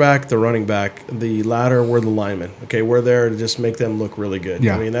quarterback, the running back, the ladder. We're the linemen. Okay, we're there to just make them look really good.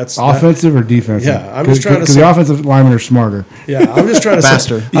 Yeah. I mean that's offensive or defensive. Yeah, I'm just trying to because say- the offensive linemen are smarter. Yeah, I'm just trying to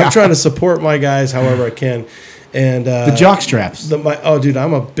Faster. I'm trying to support my guys however I can, and The jock straps. dude,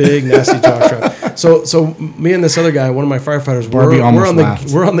 I'm a big nasty jock strap. So me and this other guy, one of my firefighters, Barbie we're almost on laughed.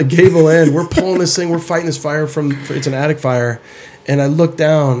 the gable end. We're pulling this thing. We're fighting this fire it's an attic fire. And I look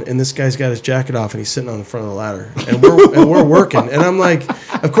down, and this guy's got his jacket off, and he's sitting on the front of the ladder, and we're working. And I'm like,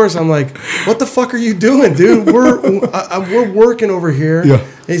 of course, I'm like, what the fuck are you doing, dude? We're working over here. Yeah.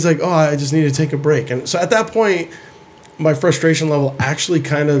 And he's like, oh, I just need to take a break. And so at that point, my frustration level actually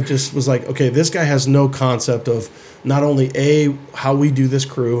kind of just was like, okay, this guy has no concept of not only A, how we do this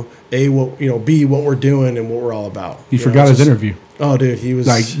crew, A, what, B, what we're doing and what we're all about. He forgot his interview. Oh, dude, he was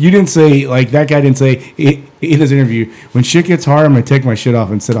Like, you didn't say, like, that guy didn't say in his interview, when shit gets hard, I'm going to take my shit off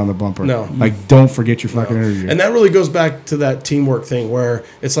and sit on the bumper. No. Like, don't forget your fucking interview. And that really goes back to that teamwork thing where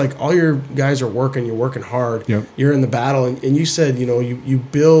it's like all your guys are working, you're working hard, Yep. you're in the battle. And you said, you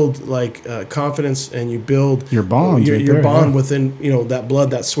build like confidence and you build Your bonds your, right your there, bond yeah. within, that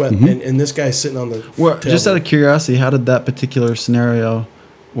blood, that sweat. Mm-hmm. And this guy's sitting on the Just tailgate. out of curiosity, how did that particular scenario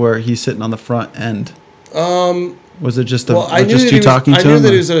where he's sitting on the front end? Was it just I knew just that you he talking was, to I knew him? that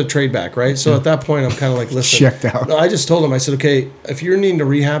or- he was at a trade back, right? So at that point, I'm kind of like, listen, Checked out. No, I just told him, I said, okay, if you're needing to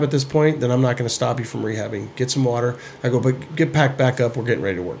rehab at this point, then I'm not going to stop you from rehabbing. Get some water. I go, but get packed back up. We're getting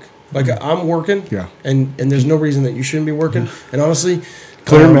ready to work. Like I'm working, Yeah. and there's no reason that you shouldn't be working. And honestly,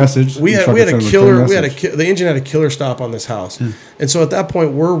 Clear message. We You had fucking a sent him a killer. clear We had message. the engine had a killer stop on this house, and so at that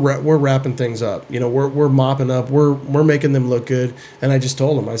point we're wrapping things up. We're mopping up. We're making them look good. And I just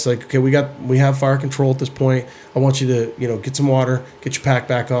told him, I was like, okay, we have fire control at this point. I want you to get some water, get your pack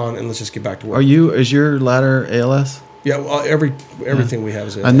back on, and let's just get back to work. Is your ladder ALS? Yeah, well, everything we have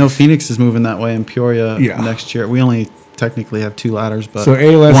is. I know Phoenix is moving that way in Peoria Yeah. next year. We only technically have 2 ladders, but So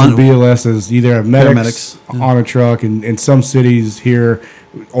ALS one- and BLS is either have medics Paramedics, on a truck, and in some cities here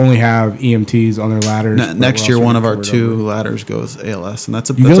only have EMTs on their ladders. but next we're year, also one of our covered 2 over. ladders goes ALS, and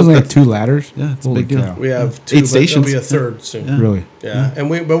that's a You that's guys a, only have that's, 2 ladders? Yeah, it's a Holy big deal. cow. we have 2, 8 but stations. There'll be a third soon. Yeah. Really? Yeah, and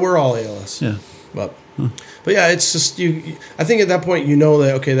but we're all ALS. yeah. But yeah, it's just I think at that point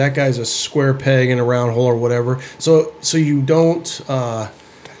that okay, that guy's a square peg in a round hole or whatever. So you don't.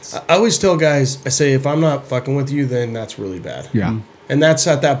 I always tell guys, I say, if I'm not fucking with you, then that's really bad. Yeah. And that's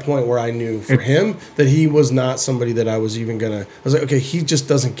at that point where I knew for him that he was not somebody that I was even gonna. I was like, okay, he just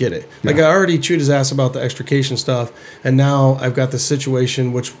doesn't get it. Like I already chewed his ass about the extrication stuff, and now I've got the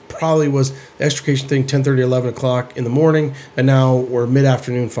situation, which probably was the extrication thing, 10:30, 11 o'clock in the morning, and now we're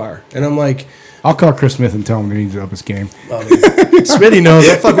mid-afternoon fire, and I'm like. I'll call Chris Smith and tell him that he needs to up his game. Smitty knows.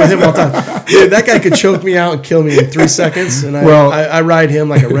 I fuck with him all the time. Dude, that guy could choke me out and kill me in 3 seconds, and I ride him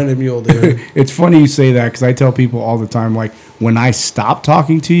like a rented mule, dude. It's funny you say that because I tell people all the time, like, when I stop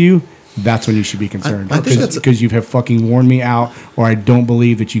talking to you, that's when you should be concerned. I think that's- Because you have fucking worn me out, or I don't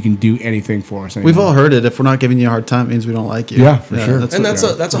believe that you can do anything for us anymore. We've all heard it. If we're not giving you a hard time, it means we don't like you. Yeah, for sure. And that's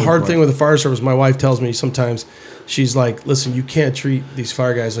a hard thing with the fire service. My wife tells me sometimes, she's like, listen, you can't treat these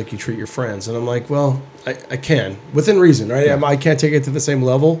fire guys like you treat your friends. And I'm like, well, I can, within reason, right? Yeah. I can't take it to the same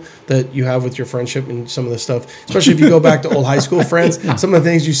level that you have with your friendship and some of the stuff, especially if you go back to old high school friends, some of the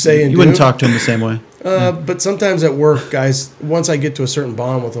things you say and You do. wouldn't talk to him the same way. But sometimes at work, guys, once I get to a certain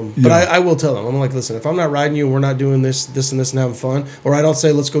bond with them, but Yeah. I will tell them, I'm like, listen, if I'm not riding you and we're not doing this and this and having fun, or I don't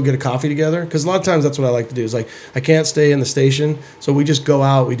say, let's go get a coffee together, because a lot of times that's what I like to do is like, I can't stay in the station, so we just go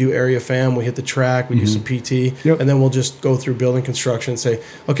out, we do area fam, we hit the track, we do some PT, Yep. and then we'll just go through building construction and say,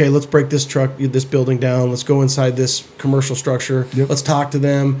 okay, let's break this building down, let's go inside this commercial structure, Yep. let's talk to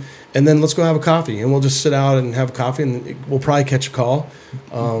them, and then let's go have a coffee, and we'll just sit out and have a coffee, and we'll probably catch a call.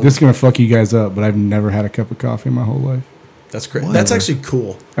 This is going to fuck you guys up, but I've never had a cup of coffee in my whole life. That's great. That's actually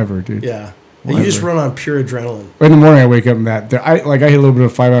cool. Ever, dude. Yeah. And you just run on pure adrenaline. In the morning, I wake up and I hit a little bit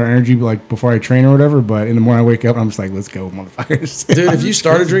of 5-hour energy, like before I train or whatever. But in the morning, I wake up and I'm just like, let's go, motherfuckers. Dude, if you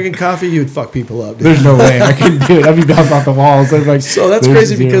started drinking coffee, you would fuck people up, dude. There's no way I can do it. I'd be bouncing off the walls. I'd be like, So that's there's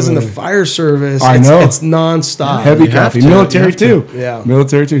crazy zero because in the way. fire service, I know. it's nonstop. Heavy You have coffee, to. You military have to. too. Yeah.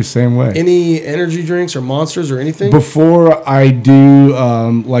 Military too, same way. Any energy drinks or monsters or anything? Before I do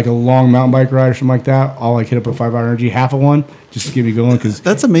like a long mountain bike ride or something like that, I'll like hit up a 5-hour energy, half of one, just to get me going. Because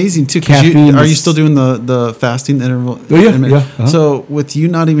That's amazing too. 'Cause Caffeine are you is- still doing the fasting interval? Oh, yeah, intermittent- yeah, uh-huh. So with you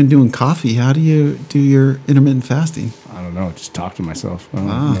not even doing coffee, how do you do your intermittent fasting? I don't know, just talk to myself. I don't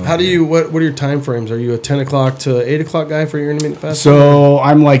Wow. know. How do you, what are your time frames? Are you a 10 o'clock to 8 o'clock guy for your intermittent fasting? So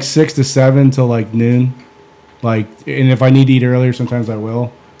I'm like 6 to 7 till like noon. Like, and if I need to eat earlier, sometimes I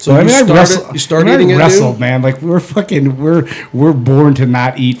will. So you start eating at wrestled, noon? man. Like we're born to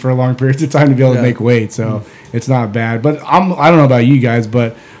not eat for long periods of time to be able to Yeah. make weight. So it's not bad. But I don't know about you guys,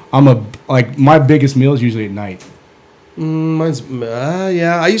 but my biggest meal is usually at night. Mine's,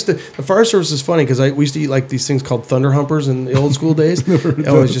 yeah. I used to, the fire service is funny because we used to eat like these things called thunder humpers in the old school days. It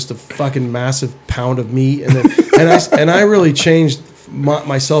was just a fucking massive pound of meat. And then, and I really changed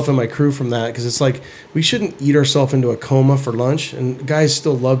myself and my crew from that, because it's like we shouldn't eat ourselves into a coma for lunch, and guys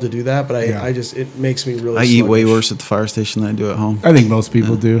still love to do that, but I just, it makes me really I eat way sluggish. worse at the fire station than I do at home. I think most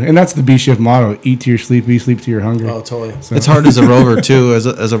people do, and that's the B shift motto: eat to your sleepy, sleep to your hungry. Oh, totally. So- It's hard as a rover too. As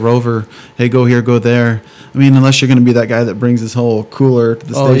a rover, hey, go here, go there. I mean, unless you're going to be that guy that brings his whole cooler to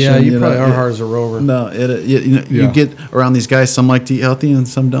the Oh station. yeah, you probably know, are hard as a rover. No, you Yeah. get around these guys. Some like to eat healthy, and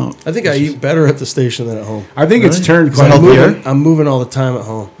some don't. I think I eat better at the station than at home. I think it's Really? turned Is quite that a bit. healthier? I'm moving all the time at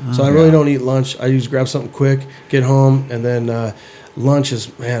home, so I really don't eat lunch. I usually grab something quick, get home, and then lunch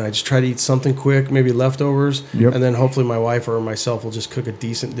is, man, I just try to eat something quick, maybe leftovers, Yep. and then hopefully my wife or myself will just cook a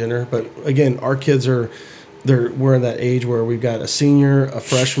decent dinner. But again, our kids we're in that age where we've got a senior, a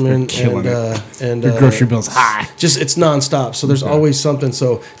freshman, killing and Your grocery bill's high. just it's nonstop. So there's always something.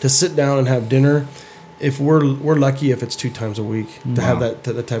 So to sit down and have dinner, if we're lucky if it's 2 times a week to have that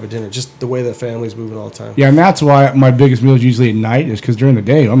type of dinner. Just the way the family's moving all the time. Yeah, and that's why my biggest meal is usually at night, is because during the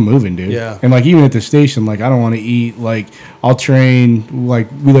day I'm moving, dude. Yeah. And like even at the station, like I don't want to eat. Like I'll train. Like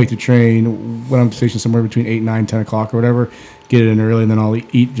we like to train when I'm stationed somewhere between 8, 9, 10 o'clock or whatever. Get it in early, and then I'll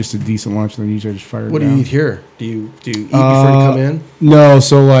eat just a decent lunch, and then usually I just fire it What do down. you eat here? Do you eat before you come in? No,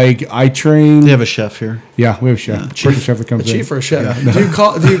 so like I train. They have a chef here. Yeah, we have a chef. Personal chef that comes A in. chief or a chef? Do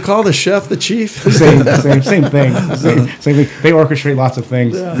you call the chef the chief? same thing. Same thing. They orchestrate lots of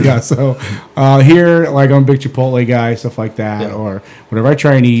things. Yeah. So here, like I'm a big Chipotle guy, stuff like that, Yeah. or whatever. I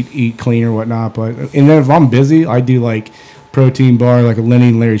try and eat clean or whatnot. But and then if I'm busy, I do like protein bar, like a Lenny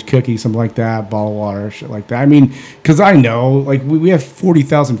and Larry's cookie, something like that, bottle of water, shit like that. I mean, because I know, like we have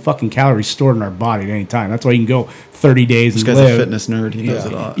 40,000 fucking calories stored in our body at any time. That's why you can go 30 days This and guy's live. a fitness nerd. He knows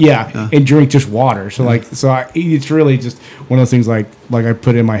it all. Yeah, and drink just water. So it's really just one of those things like I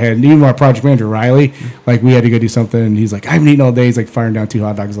put in my head. And even our project manager Riley, like we had to go do something, and he's like, I haven't eaten all day. He's like firing down 2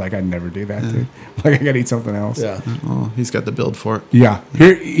 hot dogs. Like I'd never do that, dude. Like I gotta eat something else. Yeah. Oh, he's got the build for it. Yeah.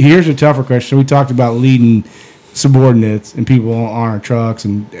 Here's a tougher question. We talked about leading subordinates and people on our trucks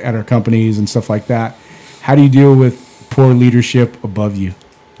and at our companies and stuff like that. How do you deal with poor leadership above you?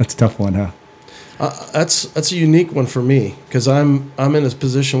 That's a tough one, huh? That's a unique one for me, because I'm in a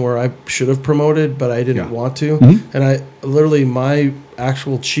position where I should have promoted, but I didn't Yeah. want to. Mhm. And I literally, my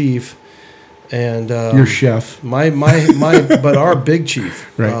actual chief and Your chef. my but our big chief,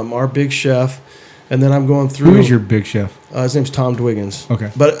 Right. our big chef, and then I'm going through. Who is your big chef? His name's Tom Dwiggins. Okay.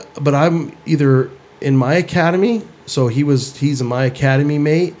 But I'm either in my academy, so he's my academy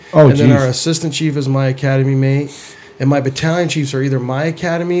mate, Oh, and then geez. our assistant chief is my academy mate, and my battalion chiefs are either my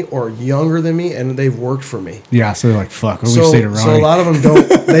academy or younger than me, and they've worked for me. Yeah, so they're like, fuck, what do we say to Ronnie? So a lot of them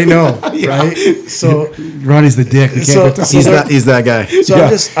don't. They know, right? So Ronnie's the dick. We can't So- go talk- so- He's that guy. so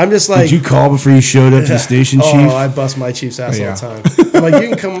Yeah. I'm just like. Did you call before you showed up to the station, Oh, chief? I bust my chief's ass Yeah. all the time. I'm like,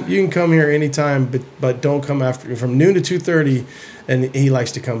 you can come here anytime, but don't come after from noon to 2:30. And he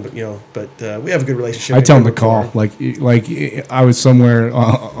likes to come, but we have a good relationship. I tell him to call. Like I was somewhere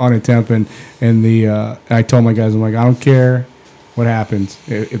on a temp, and I told my guys, I'm like, I don't care what happens.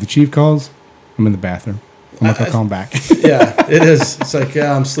 If the chief calls, I'm in the bathroom. I'm not gonna call him back. Yeah, it is. It's like,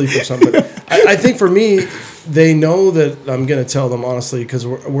 yeah, I'm asleep or something. I think for me, they know that I'm going to tell them honestly, because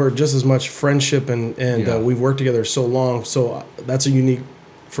we're just as much friendship and Yeah. we've worked together so long. So that's a unique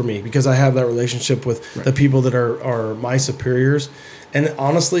for me, because I have that relationship with the people that are my superiors. And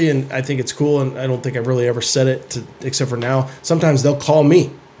honestly, and I think it's cool, and I don't think I've really ever said it except for now. Sometimes they'll call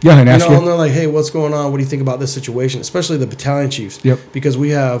me. Yeah, and ask And you. they're like, hey, what's going on? What do you think about this situation? Especially the battalion chiefs. Yep. Because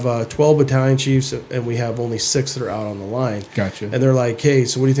we have 12 battalion chiefs, and we have only 6 that are out on the line. Gotcha. And they're like, hey,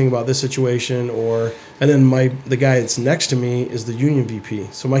 so what do you think about this situation? And then the guy that's next to me is the union VP.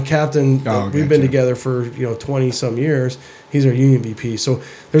 So my captain, we've been gotcha. together for 20 some years. He's our union VP. So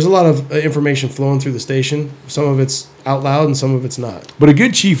there's a lot of information flowing through the station. Some of it's out loud, and some of it's not. But a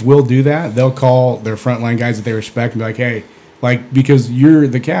good chief will do that. They'll call their frontline guys that they respect and be like, hey, like, because you're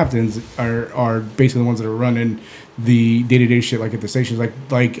the captains are basically the ones that are running the day-to-day shit, like at the stations.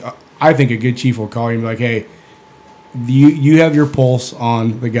 Like I think a good chief will call you and be like, hey, you have your pulse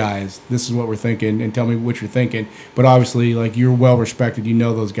on the guys. This is what we're thinking, and tell me what you're thinking. But obviously, like, you're well respected. You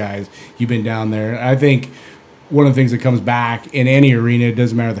know those guys. You've been down there. I think one of the things that comes back in any arena, it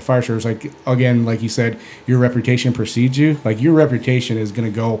doesn't matter the fire service, like, again, like you said, your reputation precedes you. Like, your reputation is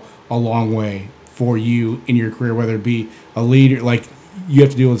going to go a long way for you in your career, whether it be a leader, like you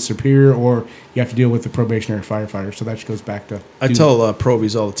have to deal with superior, or you have to deal with the probationary firefighter. So that just goes back to... I tell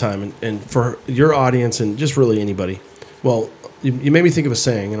probies all the time, and for your audience and just really anybody. Well, you made me think of a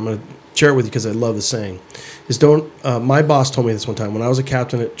saying, and I'm going to share it with you because I love the saying. Is don't. My boss told me this one time when I was a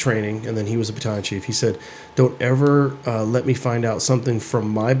captain at training, and then he was a battalion chief. He said, "Don't ever let me find out something from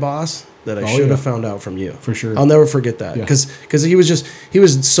my boss that I should have found out from you." For sure. I'll never forget that because he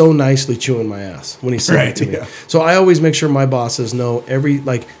was so nicely chewing my ass when he said it to me. So I always make sure my bosses know hey,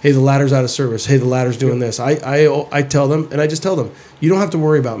 the ladder's out of service. Hey, the ladder's doing this. I tell them, and I just tell them, you don't have to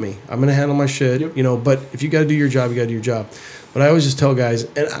worry about me. I'm going to handle my shit, but if you got to do your job, you got to do your job. But I always just tell guys,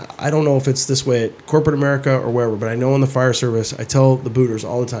 and I don't know if it's this way at corporate America or wherever, but I know in the fire service, I tell the booters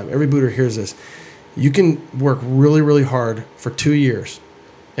all the time, every booter hears this, you can work really, really hard for 2 years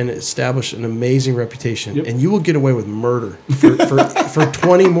and establish an amazing reputation, and you will get away with murder for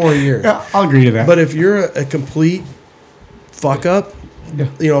 20 more years. Yeah, I'll agree to that. But if you're a complete fuck up,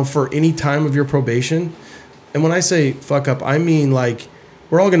 for any time of your probation, and when I say fuck up, I mean like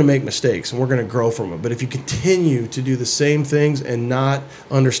we're all going to make mistakes and we're going to grow from it. But if you continue to do the same things and not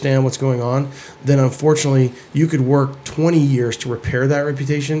understand what's going on, then unfortunately you could work 20 years to repair that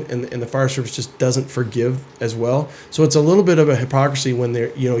reputation, and the fire service just doesn't forgive as well. So it's a little bit of a hypocrisy when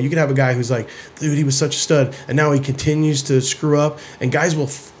you can have a guy who's like, dude, he was such a stud, and now he continues to screw up, and guys will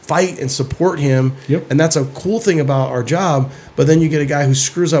fight and support him. And that's a cool thing about our job. But then you get a guy who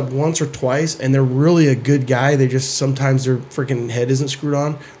screws up once or twice and they're really a good guy. They just, sometimes their freaking head isn't screwed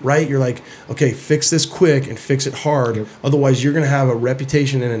on right. You're like, okay, fix this quick and fix it hard. Otherwise you're going to have a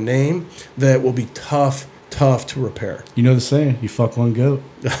reputation and a name that will be tough to repair. You know the saying, you fuck one goat.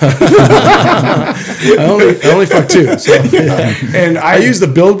 I only fuck two. So, and I use the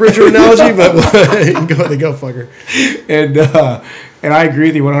Build Bridger analogy, but go fucker. And I agree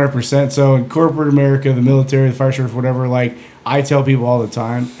with you 100%. So in corporate America, the military, the fire service, whatever, like I tell people all the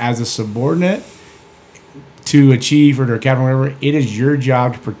time, as a subordinate to a chief or to a captain, whatever, it is your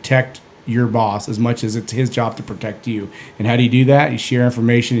job to protect your boss as much as it's his job to protect you. And how do you do that? You share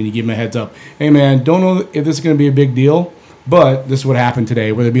information and you give him a heads up. Hey, man, don't know if this is going to be a big deal, but this is what happened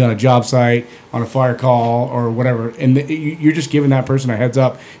today, whether it be on a job site, on a fire call, or whatever. And you're just giving that person a heads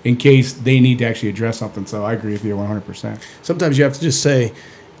up in case they need to actually address something. So I agree with you 100%. Sometimes you have to just say,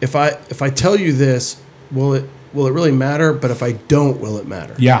 if I tell you this, will it really matter? But if I don't, will it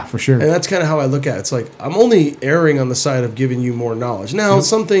matter? Yeah, for sure. And that's kind of how I look at it. It's like I'm only erring on the side of giving you more knowledge. Now,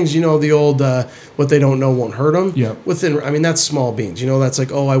 some things, the old what they don't know won't hurt them. Yeah. That's small beans. That's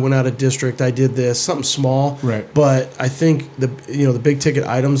like, oh, I went out of district, I did this, something small. Right. But I think the big ticket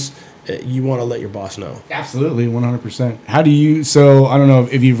items, you want to let your boss know. Absolutely, 100%. How do you? So I don't know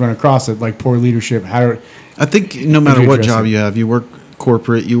if you've run across it, like poor leadership. I think no matter what job you have, you work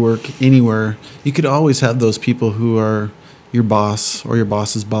corporate, you work anywhere, you could always have those people who are your boss or your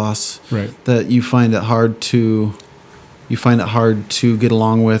boss's boss, right? That you find it hard to get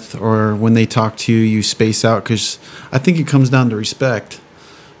along with, or when they talk to you, you space out, because I think it comes down to respect.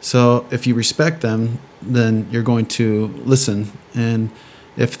 So if you respect them, then you're going to listen, and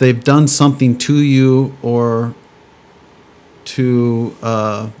if they've done something to you or to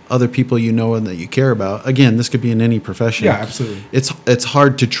other people and that you care about. Again, this could be in any profession. Yeah, absolutely. It's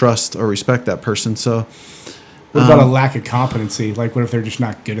hard to trust or respect that person. So, what about a lack of competency? Like, what if they're just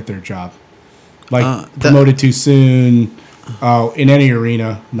not good at their job? Like promoted too soon in any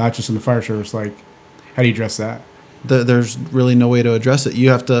arena, not just in the fire service. Like, how do you address that? There's really no way to address it.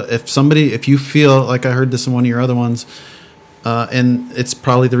 You have to, if you feel like, I heard this in one of your other ones, and it's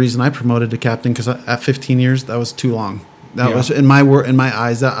probably the reason I promoted to captain, because at 15 years, that was too long. That was in my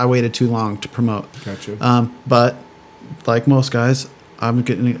eyes. That I waited too long to promote. Gotcha. But like most guys, I'm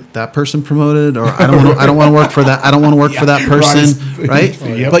getting that person promoted, or I don't want to work for that. I don't want to work for that person, right?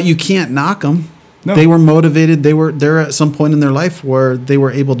 Yep. But you can't knock them. No. They were motivated. They're at some point in their life where they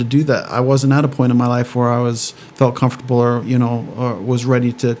were able to do that. I wasn't at a point in my life where I felt comfortable or was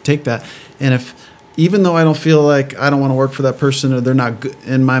ready to take that. And even though I don't feel like I don't want to work for that person, or they're not good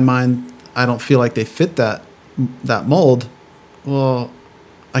in my mind, I don't feel like they fit that mold, well,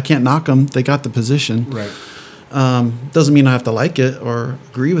 I can't knock them. They got the position. Right. Doesn't mean I have to like it or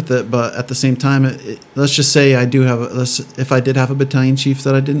agree with it, but at the same time, let's just say I do have if I did have a battalion chief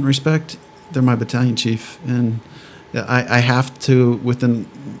that I didn't respect, they're my battalion chief, and I have to, within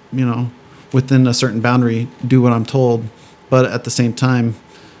a certain boundary, do what I'm told. But at the same time,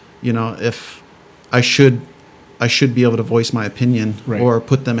 if I should be able to voice my opinion, right, or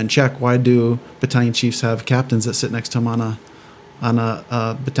put them in check. Why do battalion chiefs have captains that sit next to them on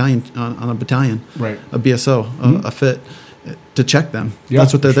a battalion, right, a BSO, mm-hmm, a fit, to check them? Yeah,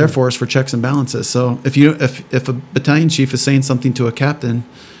 that's what they're there for, is for checks and balances. So if a battalion chief is saying something to a captain,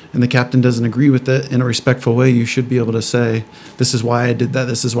 and the captain doesn't agree with it in a respectful way, you should be able to say, this is why I did that,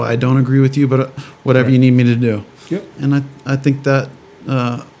 this is why I don't agree with you, but whatever, right, you need me to do. Yep. And I think that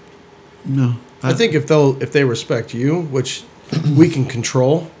No. I think if they respect you, which we can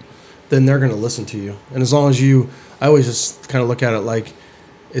control, then they're going to listen to you. And as long as I always just kind of look at it like,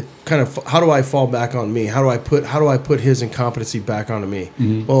 it kind of, how do I fall back on me? How do I put his incompetency back onto me?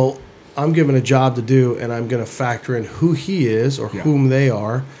 Mm-hmm. Well, I'm given a job to do, and I'm going to factor in who he is or whom they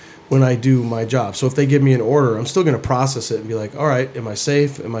are when I do my job. So if they give me an order, I'm still going to process it and be like, all right, am I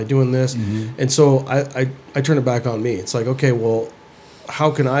safe? Am I doing this? Mm-hmm. And so I turn it back on me. It's like, okay, well,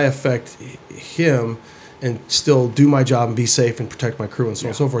 how can I affect him and still do my job and be safe and protect my crew and so on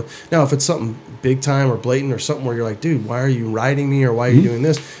and so forth. Now, if it's something big time or blatant or something where you're like, dude, why are you riding me or why are you doing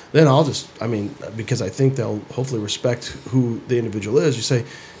this? Then I'll just, because I think they'll hopefully respect who the individual is. You say,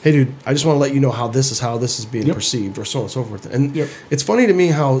 hey, dude, I just want to let you know how this is being perceived or so on and so forth. And it's funny to me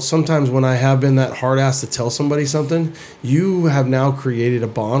how sometimes when I have been that hard ass to tell somebody something, you have now created a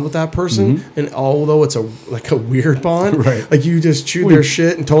bond with that person. And although it's a weird bond, like you just chewed their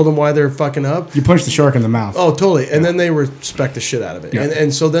shit and told them why they're fucking up. You punched the shark in the mouth. Oh, totally. And then they respect the shit out of it.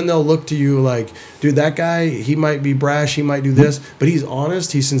 And so then they'll look to you like, dude, that guy, he might be brash, he might do this, but he's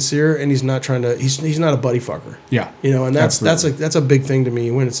honest, he's sincere, and he's not trying to, he's not a buddy fucker. Yeah. And that's a big thing to me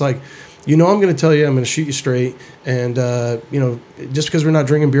when it's like, I'm going to tell you, I'm going to shoot you straight. And, just because we're not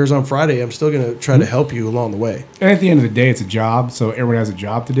drinking beers on Friday, I'm still going to try to help you along the way. And at the end of the day, it's a job. So everyone has a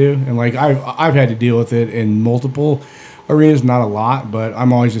job to do. And like, I've had to deal with it in multiple arenas, not a lot, but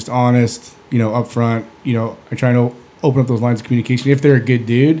I'm always just honest, upfront, I try to open up those lines of communication. If they're a good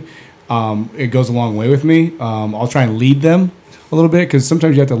dude, it goes a long way with me. I'll try and lead them a little bit because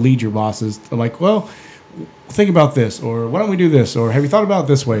sometimes you have to lead your bosses. I'm like, well, think about this, or why don't we do this, or have you thought about it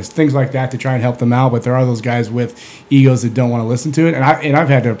this way? Things like that to try and help them out. But there are those guys with egos that don't want to listen to it, and I've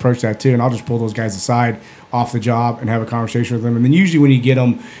had to approach that too. And I'll just pull those guys aside off the job and have a conversation with them. And then usually when you get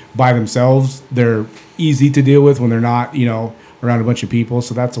them by themselves, they're easy to deal with when they're not, around a bunch of people.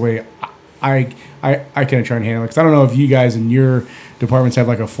 So that's the way I kind of try and handle it. Because I don't know if you guys in your departments have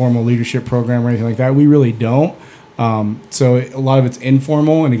like a formal leadership program or anything like that. We really don't. So a lot of it's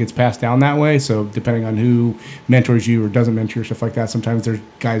informal and it gets passed down that way. So depending on who mentors you or doesn't mentor, stuff like that, sometimes there's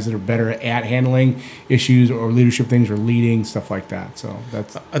guys that are better at handling issues or leadership things or leading, stuff like that. So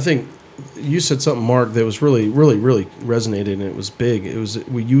that's... I think you said something, Mark, that was really, really, really resonated, and it was big. It was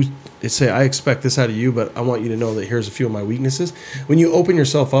say, I expect this out of you, but I want you to know that here's a few of my weaknesses. When you open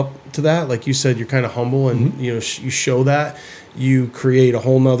yourself up to that, like you said, you're kind of humble and, you show that. You create a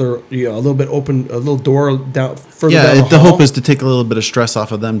whole nother, a little bit open, a little door down further down the hall. The hope is to take a little bit of stress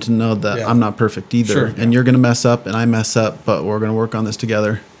off of them to know that I'm not perfect either. Sure. And you're going to mess up and I mess up, but we're going to work on this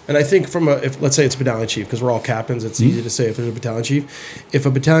together. And I think if let's say it's a battalion chief, because we're all captains, it's easy to say if there's a battalion chief. If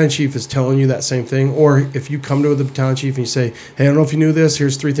a battalion chief is telling you that same thing, or if you come to the battalion chief and you say, hey, I don't know if you knew this,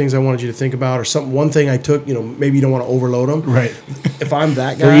 here's 3 things I wanted you to think about, or one thing I took, maybe you don't want to overload them. Right. If I'm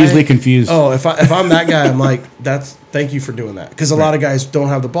that guy. They're easily confused. Oh, if I'm that guy, I'm like, thank you for doing that. Because a lot of guys don't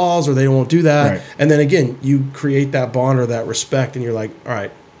have the balls or they won't do that. Right. And then again, you create that bond or that respect and you're like, all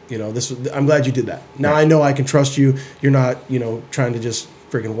right, I'm glad you did that. Now I know I can trust you. You're not, trying to just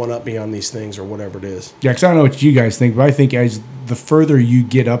freaking one-up me on these things or whatever it is. Yeah, because I don't know what you guys think, but I think as the further you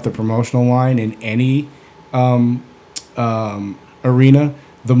get up the promotional line in any arena,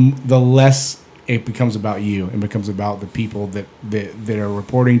 the less it becomes about you and becomes about the people that are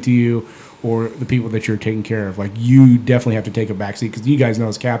reporting to you or the people that you're taking care of. Like, you definitely have to take a backseat because you guys know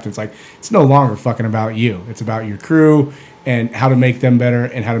as captains, like, it's no longer fucking about you. It's about your crew and how to make them better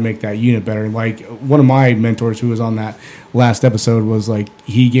and how to make that unit better. And like, one of my mentors who was on that last episode was like,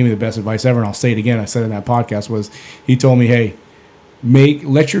 he gave me the best advice ever, and I'll say it again, I said it in that podcast, was he told me, hey,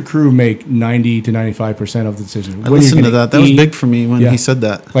 let your crew make 90 to 95% of the decision. I listened to that. That was big for me when he said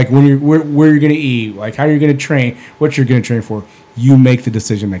that. Like, where you're going to eat, like how you're going to train, what you're going to train for. You make the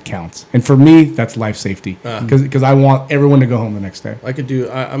decision that counts. And for me, that's life safety. Because I want everyone to go home the next day.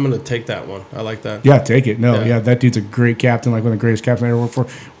 I'm going to take that one. I like that. Yeah, take it. No, yeah, that dude's a great captain, like one of the greatest captains I ever worked for.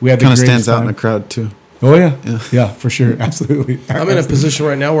 We had the kind of greatest stands out time. in the crowd, too. Oh, yeah, for sure. Absolutely. I'm in a position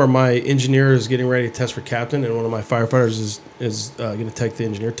right now where my engineer is getting ready to test for captain, and one of my firefighters is going to take the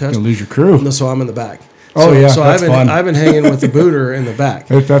engineer test. You're going to lose your crew. So I'm in the back. So that's fun. I've been hanging with the booter in the back,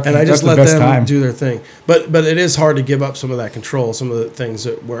 and I just let them do their thing. But it is hard to give up some of that control, some of the things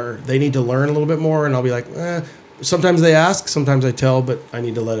where they need to learn a little bit more, and I'll be like, sometimes they ask, sometimes I tell, but I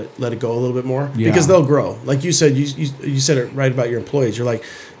need to let it go a little bit more because they'll grow. Like you said, you said it right about your employees. You're like,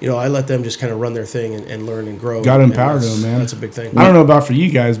 I let them just kind of run their thing and learn and grow. Got to empower them, man. That's a big thing. I don't know about for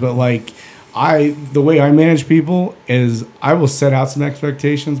you guys, but like, The way I manage people is I will set out some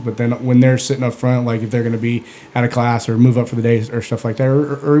expectations, but then when they're sitting up front, like if they're going to be at a class or move up for the day or stuff like that,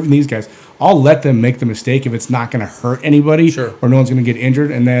 or even these guys, I'll let them make the mistake if it's not going to hurt anybody Sure. or no one's going to get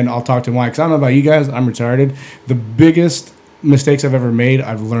injured, and then I'll talk to them why. Because I don't know about you guys, I'm retarded. The biggest mistakes I've ever made,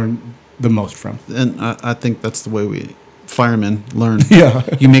 I've learned the most from. And I think that's the way we firemen learn. Yeah.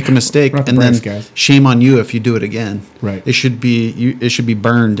 You make a mistake, Not the and then brightest guys. shame on you if you do it again. Right. It should be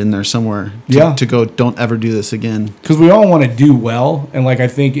burned in there somewhere. Yeah. To go, don't ever do this again. Because we all want to do well, and like I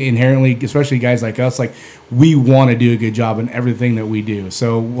think inherently, especially guys like us, like we want to do a good job in everything that we do.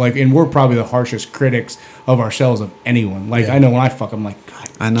 So like, and we're probably the harshest critics of ourselves of anyone. Like I know when I fuck, I'm like, God,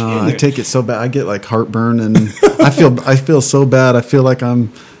 I know. damn I it. take it so bad. I get like heartburn, and I feel so bad. I feel like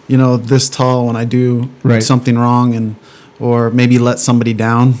I'm, this tall when I do Right. something wrong, or maybe let somebody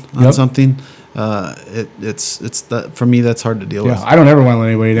down on Yep. something. It's that for me. That's hard to deal Yeah, with. I don't ever want to let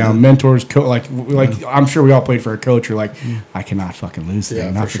anybody down. Mentors, like I'm sure we all played for a coach. You're like, I cannot fucking lose today.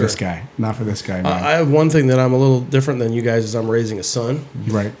 Yeah, Not for for this sure. guy. Not for this guy, man. I have one thing that I'm a little different than you guys is I'm raising a son,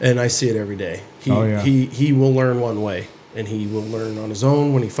 Right. and I see it every day. Oh, yeah. He will learn one way, and he will learn on his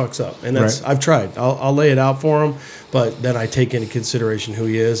own when he fucks up. And that's Right. I've tried. I'll lay it out for him, but then I take into consideration who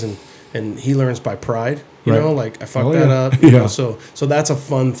he is, and he learns by pride. You Right. know, like I fucked Oh, that yeah. up. You know, so that's a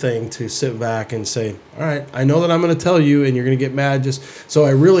fun thing to sit back and say, all right, I know that I'm going to tell you, and you're going to get mad. So I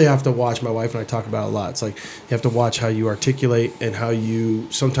really have to watch. My wife and I talk about it a lot. It's like you have to watch how you articulate and how you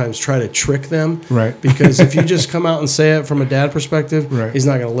sometimes try to trick them. Right. Because if you just come out and say it from a dad perspective, Right. he's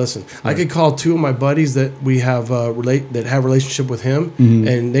not going to listen. I could call two of my buddies that we have that have a relationship with him,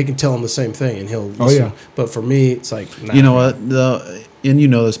 and they can tell him the same thing, and he'll listen. Oh, yeah. But for me, it's like, nah. You know what? And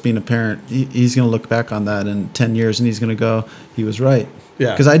this being a parent, he's going to look back on that in 10 years and he's going to go, he was right. Yeah.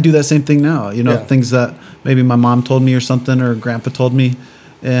 Because I do that same thing now. Yeah. Things that maybe my mom told me or something or grandpa told me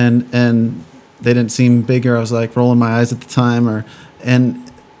and they didn't seem big, or I was like rolling my eyes at the time,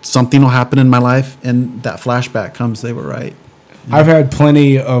 and something will happen in my life and that flashback comes, they were right. I've had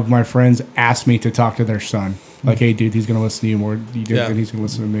plenty of my friends ask me to talk to their son. Like, hey, dude, he's going to listen to you more than Yeah. he's going to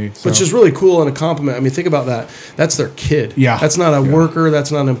listen to me. So. Which is really cool and a compliment. I mean, think about that. That's their kid. Yeah. That's not a worker.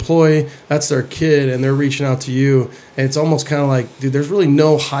 That's not an employee. That's their kid, and they're reaching out to you. And it's almost kind of like, dude, there's really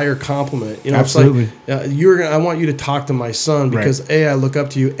no higher compliment. Absolutely. It's like, I want you to talk to my son because, Right. A, I look up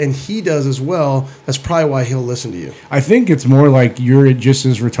to you, and he does as well. That's probably why he'll listen to you. I think it's more like you're just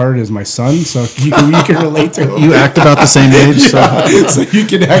as retarded as my son, so you can relate to him. You act about the same age. So. So you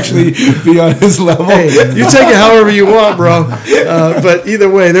can actually be on his level. Hey, you take it however you want, bro. But either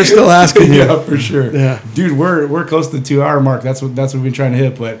way, they're still asking you. Yeah, for sure. Yeah. Dude, we're close to the 2-hour mark. That's what we've been trying to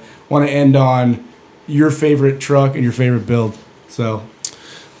hit. But want to end on your favorite truck and your favorite build. So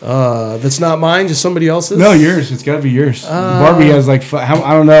That's not mine, just somebody else's? no, yours. It's got to be yours. Barbie has like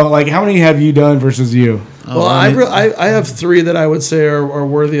I don't know. Like how many have you done versus you? Well, I have three that I would say are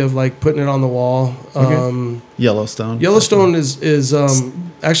worthy of like putting it on the wall. Yellowstone. Yellowstone is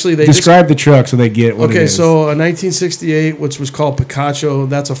actually they Describe the truck so they get what it okay, is. so a 1968, which was called Picacho,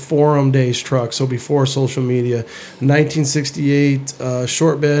 that's a forum days truck, so before social media. 1968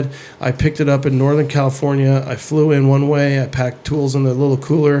 short bed, I picked it up in Northern California. I flew in one way, I packed tools in the little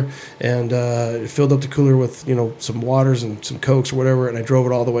cooler, and filled up the cooler with some waters and some Cokes or whatever, and I drove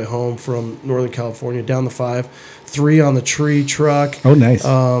it all the way home from Northern California down the 5. 3 on the tree truck. Oh, nice.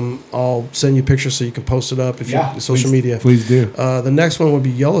 I'll send you pictures so you can post it up if you social please, media. Please do. The next one would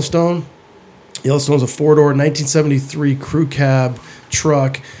be Yellowstone. Yellowstone's a 4-door 1973 crew cab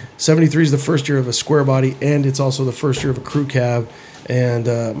truck. 73 is the first year of a square body, and it's also the first year of a crew cab. And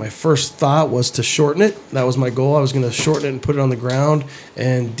my first thought was to shorten it. That was my goal. I was going to shorten it and put it on the ground.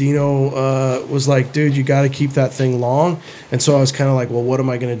 And Dino was like, dude, you got to keep that thing long. And so I was kind of like, well, what am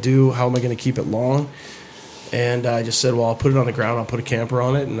I going to do? How am I going to keep it long? And I just said, well, I'll put it on the ground. I'll put a camper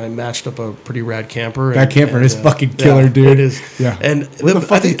on it. And I matched up a pretty rad camper. That camper is fucking killer, dude. It is. Yeah. And Where the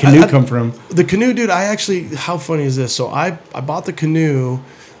fuck did the canoe come from? The canoe, dude, how funny is this? So I bought the canoe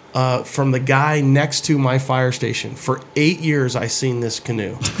from the guy next to my fire station. For 8 years, I seen this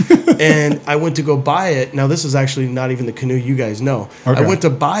canoe. And I went to go buy it. Now, this is actually not even the canoe you guys know. Okay. I went to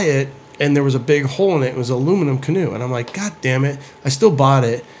buy it, and there was a big hole in it. It was an aluminum canoe. And I'm like, God damn it. I still bought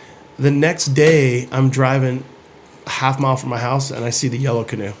it. The next day, I'm driving a half mile from my house, and I see the yellow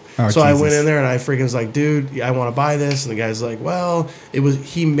canoe. Oh, so I went Jesus. in there, and I freaking was like, dude, I want to buy this. And the guy's like, well,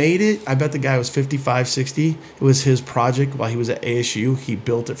 he made it. I bet the guy was 55, 60. It was his project while he was at ASU. He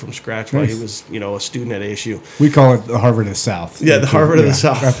built it from scratch while he was, a student at ASU. We call it the Harvard of the South. Yeah, the Harvard of the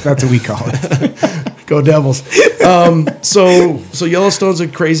South. That's what we call it. Go Devils. So Yellowstone's a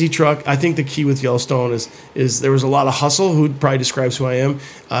crazy truck. I think the key with Yellowstone is there was a lot of hustle, who probably describes who I am.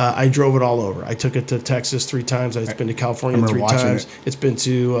 I drove it all over. I took it to Texas 3 times. It's been to California 3 times. It's been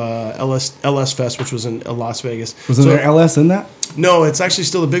to LS Fest, which was in Las Vegas. Was there LS in that? No, it's actually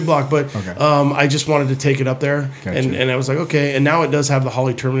still the big block, but Okay. I just wanted to take it up there, Gotcha. and I was like, okay. And now it does have the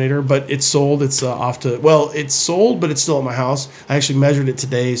Holly Terminator, but it's sold. It's it's sold, but it's still at my house. I actually measured it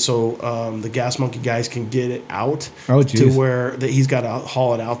today, so the Gas Monkey guys can get it out Oh, to geez. where that he's got to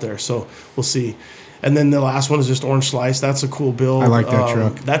haul it out there. So we'll see. And then the last one is just Orange Slice. That's a cool build. I like that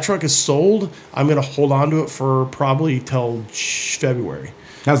truck. That truck is sold. I'm gonna hold on to it for probably till February.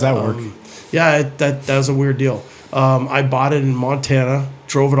 How's that work? Yeah, that was a weird deal. I bought it in Montana,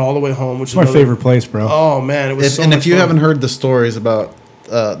 drove it all the way home, which It's my favorite place, bro. Oh man, it was so And much if you fun. haven't heard the stories about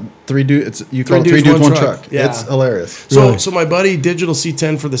three dudes, you call it Three three dudes, dudes, one one truck. truck. Yeah. It's hilarious. So, so my buddy Digital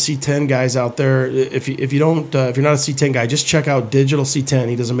C10 for the C10 guys out there. If you're not a C10 guy, just check out Digital C10.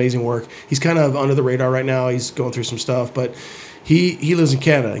 He does amazing work. He's kind of under the radar right now. He's going through some stuff, but he lives in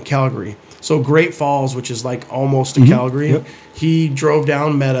Canada, in Calgary. So Great Falls, which is like almost to Calgary. Yep. He drove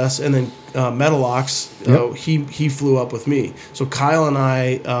down, met us, and then Metalox. Yep. He flew up with me. So Kyle and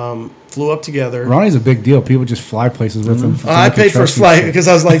I flew up together. Ronnie's a big deal. People just fly places with him. I paid for his flight because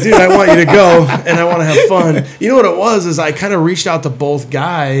I was like, dude, I want you to go and I want to have fun. You know what it was is I kind of reached out to both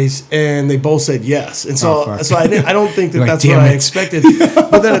guys and they both said yes. And so, Oh, fuck. so I don't think that You're like, that's what "Damn I it." expected.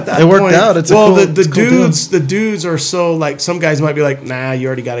 But then at that It worked point, out. It's a well, cool- the it's a cool dudes, the dudes are so like some guys might be like, nah, you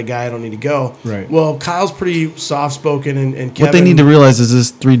already got a guy, I don't need to go. Right. Well, Kyle's pretty soft spoken and Kevin. What they need to realize is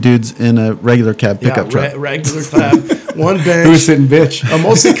this 3 dudes in a regular cab pickup truck. Regular clap, one bench. Who's sitting bitch?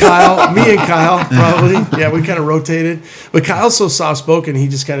 Mostly Kyle, me and Kyle, probably. Yeah, we kind of rotated. But Kyle's so soft-spoken, he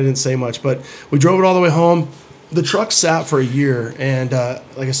just kind of didn't say much. But we drove it all the way home. The truck sat for a year. And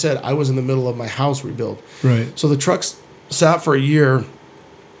like I said, I was in the middle of my house rebuild. Right. So the truck sat for a year.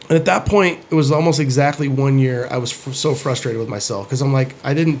 And at that point, it was almost exactly 1 year. I was so frustrated with myself because I'm like,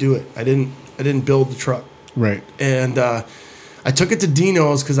 I didn't do it. I didn't build the truck. Right. And I took it to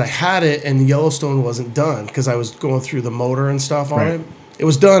Dino's because I had it and Yellowstone wasn't done because I was going through the motor and stuff on Right. it. It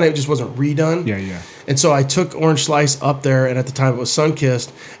was done. It just wasn't redone. Yeah, yeah. And so I took Orange Slice up there, and at the time it was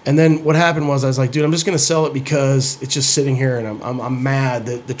Sunkissed. And then what happened was I was like, dude, I'm just going to sell it because it's just sitting here, and I'm mad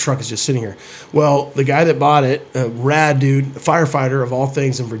that the truck is just sitting here. Well, the guy that bought it, a rad dude, a firefighter of all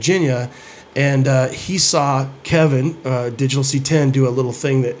things in Virginia, and he saw Kevin, Digital C10, do a little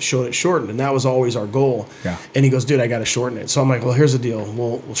thing that showed it shortened, and that was always our goal. Yeah. And he goes, dude, I got to shorten it. So I'm like, well, here's the deal.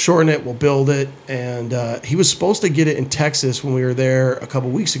 We'll shorten it. We'll build it. And he was supposed to get it in Texas when we were there a couple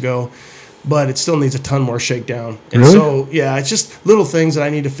weeks ago, but it still needs a ton more shakedown. And Really? so, yeah, it's just little things that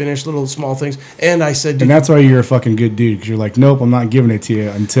I need to finish, little small things. And I said, dude, And that's why you're a fucking good dude, because you're like, nope, I'm not giving it to you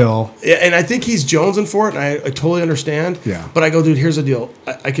until. yeah, and I think he's jonesing for it, and I totally understand. Yeah. But I go, dude, here's the deal.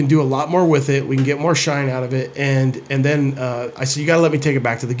 I can do a lot more with it. We can get more shine out of it. And then I said, you got to let me take it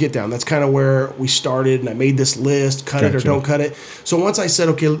back to the get down. That's kind of where we started, and I made this list, cut it or Gotcha. don't cut it. So once I said,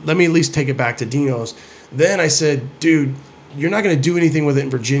 okay, let me at least take it back to Dino's, then I said, dude, you're not going to do anything with it in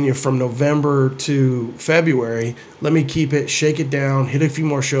Virginia from November to February. Let me keep it, shake it down, hit a few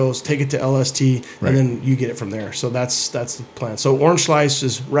more shows, take it to LST, Right. and then you get it from there. So that's the plan. So Orange Slice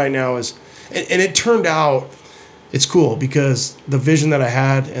is right now is, and it turned out, it's cool because the vision that I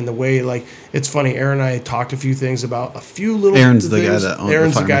had and the way, like, it's funny. Aaron and I talked a few things about a few little. Aaron's the guy things. that owned the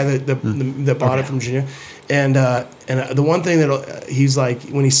Aaron's the guy fireman. that bought it from Virginia, and the one thing that he's like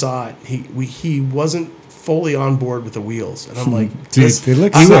when he saw it, he wasn't fully on board with the wheels, and I'm like, Dude, this- they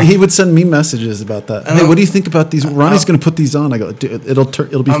look He would send me messages about that. Hey, what do you think about these? Ronnie's going to put these on. I go, dude, it'll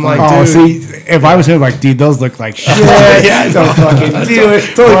be I'm fine. like, Oh, dude. see, if I was him, like, dude, those look like shit. Yeah, Don't fucking do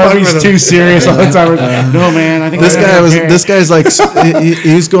it. Totally Or fucking he's with too him. serious all the time. No, man, I think This I guy don't was. care. This guy's like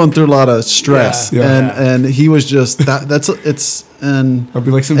he was going through a lot of stress, Yeah. Yeah. and he was just it's and I'll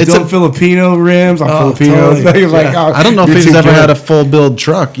be like some It's dumb a- Filipino rims on Oh, Filipinos. totally. Like, Yeah. oh, I don't know if you're he's too ever good. had a full build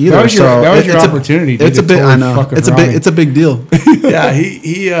truck either. That was your- so that was your it's opportunity, dude, It's a to big. I totally know. fuck with It's a Ronnie. big. It's a big deal. Yeah,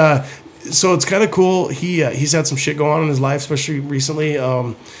 he so it's kind of cool. He's had some shit going on in his life, especially recently.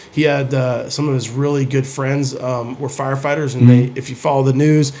 He had some of his really good friends were firefighters, and they, if you follow the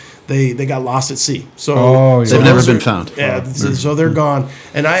news, they got lost at sea. So Oh, yeah. so They've never those been are- found. Yeah, so they're gone.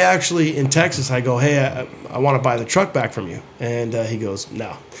 And I actually in Texas, I go, hey, I want to buy the truck back from you, and he goes,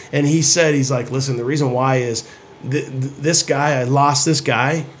 no. And he said, he's like, listen, the reason why is this guy, I lost this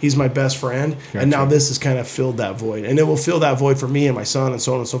guy. He's my best friend, and now this has kind of filled that void, and it will fill that void for me and my son, and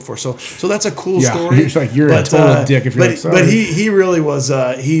so on and so forth. So that's a cool story. It's like you're a total dick if you're like, sorry. But he really was.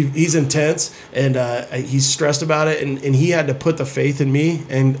 He's intense, and he's stressed about it, and he had to put the faith in me.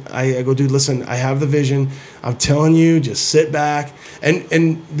 And I go, dude, listen, I have the vision. I'm telling you, just sit back.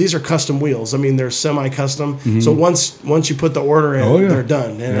 And these are custom wheels. I mean, they're semi-custom. Mm-hmm. So once you put the order in, they're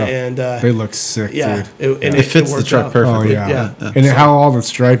done. And they look sick, dude. It fits the truck perfectly. Oh, yeah. And how all the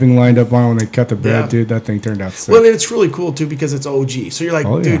striping lined up on when they cut the bed, dude, that thing turned out sick. Well, and it's really cool, too, because it's OG. So you're like,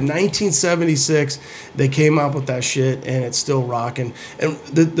 dude, 1976, they came up with that shit, and it's still rocking. And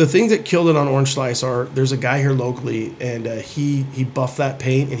the things that killed it on Orange Slice are, there's a guy here locally, and he buffed that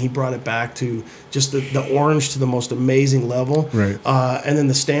paint, and he brought it back to just the orange to the most amazing level. Right. And then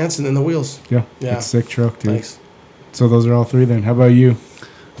the stance, and then the wheels. Yeah. It's a sick truck, dude. Thanks. So those are all three then. How about you?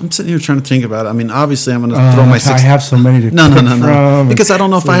 I'm sitting here trying to think about it. I mean, obviously, I'm going to throw my six. I have so many to pick from. Because I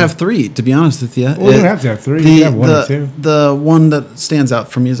don't know if I have three, to be honest with you. Well, you don't have to have three. You have one or two. The one that stands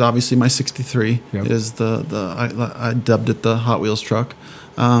out for me is obviously my 63. Yep. Is I dubbed it the Hot Wheels truck.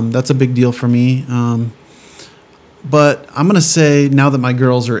 That's a big deal for me. But I'm going to say now that my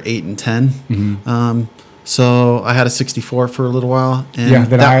girls are 8 and 10, so I had a 64 for a little while.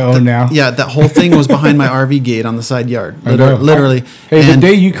 And I own now. Yeah, that whole thing was behind my RV gate on the side yard. Literally. Hey, the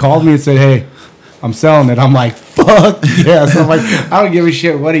day you called me and said, hey, I'm selling it, I'm like, fuck yes. I'm like, I don't give a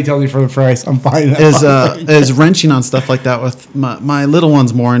shit what he tells me for the price. I'm buying that. Is wrenching on stuff like that with my little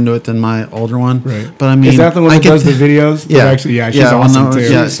one's more into it than my older one. Right. But I mean, is that the one that does the videos? Yeah. Actually, she's awesome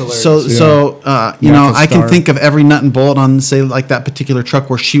too. Yeah. So I can think of every nut and bolt on, say, like that particular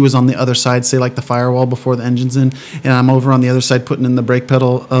truck where she was on the other side, say like the firewall before the engine's in, and I'm over on the other side putting in the brake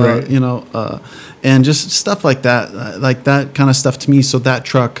pedal, and just stuff like that kind of stuff to me. So that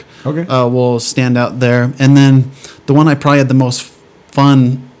truck will stand out there. And then the one I probably had the most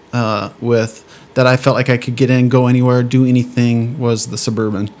fun with, that I felt like I could get in, go anywhere, do anything, was the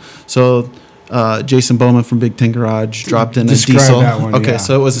Suburban. So Jason Bowman from Big Ten Garage dropped in a diesel. That one,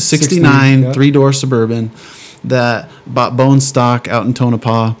 so it was a 69 3-door Suburban that bought bone stock out in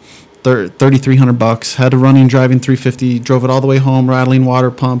Tonopah. $3,300, had a running driving 350, drove it all the way home, rattling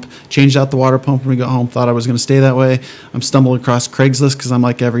water pump, changed out the water pump when we got home, thought I was going to stay that way. I'm stumbling across Craigslist because I'm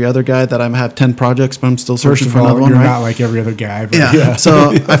like every other guy that I have 10 projects, but I'm still searching for another one. You're not like every other guy. But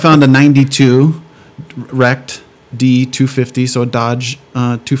so I found a 92 wrecked D250, so a Dodge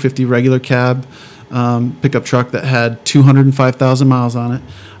 250 regular cab pickup truck that had 205,000 miles on it.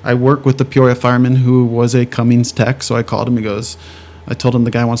 I work with the Peoria fireman who was a Cummins tech, so I called him. He goes, I told him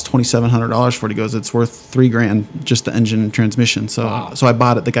the guy wants $2,700 for it. He goes, it's worth $3,000 just the engine and transmission. So I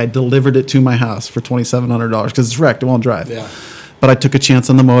bought it. The guy delivered it to my house for $2,700 because it's wrecked. It won't drive. Yeah. But I took a chance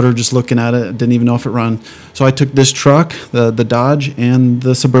on the motor, just looking at it. Didn't even know if it run. So I took this truck, the Dodge, and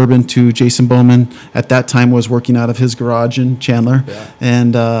the Suburban to Jason Bowman. At that time, was working out of his garage in Chandler,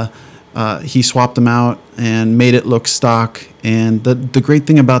 and he swapped them out and made it look stock. And the great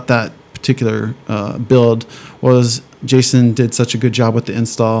thing about that particular build was Jason did such a good job with the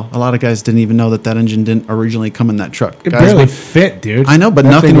install. A lot of guys didn't even know that engine didn't originally come in that truck. It barely fit, dude. I know, but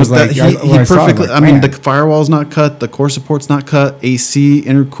nothing was that. He perfectly. Like, I mean, the firewall's not cut, the core support's not cut, AC,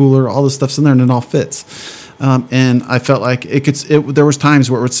 intercooler, all this stuff's in there, and it all fits. And I felt like there was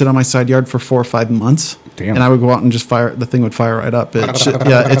times where it would sit on my side yard for 4 or 5 months. Damn. And I would go out and just fire. The thing would fire right up. It's a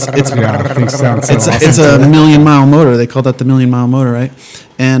 1,000,000-mile motor. They call that the 1,000,000-mile motor, right?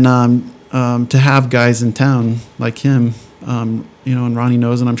 And to have guys in town like him, and Ronnie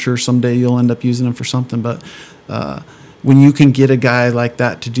knows, and I'm sure someday you'll end up using him for something. But when you can get a guy like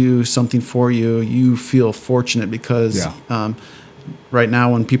that to do something for you, you feel fortunate because right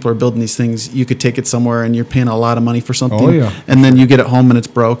now when people are building these things, you could take it somewhere and you're paying a lot of money for something, and then you get it home and it's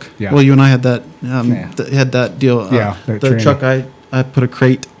broke. Yeah. Well, you and I had that had that deal. The truck I put a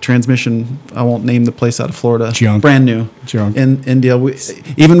crate transmission. I won't name the place out of Florida. Junk. Brand new. Junk. In India. We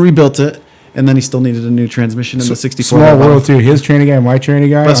even rebuilt it, and then he still needed a new transmission in the 64. Small world, too. His training guy and my training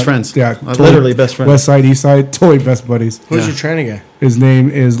guy. Best friends. Yeah. Literally best friends. West side, east side. Totally best buddies. Who's your training guy? His name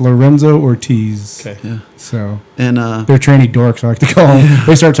is Lorenzo Ortiz. Okay. Yeah. So. And they're training dorks, I like to call them.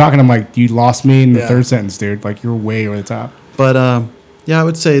 They start talking, I'm like, you lost me in the third sentence, dude. Like, you're way over the top. But, I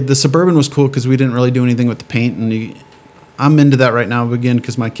would say the Suburban was cool because we didn't really do anything with the paint, and I'm into that right now again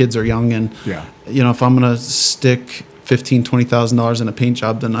because my kids are young, and if I'm gonna stick $15,000-$20,000 in a paint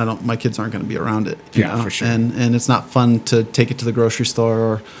job, then my kids aren't gonna be around it. For sure. And it's not fun to take it to the grocery store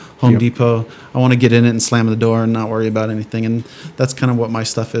or Home Depot. I want to get in it and slam the door and not worry about anything, and that's kind of what my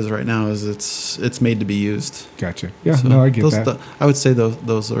stuff is right now. Is it's made to be used. Gotcha. Yeah. So I get that. I would say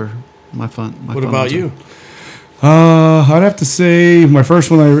those are my fun. What about you? I'd have to say my first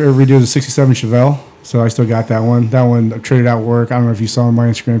one I ever did was a 67 Chevelle. So I still got that one. That one I traded out work. I don't know if you saw on my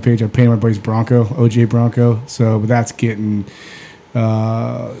Instagram page. I painted my buddy's Bronco, OJ Bronco. So, but that's getting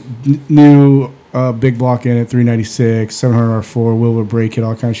new big block in it, 396, 700 R4, wheel with brake kit,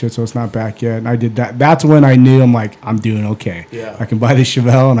 all kind of shit. So it's not back yet. And I did that. That's when I knew I'm like, I'm doing okay. Yeah. I can buy this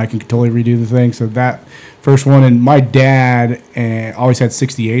Chevelle and I can totally redo the thing. So that first one, and my dad always had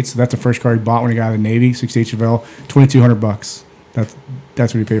 68. So that's the first car he bought when he got out of the Navy, 68 Chevelle, $2,200.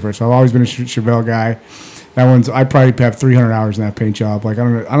 That's what he paid for it. So I've always been a Chevelle guy. That one's I probably have 300 hours in that paint job. Like I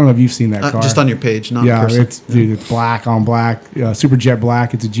don't know if you've seen that car. Just on your page, not in Yeah, person. it's black on black, super jet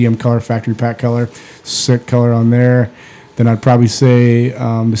black. It's a GM color, factory pack color, sick color on there. Then I'd probably say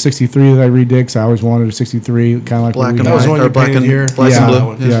the 63 that I redid because I always wanted a 63, kind of like Black what we and That was had. one white, you or black painted and here. black yeah,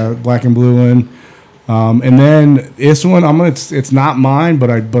 and blue. yeah, black and blue one. And then this one, it's not mine, but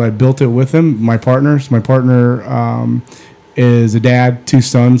I built it with him. My partner is a dad, 2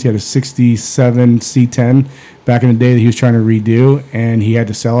 sons. He had a 67 C10 back in the day that he was trying to redo, and he had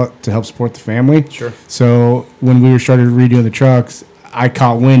to sell it to help support the family. Sure. So when we started redoing the trucks, I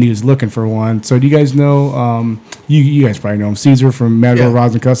caught wind he was looking for one. So do you guys know? You guys probably know him, Caesar from Matador Yeah.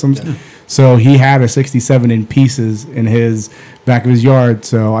 Rods and Customs. Yeah. So he had a 67 in pieces in his back of his yard.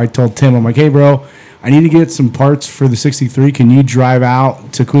 So I told Tim, I'm like, hey, bro, I need to get some parts for the 63. Can you drive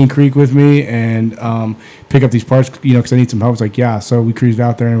out to Queen Creek with me and pick up these parts, because I need some help? I was like, yeah. So we cruised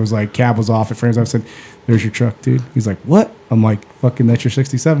out there, and it was like cab was off at friends. I said, there's your truck, dude. He's like, what? I'm like, fucking, that's your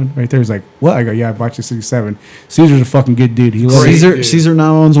 67 right there. He's like, what? I go, yeah, I bought you 67. Caesar's a fucking good dude. He loves Great. Caesar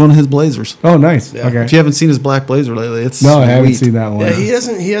now owns one of his Blazers. Oh, nice. Yeah. Okay. If you haven't seen his black Blazer lately, it's No, I haven't sweet. seen that one. Yeah,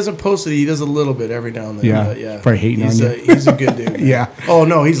 he hasn't posted. He does a little bit every now and then. Yeah, but yeah. probably hating he's on a, you. He's a good dude. Man. Yeah. Oh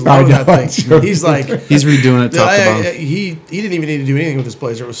no, he's I loving know, that I'm thing. sure. He's like, He's redoing it top to bottom. he didn't even need to do anything with this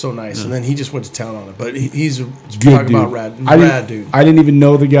Blazer. It was so nice, and then he just went to town on it. But he's Good talking dude. about rad dude. I didn't even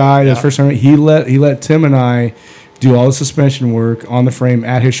know the guy. That's Yeah. the first time he let Tim and I do all the suspension work on the frame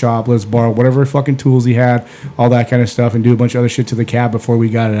at his shop. Let's borrow whatever fucking tools he had, all that kind of stuff, and do a bunch of other shit to the cab before we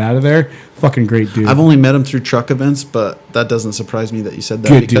got it out of there. Fucking great dude. I've only met him through truck events, but that doesn't surprise me that you said that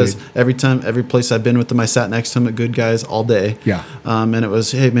Good because dude. every place I've been with him, I sat next to him at Good Guys all day. Yeah. And it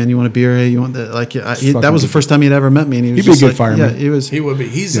was, hey man, you want a beer? Hey, you want that? Like, that fucking was the good. first time he'd ever met me, and he was He'd be a just good like, fireman. yeah, he was. He would be.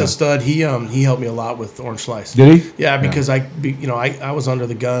 He's Yeah. a stud. He helped me a lot with Orange Slice. Did he? Yeah, because I was under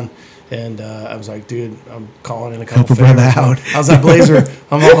the gun, and I was like, dude, I'm calling in a couple Help a brother favors. out. How's that Blazer?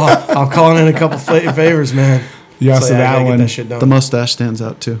 I'm calling in a couple favors, man. Yeah, so I that gotta get one- that shit done. The mustache stands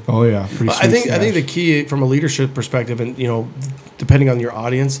out too. Oh yeah, pretty. I think sweet the stash. key from a leadership perspective, and depending on your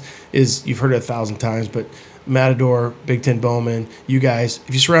audience, is you've heard it 1,000 times, but Matador, Big Ten Bowman, you guys,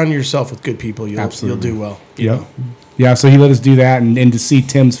 if you surround yourself with good people, you'll Absolutely. do well. you Yep. know? Yeah, so he let us do that, and to see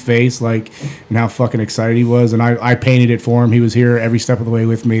Tim's face, like, and how fucking excited he was, and I painted it for him. He was here every step of the way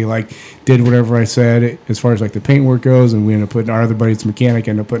with me, like, did whatever I said as far as like the paint work goes, and we ended up putting our other buddy's mechanic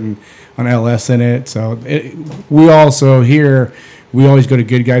ended up putting an LS in it. So we also here, we always go to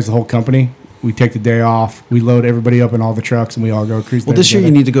Good Guys, the whole company. We take the day off, we load everybody up in all the trucks, and we all go cruise. Well, there this year you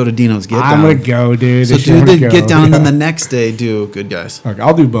together. need to go to Dino's Get I'm Down. gonna go, dude. So This year I'm do the gonna Get go. Down, and then Yeah. the next day do Good Guys. Okay,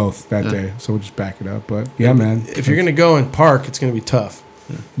 I'll do both that Yeah. day, so we'll just back it up. But yeah, man. If you're gonna go and park, it's gonna be tough.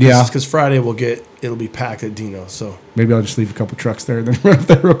 Yeah. because Friday it'll be packed at Dino. So Maybe I'll just leave a couple trucks there and then run up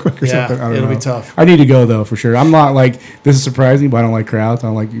there real quick or Yeah, something. I don't it'll be know. tough. I need to go though for sure. I'm not like this is surprising, but I don't like crowds. I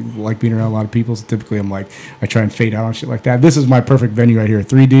don't like being around a lot of people. So typically, I'm like I try and fade out on shit like that. This is my perfect venue right here.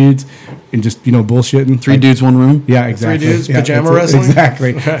 3 dudes and just bullshitting. Three Like, dudes, one room. Yeah, exactly. dudes, Yeah, pajama that's it. wrestling?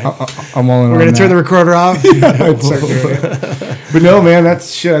 Exactly. I'm all in. we're on gonna turn the that. recorder off. But no, man,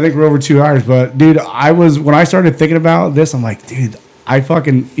 that's shit. I think we're over 2 hours. But dude, when I started thinking about this, I'm like, dude, I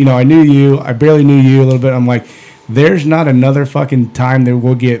fucking, I knew you. I barely knew you a little bit. I'm like, there's not another fucking time that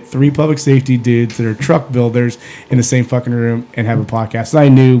we'll get 3 public safety dudes that are truck builders in the same fucking room and have a podcast. And I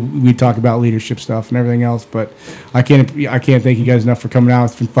knew we'd talk about leadership stuff and everything else, but I can't thank you guys enough for coming out.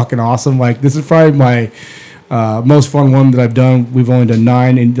 It's been fucking awesome. Like, this is probably my most fun one that I've done. We've only done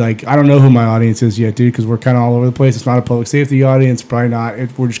 9, and like I don't know who my audience is yet, dude, because we're kind of all over the place. It's not a public safety audience, probably not.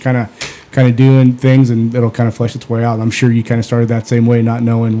 We're just kind of doing things, and it'll kind of flesh its way out. And I'm sure you kind of started that same way, not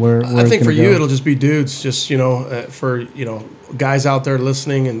knowing where. I it's think for gonna you, go. it'll just be dudes. Just for guys out there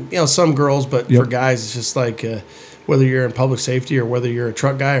listening, and some girls, but Yep. for guys, it's just like whether you're in public safety or whether you're a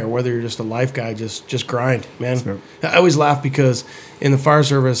truck guy or whether you're just a life guy, just grind, man. Sure. I always laugh because in the fire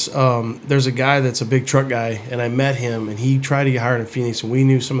service, there's a guy that's a big truck guy, and I met him, and he tried to get hired in Phoenix, and we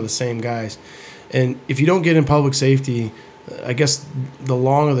knew some of the same guys. And if you don't get in public safety, I guess the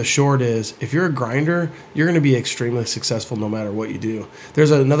long of the short is, if you're a grinder, you're going to be extremely successful no matter what you do.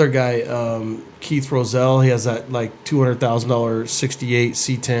 There's another guy, Keith Roselle. He has that like $200,000 68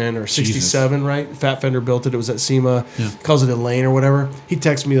 C10 or 67, Jesus. Right? Fat Fender built it. It was at SEMA. Yeah. Calls it a lane or whatever. He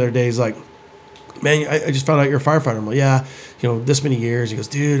texted me the other day. He's like, man, I just found out you're a firefighter. I'm like, yeah, this many years. He goes,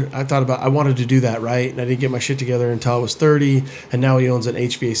 dude, I wanted to do that, right? And I didn't get my shit together until I was 30, and now he owns an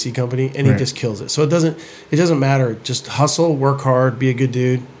HVAC company, and he just kills it. So it doesn't matter. Just hustle, work hard, be a good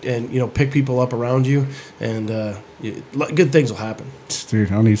dude, and, pick people up around you, and good things will happen.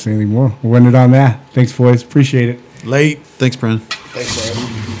 Dude, I don't need to say anything more. We'll end it on that. Thanks, boys. Appreciate it. Late. Thanks, Brandon. Thanks,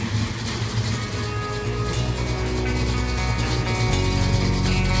 Brandon.